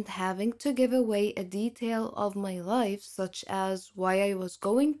imagined having to give away a detail of my life, such as why I was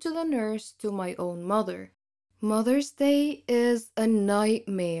going to the nurse, to my own mother. Mother's Day is a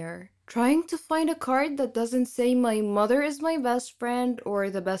nightmare. Trying to find a card that doesn't say my mother is my best friend or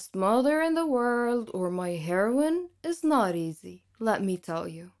the best mother in the world or my heroine is not easy, let me tell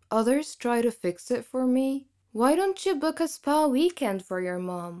you. Others try to fix it for me. Why don't you book a spa weekend for your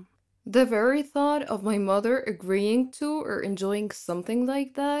mom? The very thought of my mother agreeing to or enjoying something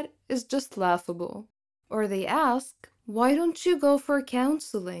like that is just laughable. Or they ask, why don't you go for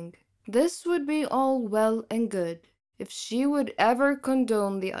counseling? This would be all well and good if she would ever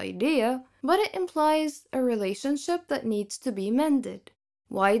condone the idea, but it implies a relationship that needs to be mended.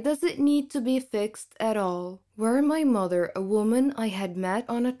 Why does it need to be fixed at all? Were my mother a woman I had met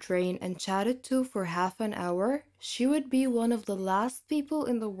on a train and chatted to for half an hour, she would be one of the last people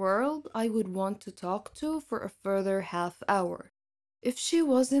in the world I would want to talk to for a further half hour. If she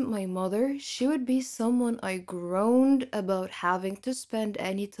wasn't my mother, she would be someone I groaned about having to spend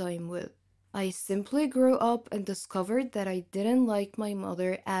any time with. I simply grew up and discovered that I didn't like my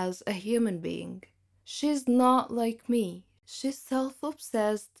mother as a human being. She's not like me. She's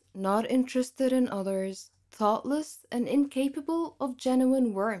self-obsessed, not interested in others, thoughtless, and incapable of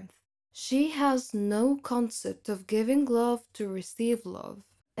genuine warmth. She has no concept of giving love to receive love,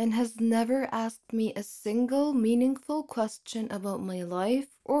 and has never asked me a single meaningful question about my life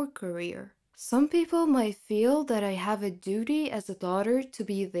or career. Some people might feel that I have a duty as a daughter to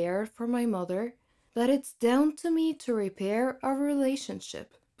be there for my mother, that it's down to me to repair our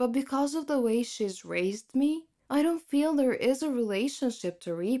relationship. But because of the way she's raised me, I don't feel there is a relationship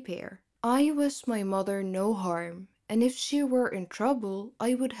to repair. I wish my mother no harm, and if she were in trouble,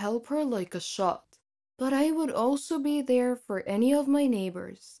 I would help her like a shot. But I would also be there for any of my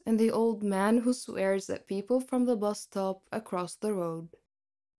neighbors and the old man who swears at people from the bus stop across the road.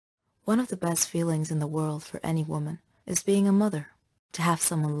 One of the best feelings in the world for any woman is being a mother. To have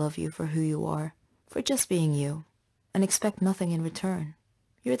someone love you for who you are, for just being you, and expect nothing in return.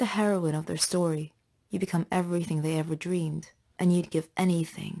 You're the heroine of their story. You become everything they ever dreamed, and you'd give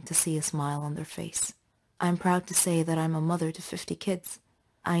anything to see a smile on their face. I'm proud to say that I'm a mother to 50 kids.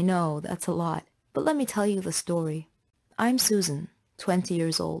 I know, that's a lot, but let me tell you the story. I'm Susan, 20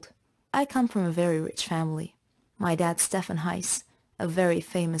 years old. I come from a very rich family. My dad's Stefan Heiss, a very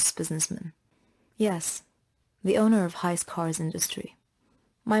famous businessman. Yes, the owner of Heiss Cars Industry.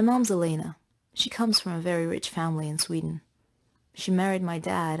 My mom's Elena. She comes from a very rich family in Sweden. She married my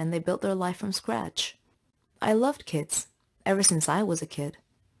dad and they built their life from scratch. I loved kids, ever since I was a kid.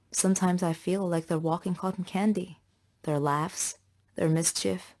 Sometimes I feel like they're walking cotton candy. Their laughs, their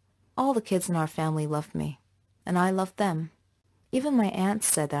mischief. All the kids in our family loved me, and I loved them. Even my aunt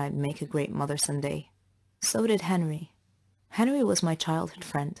said that I'd make a great mother someday. So did Henry. Henry was my childhood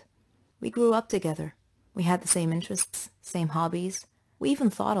friend. We grew up together. We had the same interests, same hobbies. We even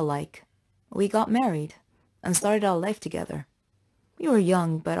thought alike. We got married and started our life together. We were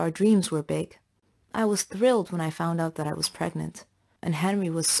young, but our dreams were big. I was thrilled when I found out that I was pregnant, and Henry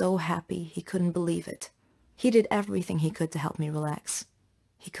was so happy he couldn't believe it. He did everything he could to help me relax.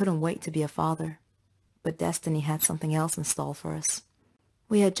 He couldn't wait to be a father, but destiny had something else in store for us.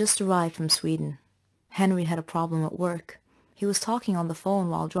 We had just arrived from Sweden. Henry had a problem at work. He was talking on the phone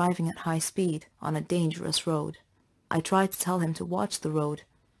while driving at high speed on a dangerous road. I tried to tell him to watch the road,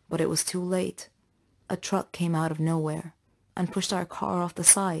 but it was too late. A truck came out of nowhere and pushed our car off the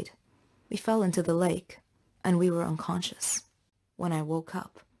side. We fell into the lake, and we were unconscious. When I woke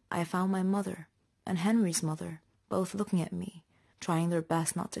up, I found my mother and Henry's mother both looking at me, trying their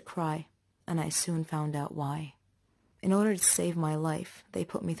best not to cry, and I soon found out why. In order to save my life, they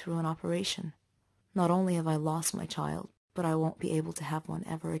put me through an operation. Not only have I lost my child, but I won't be able to have one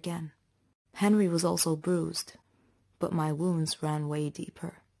ever again. Henry was also bruised, but my wounds ran way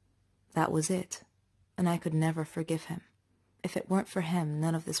deeper. That was it, and I could never forgive him. If it weren't for him,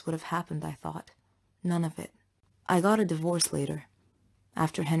 none of this would have happened, I thought. None of it. I got a divorce later,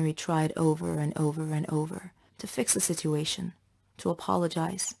 after Henry tried over and over and over to fix the situation, to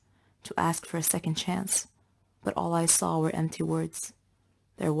apologize, to ask for a second chance. But all I saw were empty words.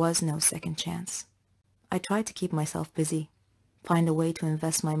 There was no second chance. I tried to keep myself busy, find a way to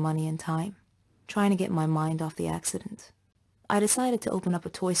invest my money and time, trying to get my mind off the accident. I decided to open up a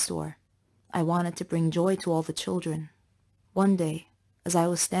toy store. I wanted to bring joy to all the children. One day, as I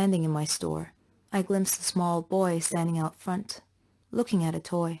was standing in my store, I glimpsed a small boy standing out front, looking at a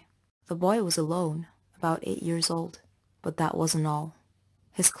toy. The boy was alone, about 8 years old, but that wasn't all.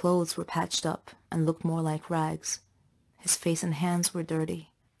 His clothes were patched up and looked more like rags. His face and hands were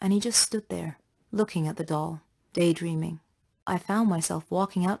dirty, and he just stood there, looking at the doll. Daydreaming, I found myself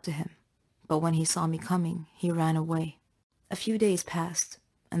walking out to him, but when he saw me coming, he ran away. A few days passed,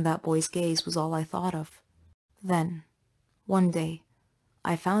 and that boy's gaze was all I thought of. Then, one day,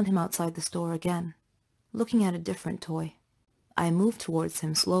 I found him outside the store again, looking at a different toy. I moved towards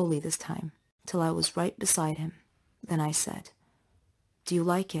him slowly this time, till I was right beside him. Then I said, "Do you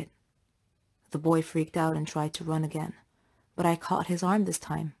like it?" The boy freaked out and tried to run again, but I caught his arm this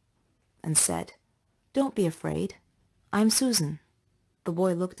time and said, "Don't be afraid. I'm Susan." The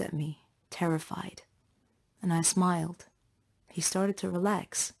boy looked at me, terrified, and I smiled. He started to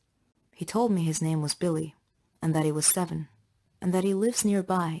relax. He told me his name was Billy, and that he was 7, and that he lives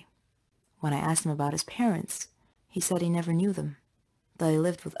nearby. When I asked him about his parents, he said he never knew them, that he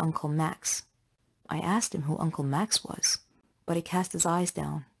lived with Uncle Max. I asked him who Uncle Max was, but he cast his eyes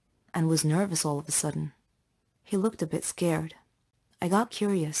down and was nervous all of a sudden. He looked a bit scared. I got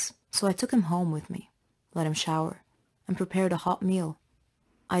curious, so I took him home with me, let him shower, and prepared a hot meal.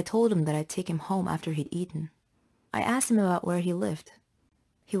 I told him that I'd take him home after he'd eaten. I asked him about where he lived.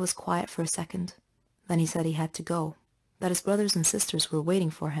 He was quiet for a second. Then he said he had to go, that his brothers and sisters were waiting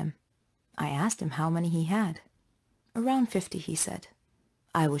for him. I asked him how many he had. "Around 50, he said.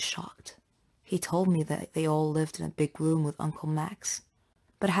 I was shocked. He told me that they all lived in a big room with Uncle Max.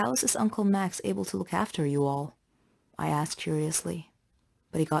 "But how is this Uncle Max able to look after you all?" I asked curiously.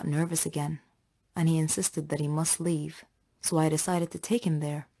 But he got nervous again, and he insisted that he must leave, so I decided to take him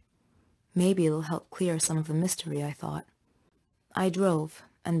there. Maybe it'll help clear some of the mystery, I thought. I drove,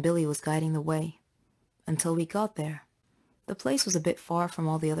 and Billy was guiding the way, until we got there. The place was a bit far from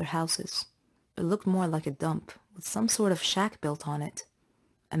all the other houses. It looked more like a dump, with some sort of shack built on it.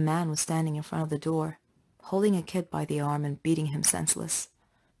 A man was standing in front of the door, holding a kid by the arm and beating him senseless.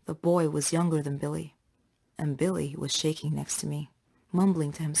 The boy was younger than Billy, and Billy was shaking next to me,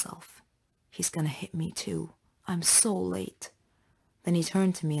 mumbling to himself, "He's gonna hit me too. I'm so late." Then he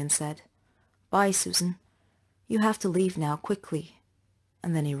turned to me and said, "Bye, Susan. You have to leave now, quickly."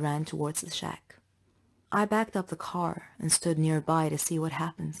 And then he ran towards the shack. I backed up the car and stood nearby to see what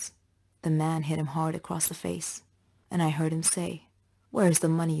happens. The man hit him hard across the face, and I heard him say, "Where's the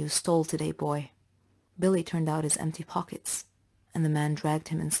money you stole today, boy?" Billy turned out his empty pockets, and the man dragged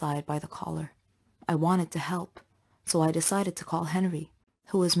him inside by the collar. I wanted to help, so I decided to call Henry,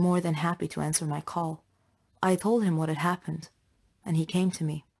 who was more than happy to answer my call. I told him what had happened, and he came to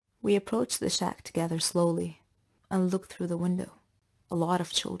me. We approached the shack together slowly and looked through the window. A lot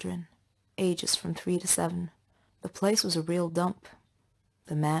of children, ages from 3 to 7. The place was a real dump.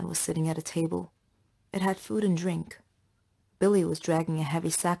 The man was sitting at a table. It had food and drink. Billy was dragging a heavy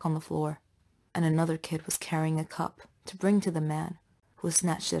sack on the floor, and another kid was carrying a cup to bring to the man, who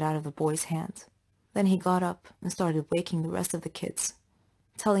snatched it out of the boy's hand. Then he got up and started waking the rest of the kids,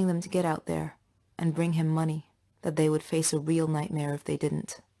 telling them to get out there and bring him money, that they would face a real nightmare if they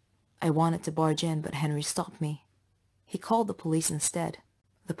didn't. I wanted to barge in, but Henry stopped me. He called the police instead.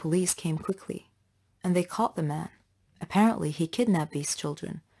 The police came quickly, and they caught the man. Apparently, he kidnapped these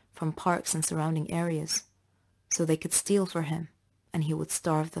children from parks and surrounding areas, so they could steal for him, and he would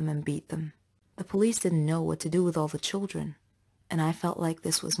starve them and beat them. The police didn't know what to do with all the children, and I felt like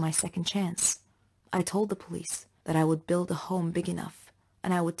this was my second chance. I told the police that I would build a home big enough,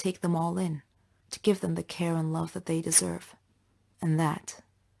 and I would take them all in, to give them the care and love that they deserve. And that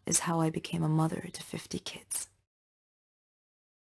is how I became a mother to 50 kids.